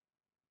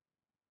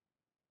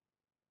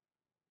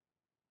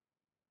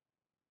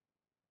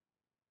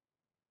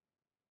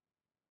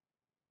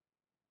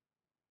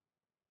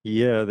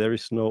 Yeah, there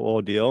is no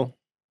audio.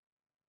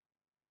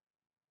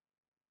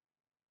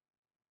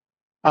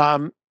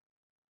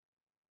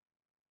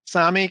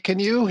 Sami, can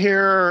you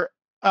hear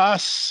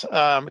us?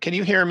 Can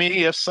you hear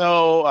me? If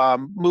so,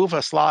 move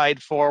a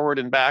slide forward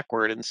and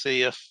backward and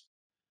see if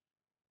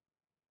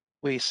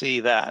we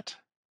see that.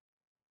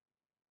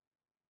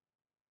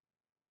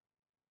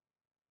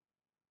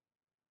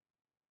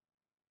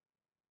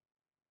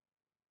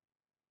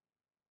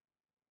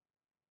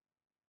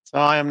 So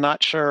I am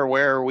not sure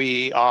where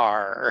we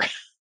are.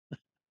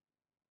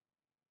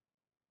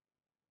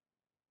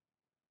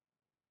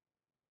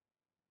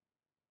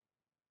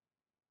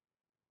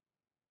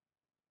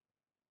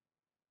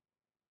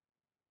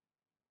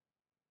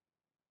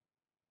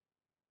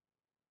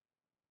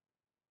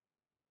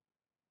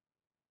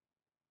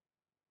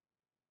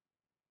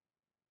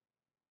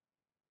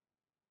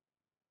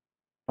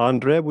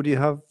 Andre, would you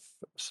have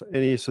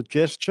any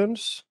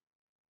suggestions?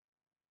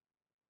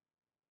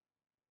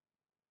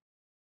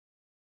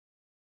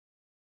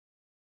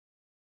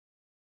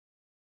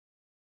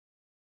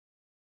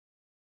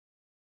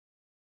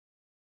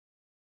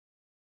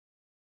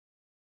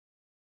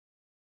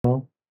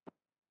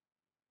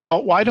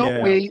 Why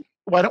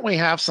don't we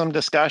have some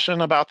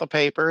discussion about the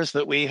papers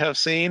that we have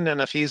seen, and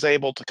if he's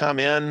able to come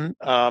in,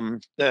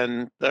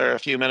 then there are a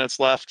few minutes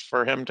left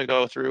for him to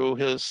go through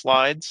his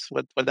slides.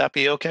 Would that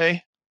be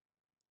okay?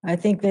 I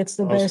think that's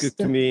the Sounds best.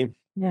 good to me.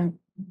 Yeah.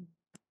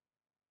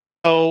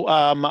 So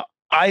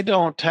I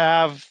don't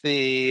have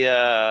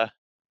I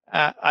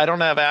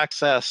don't have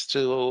access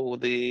to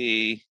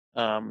the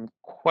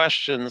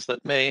questions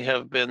that may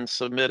have been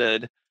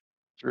submitted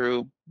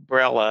through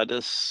Brella.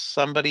 Does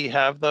somebody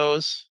have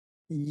those?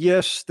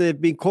 Yes, they've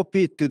been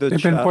copied to the They've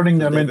chat. been putting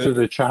them into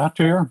the chat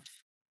here.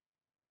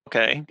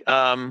 Okay.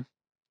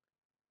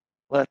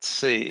 Let's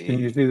see. Can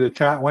you see the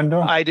chat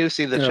window? I do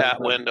see the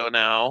chat window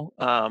now.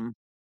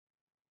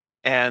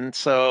 And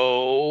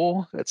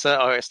so it's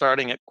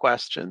starting at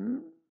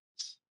questions.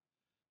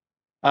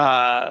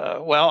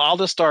 Well, I'll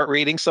just start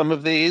reading some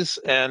of these,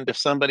 and if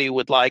somebody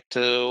would like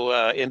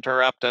to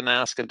interrupt and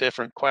ask a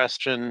different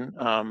question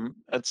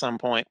at some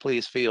point,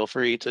 please feel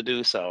free to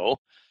do so.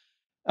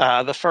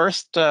 The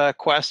first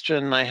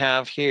question I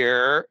have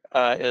here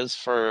is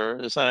for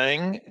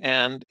Zhang,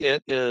 and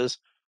it is,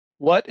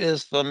 what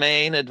is the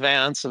main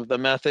advance of the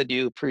method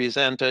you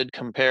presented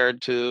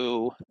compared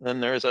to, then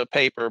there's a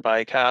paper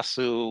by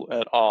Kasu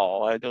et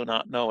al. I do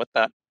not know what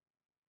that,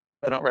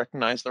 I don't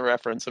recognize the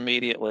reference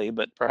immediately,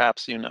 but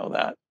perhaps you know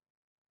that.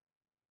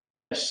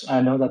 Yes, I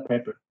know that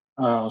paper.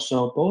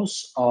 So both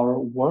our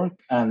work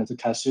and the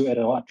Kasu et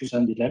al.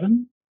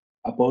 2011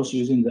 are both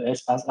using the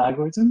SPAS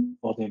algorithm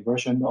for the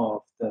inversion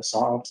of the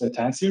SAR offset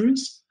time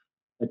series.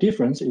 The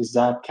difference is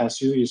that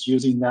Kasu is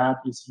using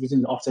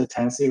the offset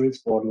time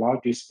series for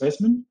large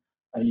displacement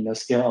in a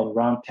scale of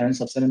around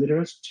tens of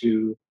centimeters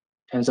to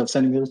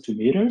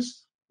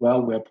meters,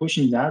 while we're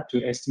pushing that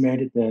to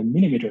estimate the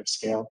millimeter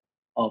scale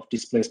of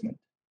displacement.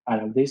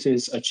 And this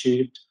is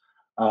achieved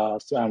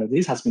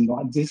this has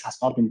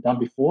not been done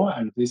before,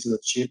 and this is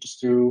achieved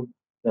through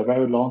the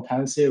very long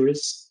time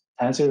series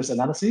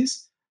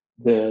analysis,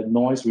 the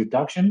noise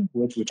reduction,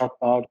 which we talked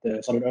about,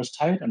 the solid Earth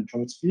tide and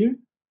troposphere,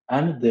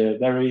 and the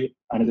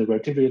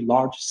relatively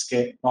large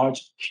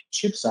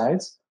chip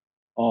size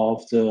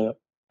of the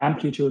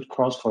amplitude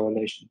cross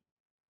correlation.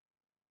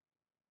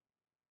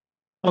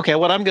 Okay,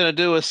 what I'm going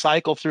to do is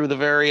cycle through the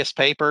various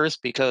papers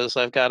because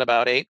I've got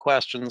about 8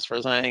 questions for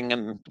Zhang,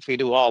 and if we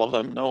do all of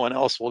them, no one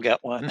else will get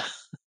one.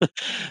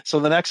 So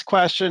the next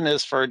question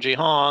is for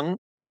Jihong,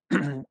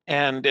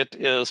 and it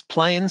is,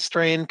 plane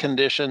strain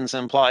conditions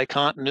imply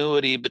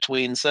continuity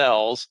between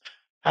cells.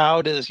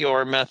 How does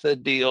your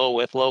method deal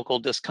with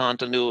local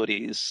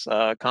discontinuities,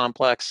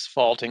 complex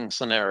faulting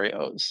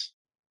scenarios?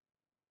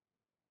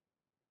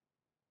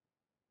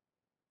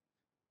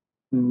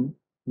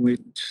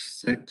 Which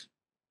set?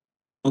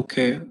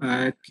 Okay,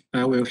 I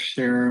will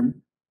share.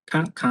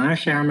 Can I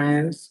share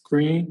my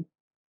screen?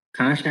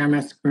 Can I share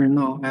my screen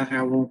now? I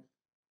have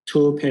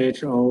 2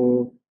 pages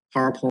of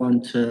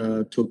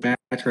PowerPoint to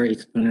better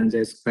explain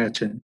this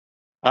question.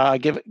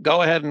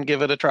 Go ahead and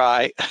give it a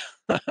try.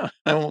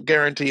 I won't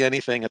guarantee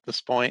anything at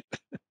this point.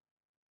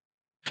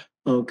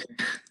 Okay.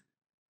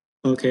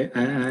 Okay,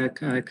 I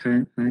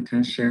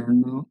can share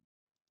now.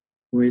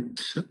 Wait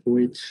a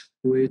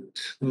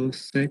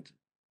sec.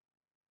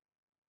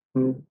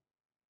 Oh,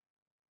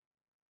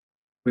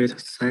 wait a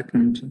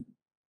second.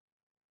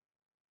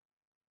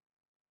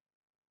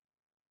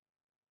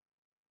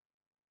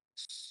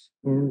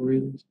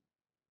 Sorry.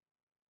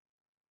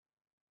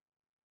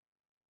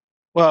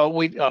 Well,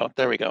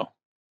 there we go.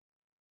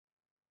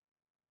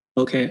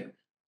 Okay.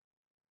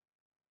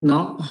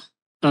 Now,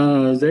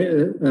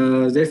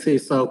 this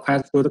is a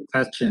quite good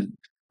question.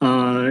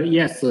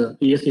 Yes, it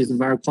is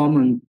very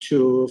common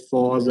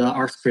for the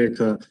earthquake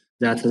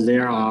that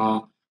there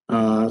are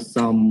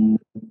some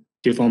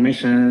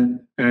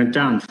deformation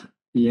jump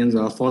in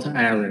the fault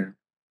area.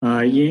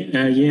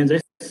 In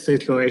this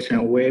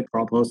situation, we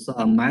propose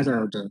a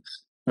method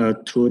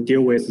to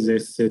deal with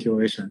this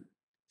situation.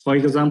 For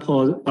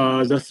example,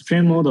 the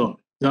string model,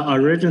 the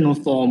original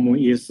form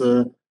is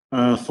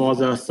for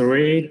the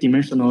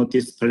three-dimensional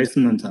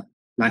displacement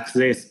like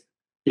this.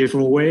 If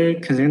we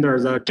consider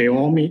the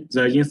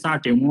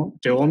InSAR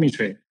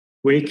geometry,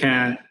 we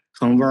can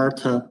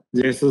convert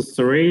this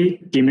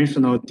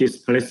three-dimensional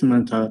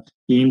displacement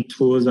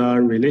into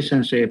the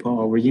relationship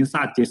of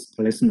InSAR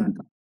displacement.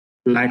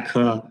 Like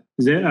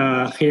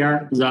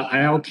here, the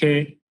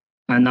LK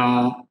and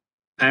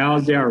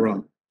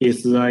L0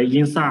 is the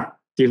InSAR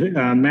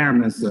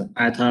measurements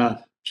at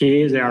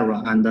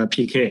P0 and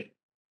PK.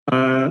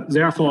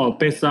 Therefore,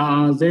 based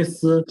on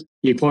this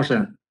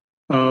equation,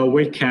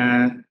 we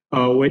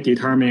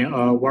determine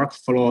a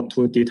workflow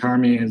to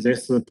determine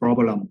this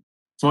problem.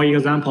 For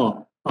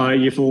example,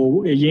 if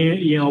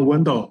in a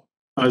window,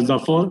 the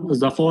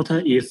fault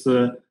is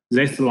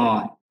this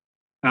line.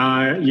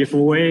 If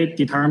we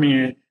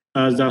determine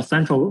the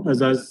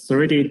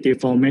 3D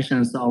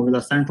deformations of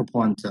the central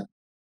point,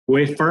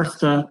 we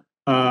first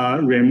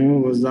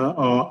remove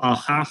a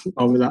half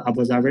of the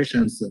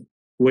observations.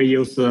 We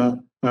use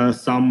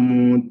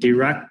some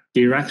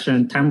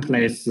direction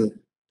templates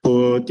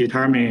to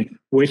determine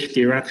which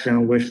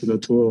direction we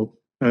should to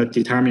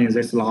determine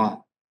this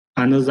law.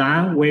 And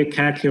then we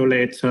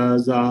calculate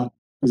the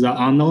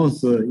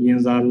unknowns in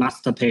the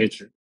last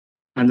page.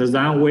 And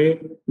then we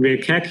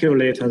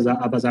recalculate the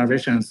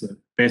observations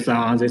based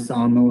on these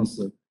unknowns.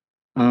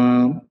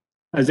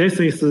 This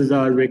is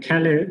the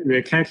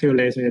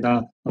recalculated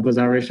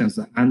observations,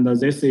 and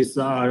this is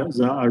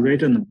the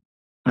original.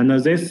 And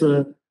this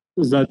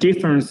the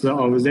difference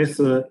of this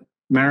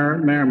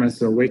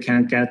measurements, we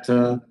can get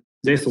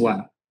this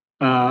one.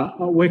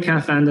 We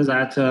can find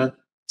that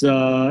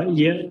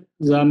the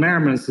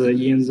measurements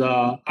in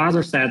the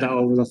other side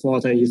of the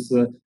fault is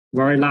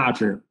very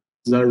large.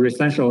 The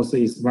essentials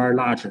is very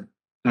large,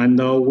 and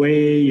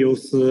we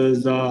use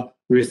the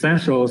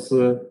essentials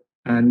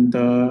and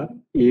the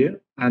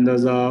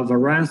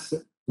variance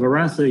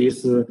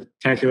is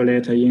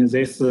calculated in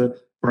this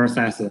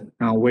process,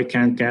 and we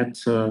can get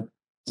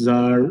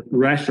the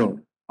ratio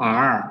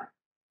R.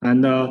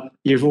 And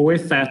if we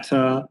set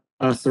a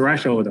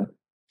threshold,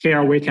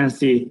 here we can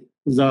see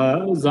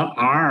the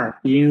R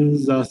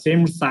in the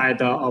same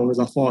side of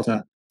the fault,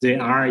 the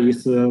R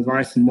is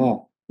very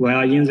small,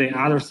 while in the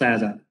other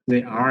side,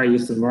 the R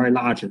is very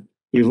large.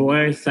 If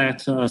we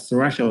set a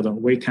threshold,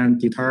 we can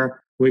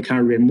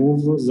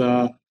remove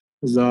the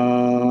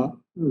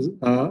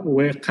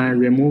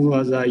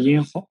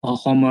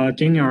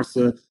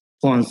inhomogeneous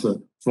points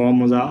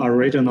from the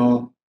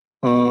original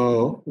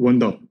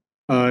window.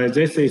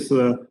 This is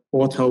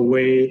what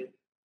we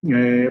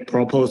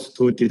propose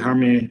to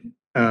determine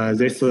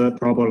this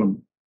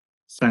problem.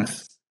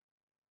 Thanks.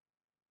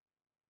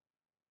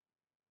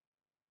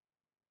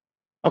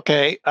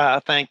 Okay,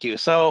 thank you.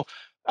 So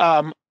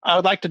I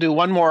would like to do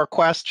one more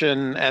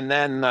question, and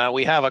then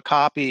we have a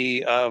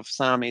copy of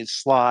Sami's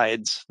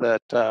slides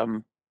that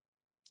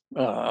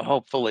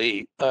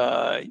hopefully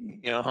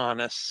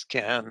Johannes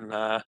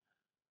can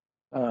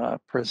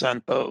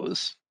present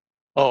those.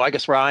 Oh, I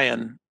guess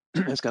Ryan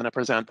is going to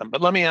present them.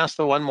 But let me ask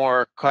the one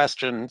more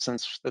question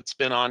since it's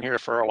been on here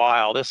for a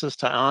while. This is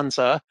to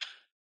Ansa,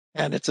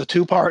 and it's a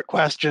two-part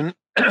question.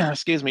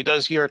 Excuse me.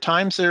 Does your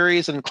time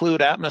series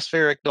include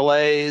atmospheric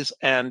delays,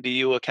 and do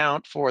you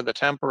account for the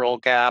temporal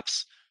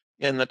gaps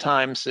in the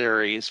time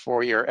series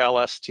for your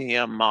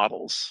LSTM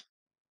models?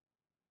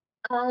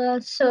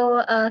 Thanks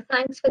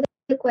for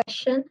the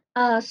question.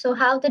 So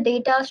how the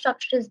data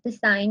structure is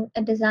designed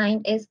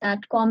is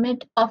that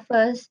COMET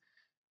offers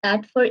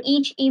that for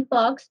each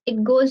epoch,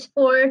 it goes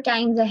 4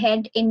 times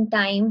ahead in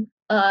time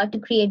to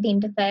create the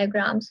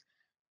interferograms.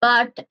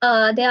 But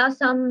there are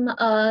some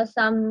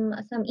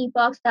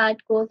epochs that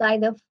goes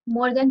either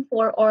more than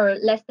 4 or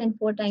less than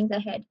 4 times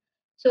ahead.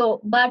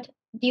 So, but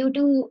due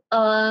to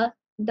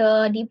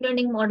the deep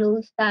learning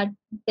models that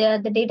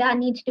the data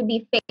needs to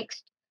be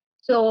fixed,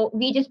 so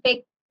we just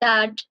pick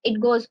that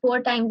it goes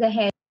 4 times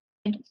ahead.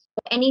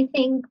 So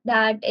anything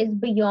that is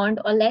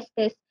beyond or less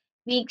this,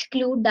 we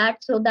exclude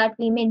that so that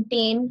we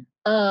maintain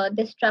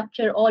the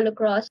structure all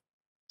across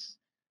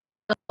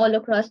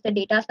the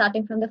data,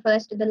 starting from the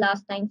first to the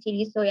last time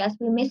series. So yes,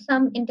 we miss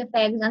some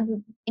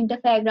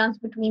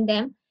interferograms between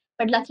them,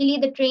 But luckily,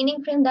 the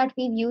training frame that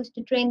we've used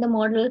to train the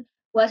model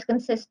was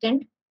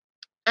consistent,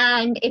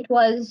 and it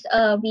was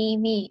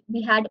we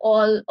had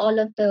all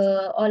of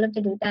the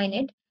data in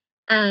it.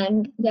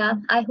 And yeah,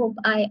 I hope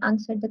I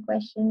answered the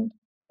question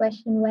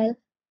well.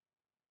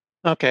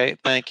 Okay,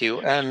 thank you.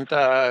 And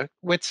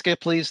Witske,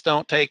 please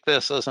don't take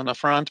this as an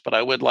affront, but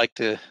I would like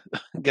to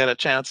get a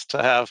chance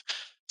to have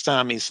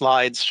Sami's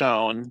slides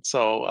shown.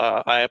 So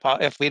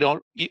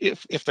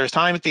if there's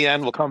time at the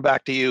end, we'll come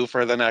back to you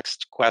for the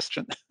next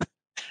question.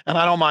 And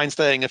I don't mind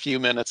staying a few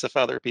minutes if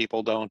other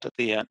people don't at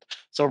the end.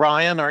 So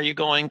Ryan, are you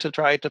going to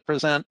try to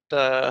present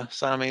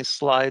Sami's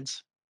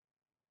slides?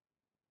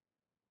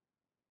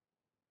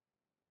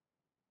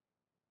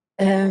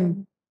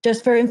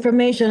 Just for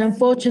information,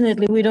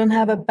 unfortunately, we don't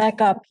have a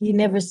backup. He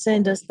never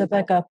sent us the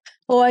backup.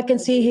 Oh, I can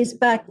see his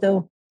back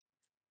though.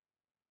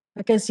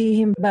 I can see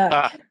him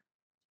back.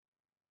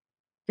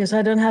 Because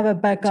I don't have a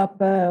backup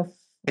of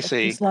I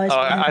see. the slides.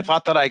 I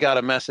thought that I got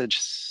a message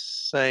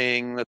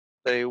saying that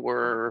they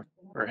were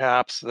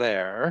perhaps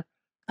there.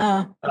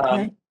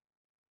 Okay.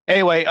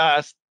 Anyway,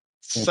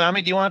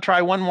 Sami, do you want to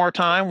try one more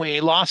time?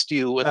 We lost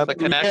you with the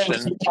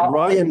connection. Yes.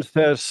 Ryan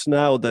says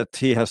now that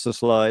he has the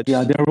slides.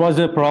 Yeah, there was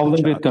a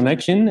problem with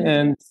connection,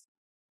 and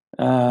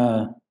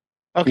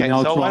okay,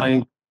 now so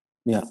trying.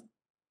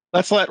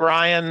 Let's let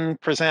Ryan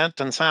present,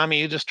 and Sami,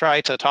 you just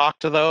try to talk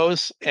to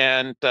those,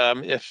 and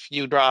if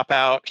you drop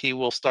out, he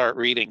will start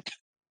reading.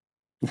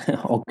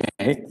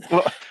 Okay.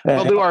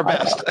 We'll do our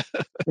best.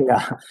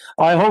 Yeah,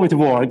 I hope it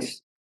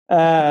works.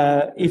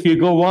 If you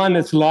go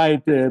one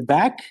slide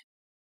back.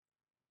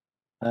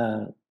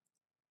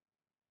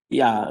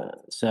 Yeah,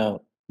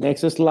 so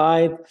next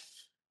slide.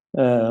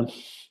 So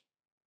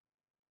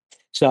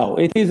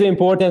it is the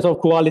importance of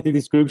quality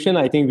description.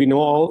 I think we know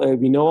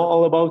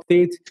all about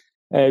it.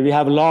 We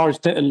have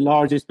large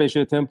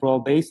spatial temporal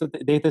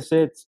data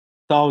sets,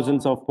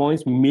 thousands of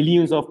points,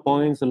 millions of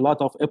points, a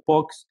lot of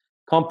epochs,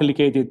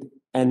 complicated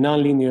and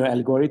nonlinear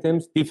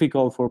algorithms,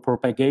 difficult for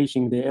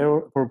propagating the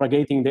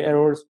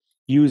errors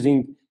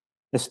using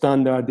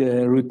standard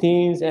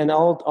routines, and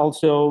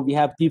also we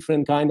have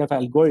different kind of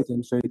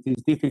algorithms, so it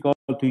is difficult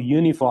to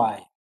unify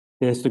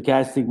the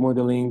stochastic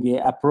modeling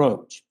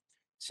approach.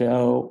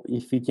 So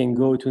if we can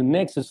go to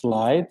next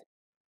slide.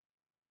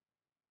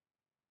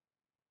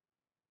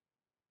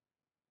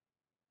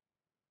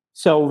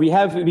 So we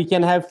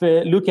can have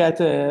look at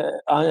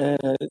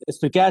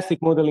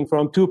stochastic modeling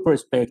from two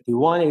perspectives.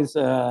 One is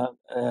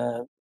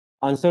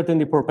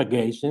uncertainty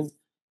propagation,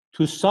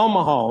 to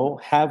somehow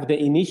have the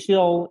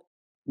initial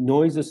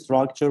noise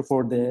structure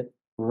for the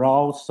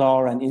raw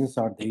SAR and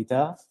InSAR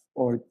data,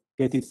 or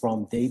get it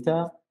from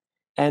data,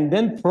 and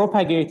then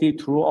propagate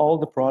it through all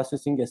the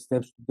processing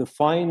steps to the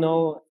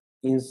final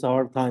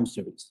InSAR time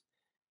series.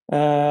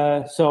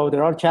 So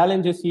there are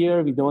challenges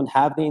here. We don't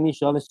have the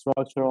initial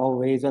structure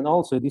always, and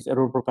also this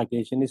error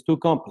propagation is too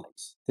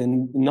complex.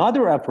 Then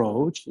another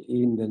approach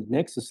in the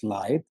next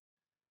slide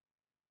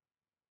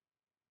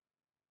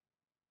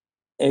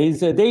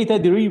is a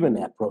data-driven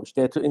approach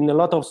that in a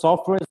lot of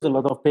softwares, a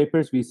lot of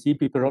papers, we see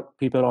people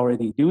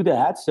already do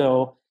that.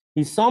 So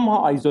we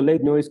somehow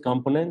isolate noise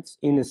components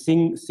in a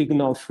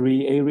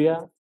signal-free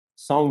area,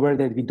 somewhere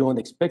that we don't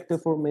expect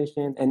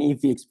deformation. And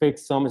if we expect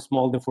some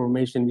small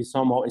deformation, we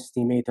somehow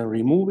estimate and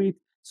remove it,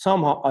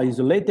 somehow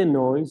isolate the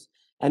noise,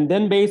 and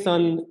then based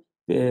on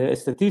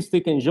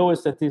statistic and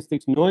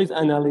geostatistics, noise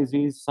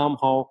analysis,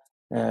 somehow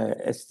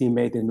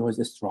estimate the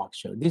noise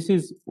structure. This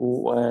is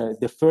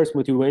the first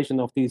motivation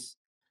of this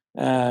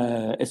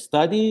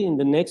study. In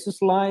the next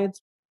slide.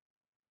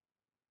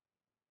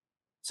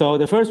 So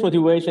the first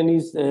motivation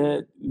is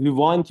we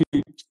want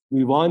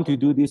to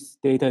do this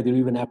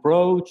data-driven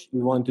approach.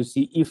 We want to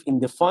see if in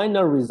the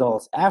final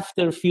results,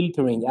 after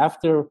filtering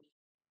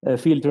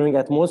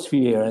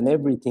atmosphere and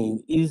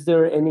everything, is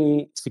there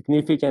any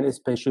significant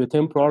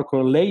spatiotemporal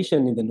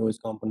correlation in the noise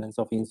components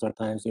of InSAR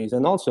time series,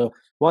 and also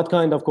what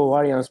kind of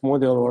covariance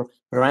model or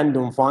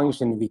random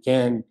function we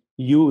can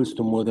use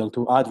to model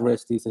to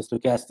address this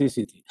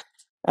stochasticity.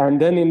 And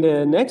then in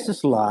the next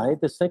slide,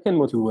 the second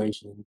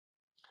motivation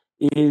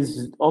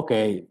is,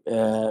 okay,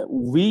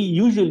 we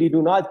usually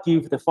do not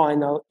give the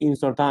final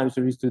InSAR time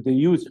series to the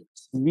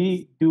users.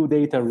 We do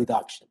data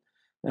reduction.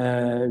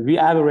 We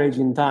average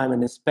in time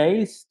and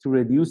space to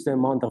reduce the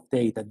amount of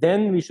data.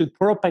 Then we should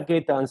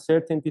propagate the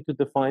uncertainty to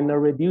the final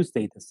reduced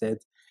data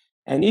set.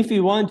 And if we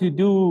want to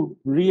do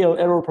real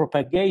error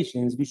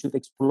propagations, we should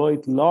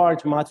exploit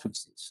large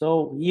matrices.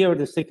 So here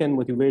the second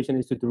motivation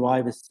is to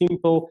derive a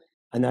simple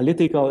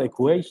analytical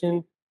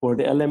equation for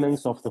the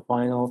elements of the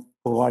final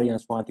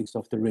covariance matrix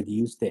of the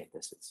reduced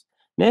datasets.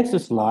 Next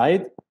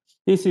slide.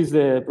 This is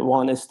the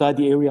one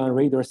study area on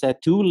radar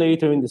set 2.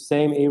 Later in the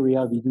same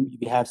area,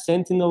 we have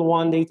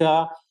Sentinel-1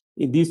 data.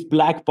 This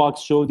black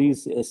box shows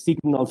this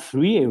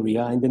signal-free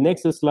area. In the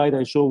next slide,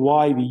 I show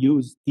why we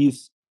use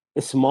this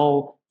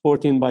small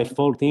 14 by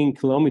 14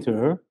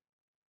 kilometer.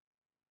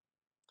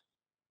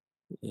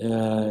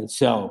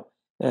 Based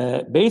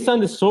on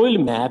the soil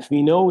map,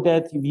 we know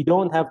that we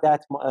don't have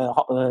that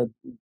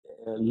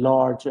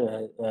large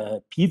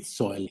peat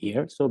soil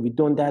here, so we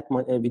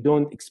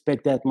don't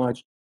expect that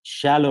much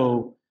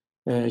shallow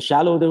soil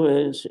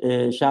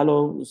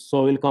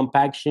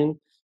compaction.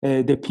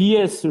 The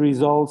PS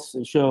results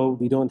show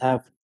we don't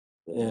have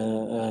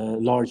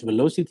large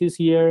velocities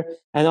here,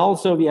 and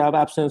also we have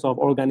absence of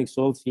organic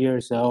salts here.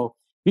 So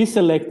we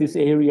select this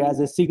area as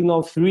a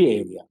signal-free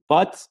area,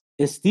 but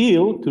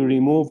still to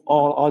remove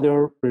all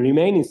other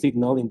remaining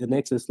signal in the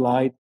next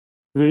slide,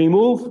 we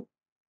remove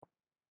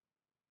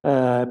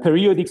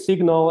periodic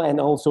signal and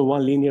also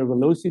one linear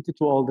velocity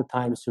to all the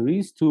time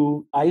series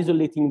to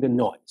isolating the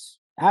noise.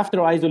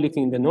 After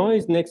isolating the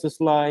noise, next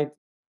slide,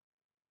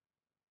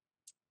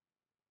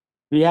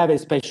 we have a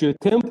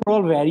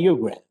spatiotemporal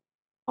variogram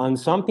on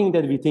something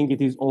that we think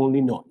it is only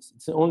noise.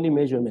 It's only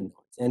measurement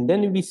noise. And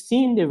then we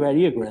see in the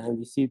variogram,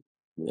 we see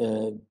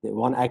the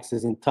one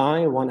axis in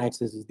time, one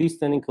axis is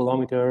distance in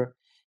kilometer.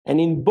 And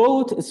in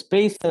both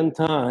space and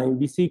time,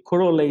 we see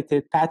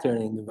correlated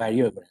pattern in the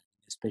variogram,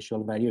 the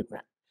spatial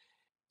variogram.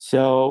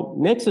 So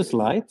next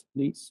slide,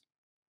 please.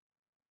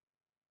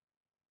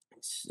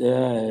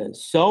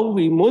 So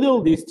we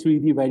model this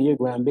 3D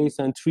variogram based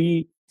on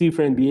 3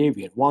 different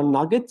behavior. One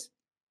nugget,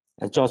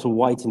 just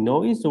white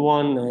noise,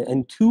 one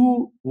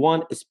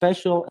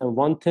spatial and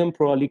one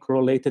temporally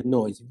correlated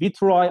noise. We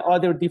try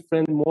other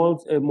different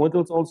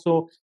models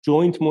also,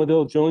 joint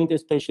model, joint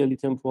spatially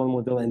temporal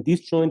model, and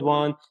disjoint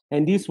one,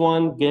 and this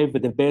one gave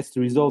the best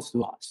results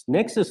to us.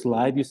 Next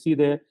slide, you see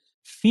the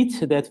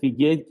fit that we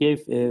gave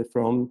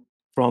from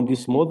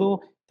this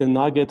model. The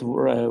nugget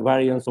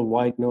variance of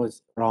white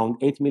noise around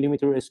 8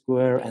 millimeters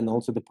square, and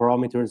also the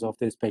parameters of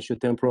the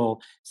spatiotemporal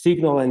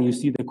signal, and you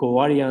see the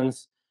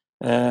covariance.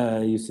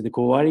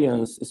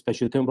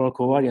 Spatiotemporal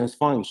covariance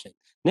function.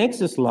 Next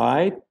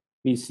slide,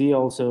 we see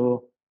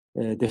also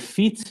the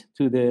fit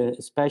to the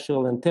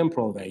spatial and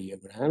temporal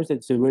variograms.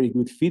 It's a very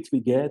good fit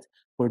we get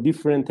for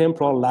different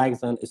temporal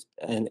lags and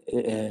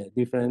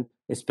different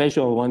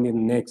spatial one in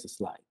the next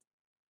slide.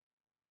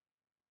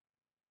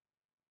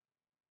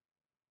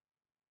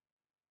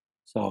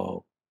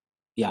 So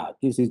yeah,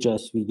 this is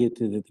just, we get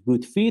to the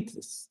good fit.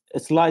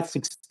 Slide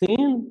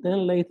 16,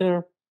 then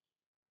later,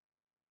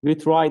 we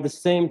try the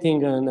same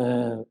thing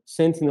on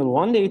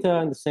Sentinel-1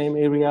 data in the same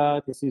area.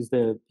 This is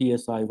the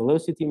PSI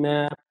velocity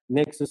map.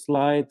 Next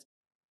slide,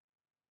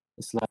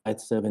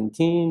 slide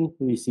 17,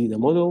 we see the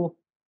model.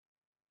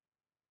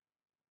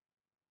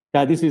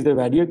 Yeah, this is the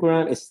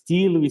variogram.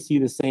 Still, we see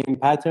the same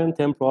pattern,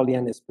 temporally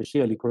and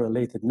spatially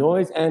correlated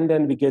noise, and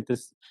then we get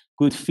this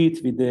good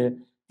fit with the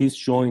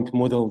disjoint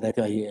model that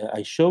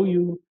I show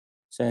you.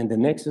 So in the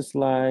next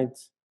slide,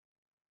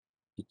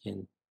 we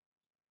can,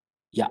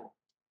 yeah.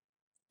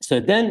 So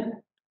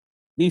then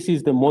this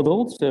is the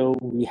model. So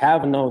we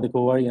have now the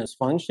covariance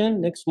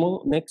function. Next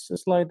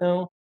slide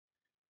now.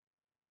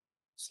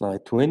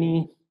 Slide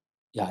 20.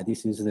 Yeah,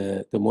 this is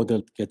the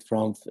model to get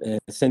from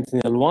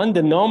Sentinel-1.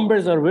 The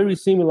numbers are very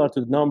similar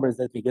to the numbers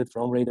that we get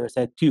from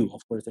RadarSat-2.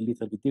 Of course, a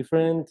little bit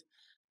different.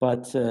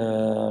 But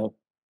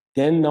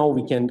then now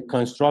we can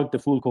construct the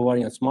full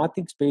covariance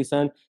matrix based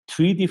on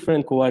 3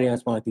 different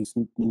covariance matrices,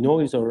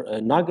 noise or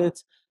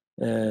nuggets,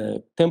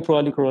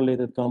 temporally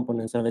correlated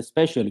components, and a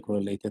spatially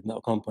correlated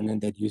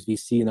component that we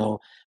see now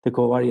the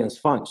covariance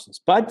functions.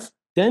 But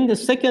then the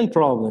second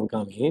problem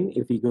comes in,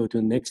 if we go to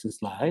the next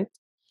slide,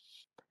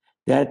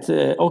 that,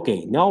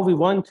 okay, now we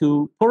want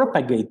to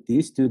propagate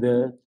this to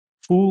the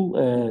full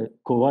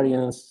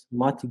covariance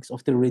matrix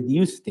of the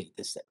reduced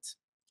data set.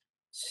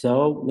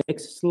 So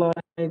next slide.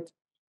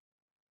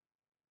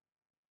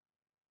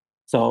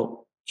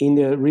 So in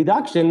the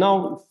reduction,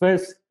 now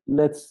first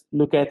let's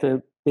look at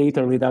the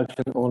data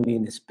reduction only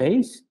in the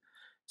space.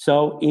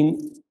 So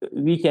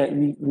we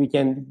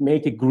can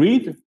make a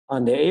grid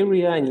on the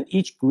area, and in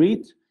each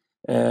grid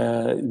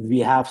we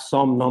have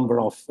some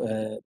number of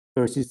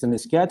persistent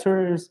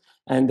scatterers,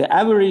 and the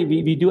average,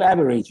 we do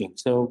averaging.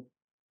 So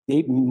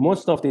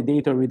most of the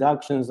data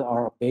reductions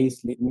are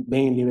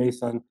mainly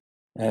based on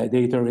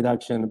data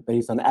reduction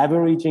based on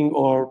averaging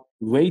or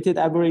weighted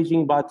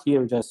averaging, but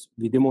here just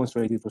we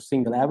demonstrated for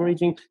single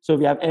averaging. So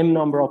we have m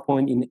number of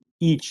points in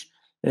each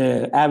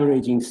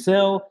averaging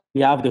cell.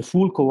 We have the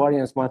full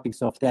covariance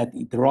matrix of that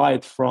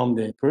derived from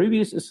the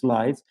previous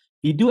slides.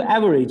 We do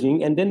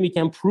averaging, and then we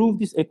can prove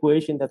this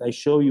equation that I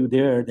show you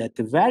there, that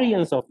the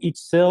variance of each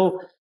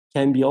cell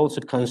can be also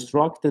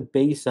constructed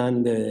based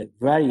on the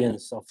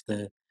variance of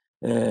the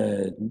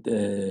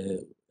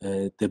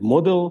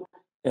model,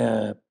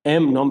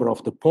 m number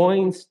of the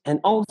points, and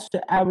also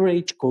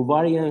average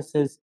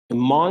covariances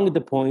among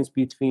the points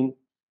between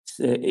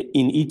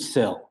in each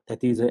cell,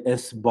 that is a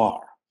S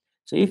bar.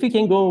 So if we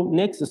can go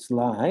next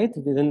slide,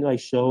 then I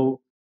show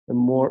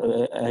more,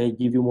 I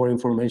give you more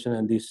information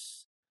on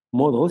this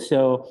model.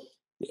 So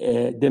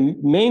the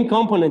main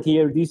component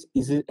here, this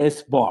is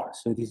S bar.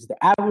 So this is the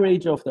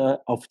average of the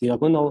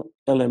diagonal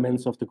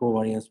elements of the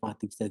covariance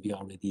matrix that we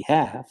already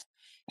have.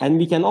 And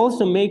we can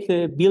also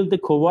build the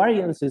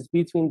covariances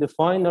between the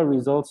final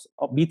results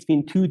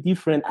between 2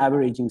 different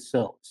averaging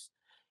cells.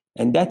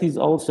 And that is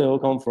also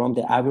come from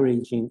the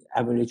average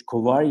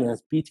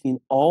covariance between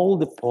all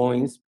the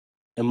points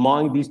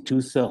among these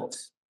two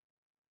cells.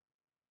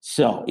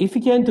 So if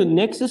we can to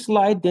next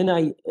slide,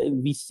 then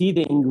we see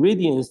the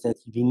ingredients that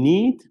we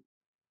need.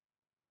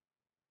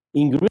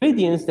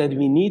 Ingredients that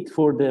we need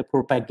for the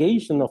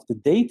propagation of the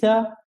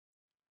data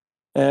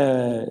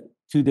to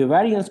the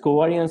variance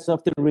covariance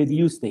of the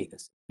reduced data.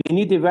 We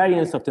need the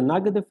variance of the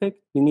nugget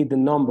effect. We need the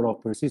number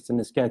of persistent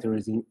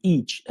scatterers in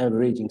each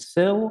averaging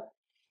cell.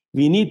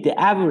 We need the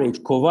average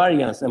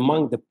covariance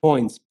among the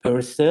points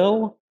per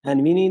cell,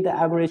 and we need the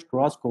average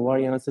cross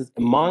covariances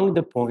among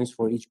the points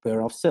for each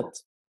pair of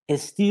cells. It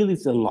still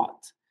is a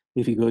lot.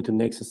 If you go to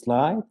next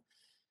slide,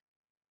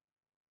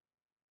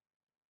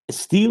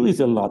 still is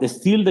a lot.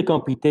 Still, the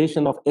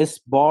computation of S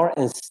bar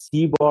and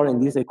C bar in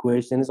these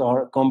equations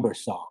are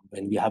cumbersome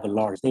when we have a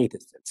large data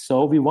set.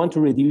 So we want to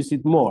reduce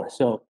it more.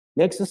 So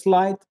next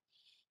slide.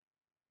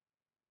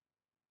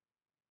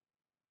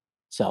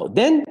 So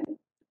then,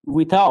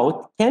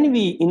 can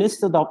we,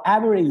 instead of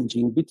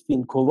averaging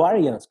between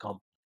covariance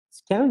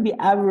components, can we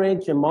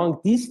average among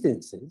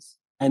distances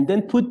and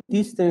then put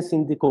distance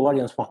in the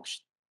covariance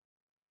function?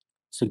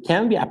 So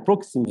can we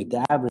approximate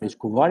the average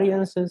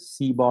covariances,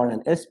 C bar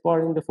and S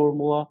bar in the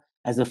formula,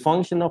 as a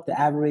function of the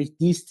average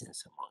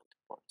distance among the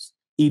points?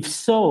 If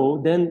so,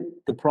 then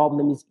the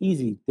problem is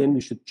easy. Then we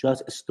should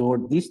just store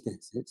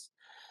distances,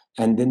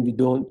 and then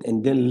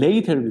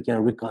later we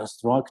can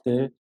reconstruct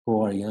the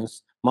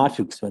covariance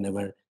matrix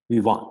whenever we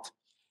want.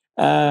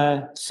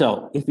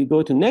 So if we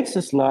go to next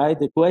slide,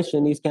 the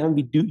question is, can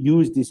we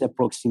use this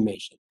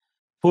approximation?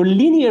 For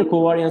linear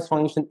covariance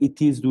function, it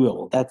is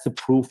doable. That's the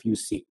proof you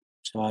see.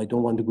 So I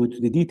don't want to go to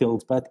the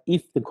details, but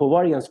if the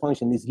covariance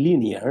function is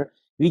linear,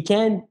 we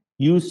can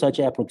use such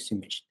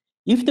approximation.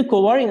 If the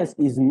covariance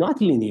is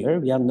not linear,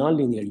 we have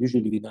nonlinear,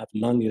 usually we have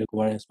nonlinear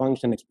covariance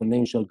function,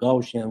 exponential,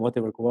 Gaussian,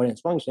 whatever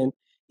covariance function,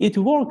 it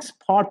works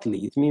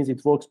partly. It means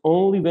it works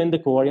only when the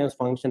covariance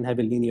function have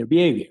a linear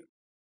behavior.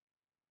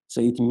 So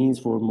it means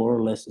for more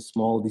or less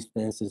small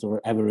distances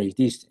or average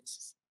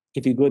distances.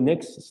 If you go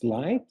next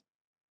slide,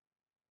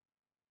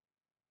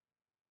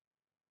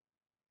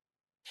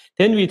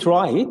 then we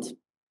try it.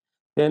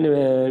 Then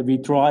we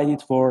try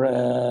it for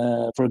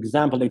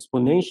example,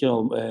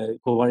 exponential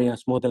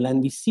covariance model,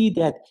 and we see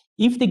that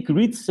if the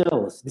grid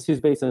cells, this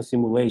is based on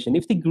simulation,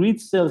 if the grid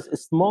cells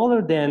is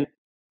smaller than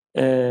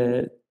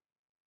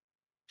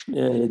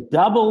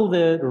double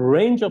the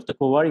range of the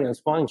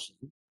covariance function,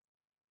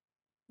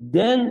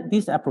 then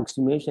this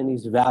approximation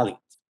is valid.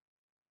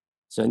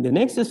 So in the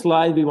next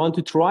slide, we want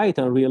to try it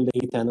on real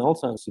data and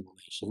also on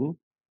simulation,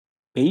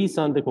 based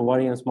on the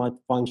covariance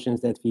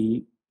functions that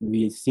we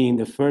see in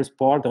the first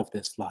part of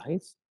the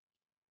slides.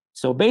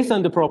 So based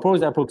on the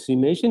proposed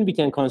approximation, we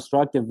can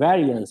construct the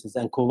variances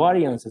and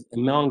covariances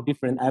among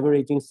different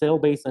averaging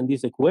cells based on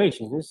these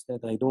equations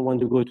that I don't want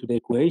to go to the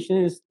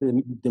equations.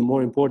 The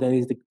more important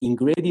is the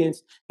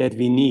ingredients that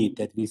we need,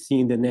 that we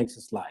see in the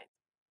next slide.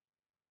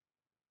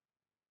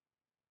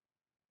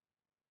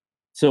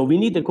 So we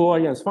need the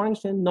covariance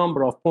function,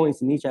 number of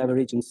points in each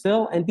averaging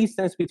cell, and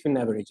distance between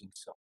averaging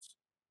cells.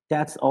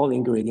 That's all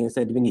ingredients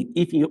that we need.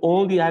 If you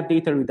only have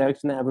data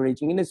reduction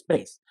averaging in a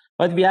space,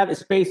 but we have a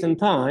space and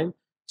time.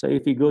 So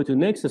if we go to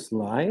next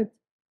slide.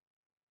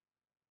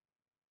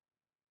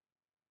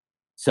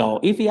 So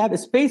if you have a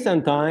space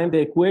and time, the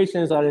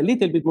equations are a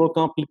little bit more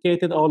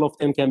complicated. All of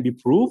them can be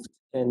proved.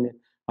 And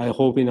I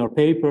hope in our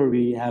paper,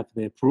 we have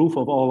the proof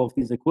of all of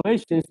these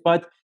equations,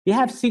 but we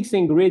have 6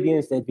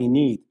 ingredients that we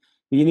need.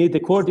 We need the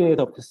coordinate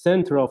of the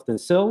center of the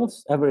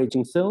cells,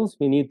 averaging cells.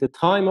 We need the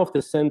time of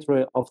the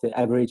center of the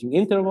averaging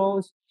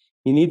intervals.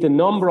 We need the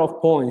number of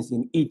points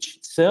in each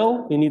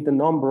cell. We need the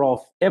number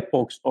of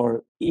epochs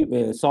or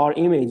SAR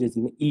images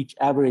in each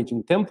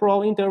averaging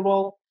temporal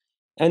interval.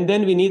 And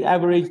then we need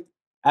average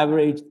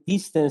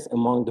distance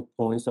among the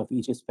points of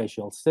each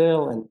special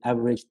cell and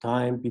average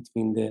time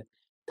between the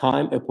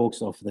time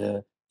epochs of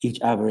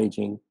each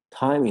averaging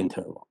time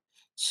interval.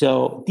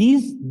 So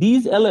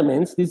these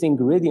elements, these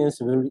ingredients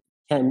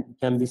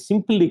can be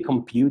simply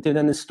computed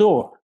and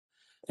stored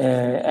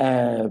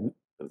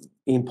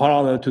in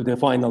parallel to the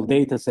final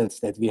data sets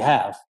that we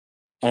have.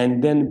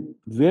 And then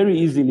very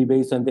easily,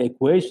 based on the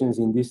equations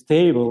in this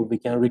table, we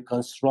can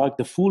reconstruct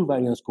the full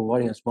variance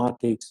covariance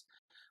matrix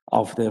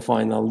of the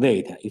final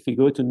data. If we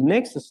go to the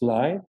next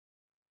slide.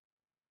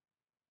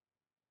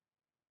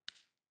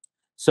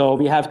 So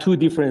we have 2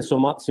 different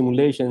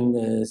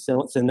simulation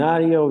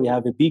scenario. We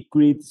have a big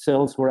grid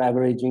cells for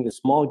averaging, a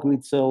small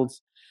grid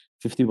cells,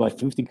 50 by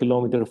 50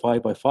 kilometer,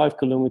 5 by 5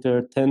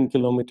 kilometer, 10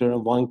 kilometer,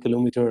 and 1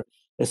 kilometer,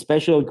 a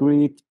special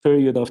grid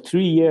period of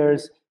 3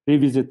 years,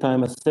 revisit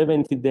time of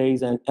 70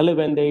 days and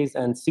 11 days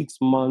and 6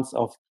 months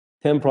of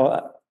temporal.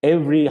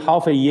 Every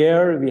half a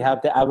year, we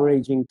have the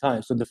averaging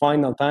time. So the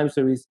final time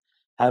series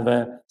have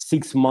a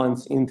 6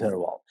 months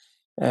interval.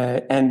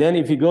 And then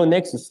if you go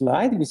next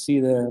slide, we see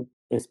the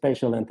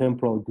spatial and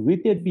temporal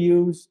gridded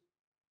views.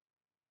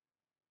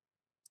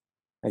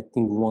 I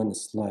think one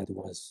slide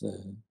was,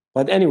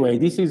 but anyway,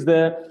 this is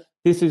the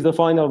This is the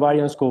final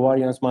variance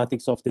covariance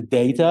matrix of the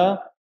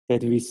data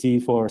that we see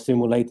for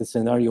simulated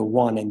scenario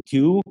 1 and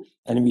 2.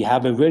 And we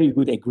have a very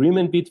good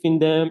agreement between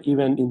them.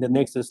 Even in the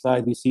next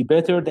slide, we see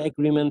better the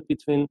agreement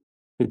between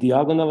the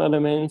diagonal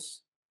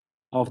elements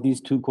of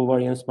these two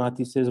covariance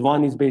matrices.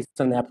 One is based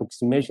on the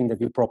approximation that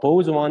we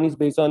propose. One is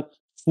based on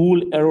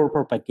full error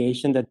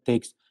propagation that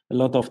takes a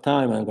lot of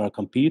time on our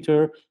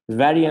computer.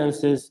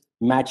 Variances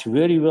match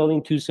very well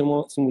in two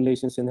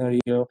simulation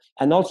scenario,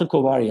 and also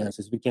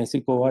covariances. We can see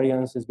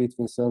covariances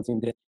between cells in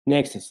the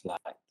next slide.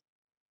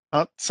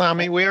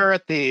 Sami, we are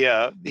at the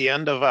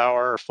end of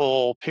our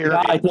full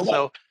period. Yeah, I think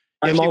so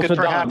I'm if you also could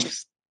perhaps, done.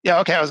 Yeah,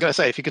 okay, I was going to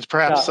say, if you could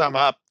perhaps sum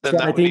up, then So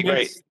that I would think be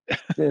great.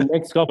 the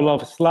next couple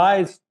of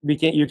slides,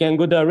 you can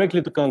go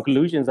directly to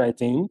conclusions, I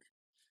think.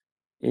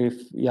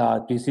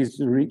 This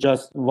is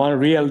just one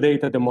real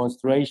data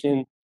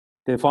demonstration,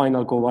 the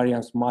final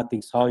covariance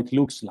matrix, how it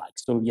looks like.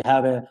 So we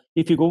have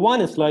if you go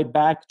one slide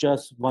back,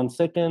 just 1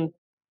 second,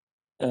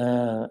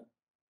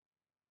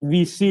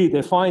 we see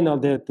the final,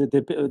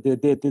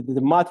 the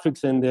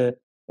matrix and the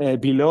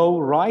below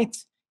right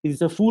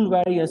is a full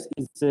variance,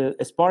 it's a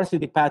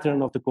sparsity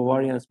pattern of the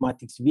covariance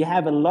matrix. We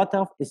have a lot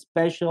of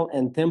spatial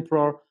and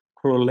temporal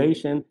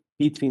correlation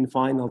between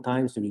final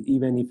time series,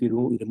 even if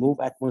you remove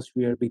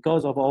atmosphere,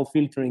 because of all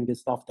filtering the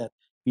stuff that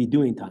we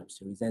do in time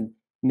series. And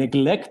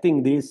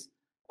neglecting this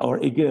or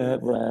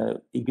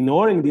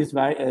ignoring this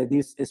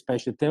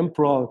spatial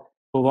temporal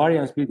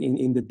covariance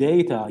in the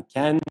data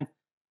can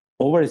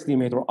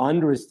overestimate or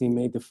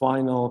underestimate the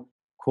final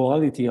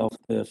quality of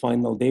the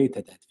final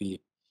data that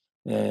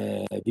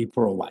we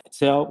provide.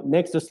 So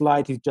next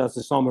slide is just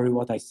a summary of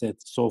what I said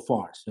so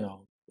far.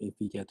 So if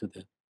we get to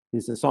this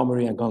is a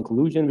summary and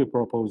conclusion, we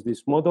propose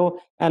this model.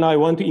 And I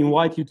want to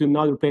invite you to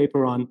another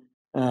paper on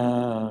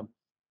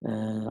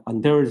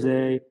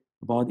Thursday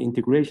about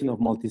integration of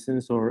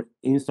multisensor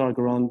InSAR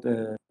ground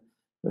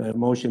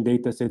motion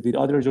data set with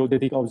other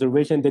geodetic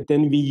observation, that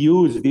then we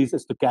use this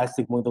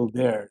stochastic model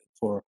there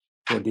for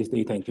this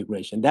data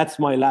integration. That's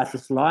my last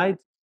slide.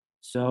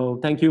 So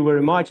thank you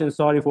very much, and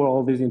sorry for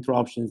all these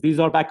interruptions. These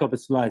are backup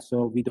slides,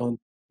 so we don't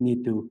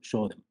need to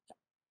show them.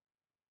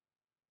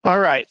 All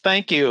right,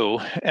 thank you.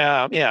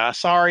 Yeah,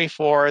 sorry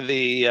for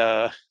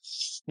the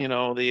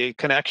the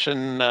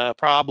connection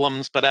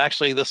problems, but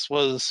actually this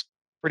was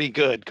pretty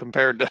good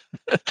compared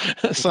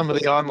to some of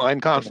the online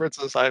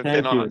conferences I've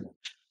been on.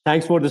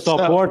 Thanks for the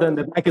support and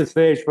the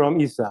backstage from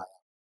InSAR.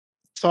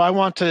 So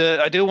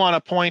I do want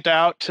to point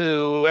out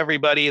to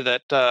everybody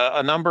that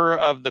a number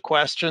of the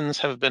questions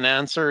have been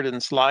answered in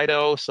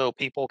Slido, so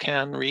people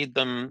can read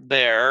them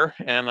there,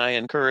 and I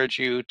encourage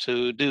you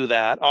to do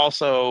that.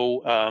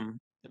 Also,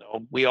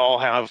 we all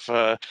have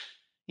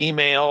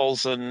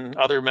emails and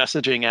other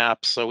messaging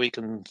apps, so we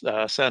can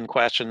send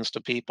questions to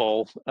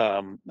people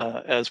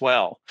as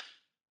well.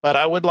 But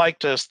I would like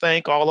to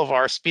thank all of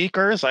our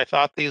speakers. I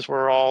thought these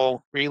were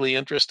all really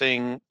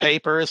interesting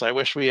papers. I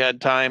wish we had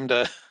time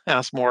to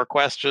ask more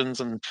questions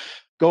and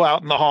go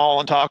out in the hall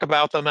and talk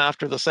about them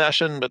after the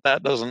session, but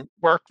that doesn't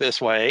work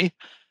this way.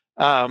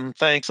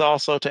 Thanks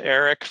also to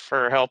Eric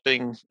for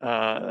helping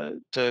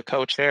to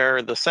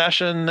co-chair the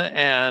session,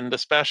 and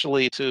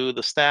especially to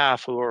the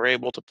staff who were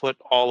able to put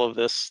all of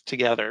this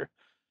together.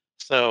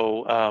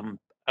 So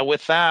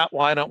with that,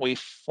 why don't we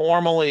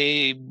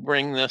formally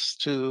bring this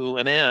to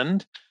an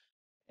end?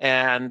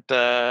 And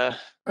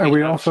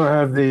we also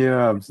have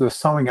the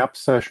summing up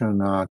session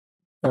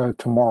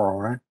tomorrow,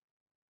 right?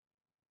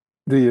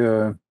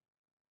 The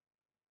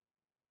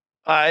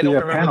I don't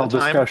remember panel the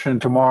time. discussion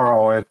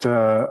tomorrow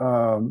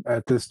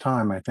at this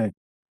time, I think.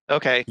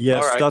 Okay.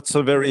 Yes, all right. That's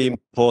a very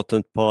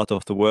important part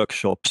of the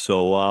workshop.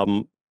 So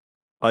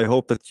I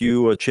hope that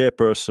you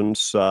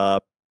chairpersons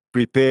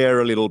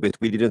prepare a little bit.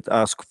 We didn't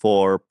ask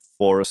for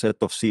a set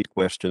of seed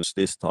questions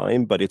this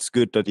time, but it's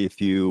good that if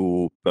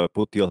you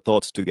put your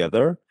thoughts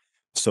together,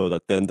 so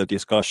that then the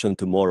discussion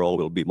tomorrow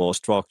will be more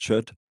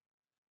structured.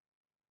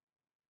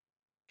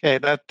 Okay,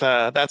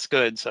 that's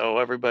good. So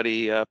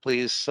everybody,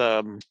 please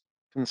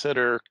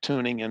consider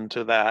tuning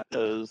into that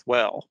as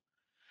well.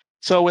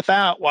 So with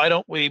that, why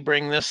don't we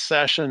bring this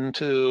session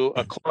to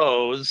a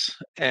close?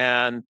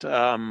 And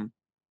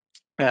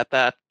with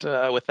that,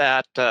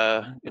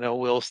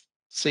 we'll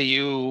see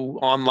you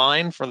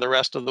online for the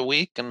rest of the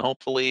week, and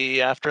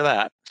hopefully after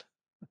that.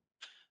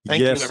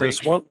 Thank you,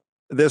 everyone.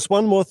 There's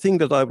one more thing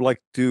that I'd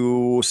like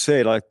to say.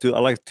 I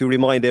like to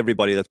remind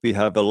everybody that we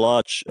have a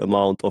large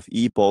amount of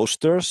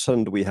e-posters,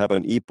 and we have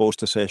an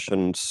e-poster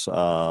sessions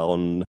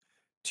on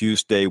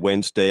Tuesday,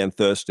 Wednesday, and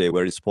Thursday,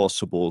 where it's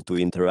possible to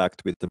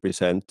interact with the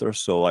presenter.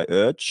 So I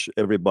urge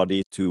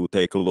everybody to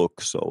take a look.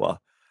 So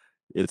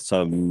it's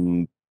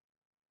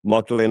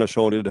Magdalena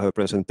showed in her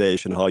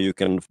presentation how you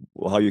can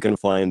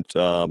find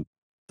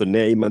the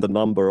name and the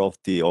number of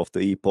the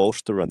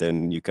e-poster, and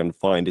then you can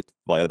find it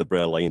via the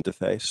Brella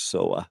interface.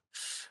 So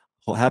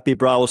happy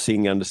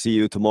browsing, and see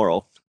you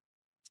tomorrow.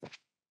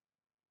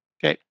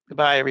 Okay,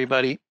 goodbye,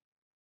 everybody.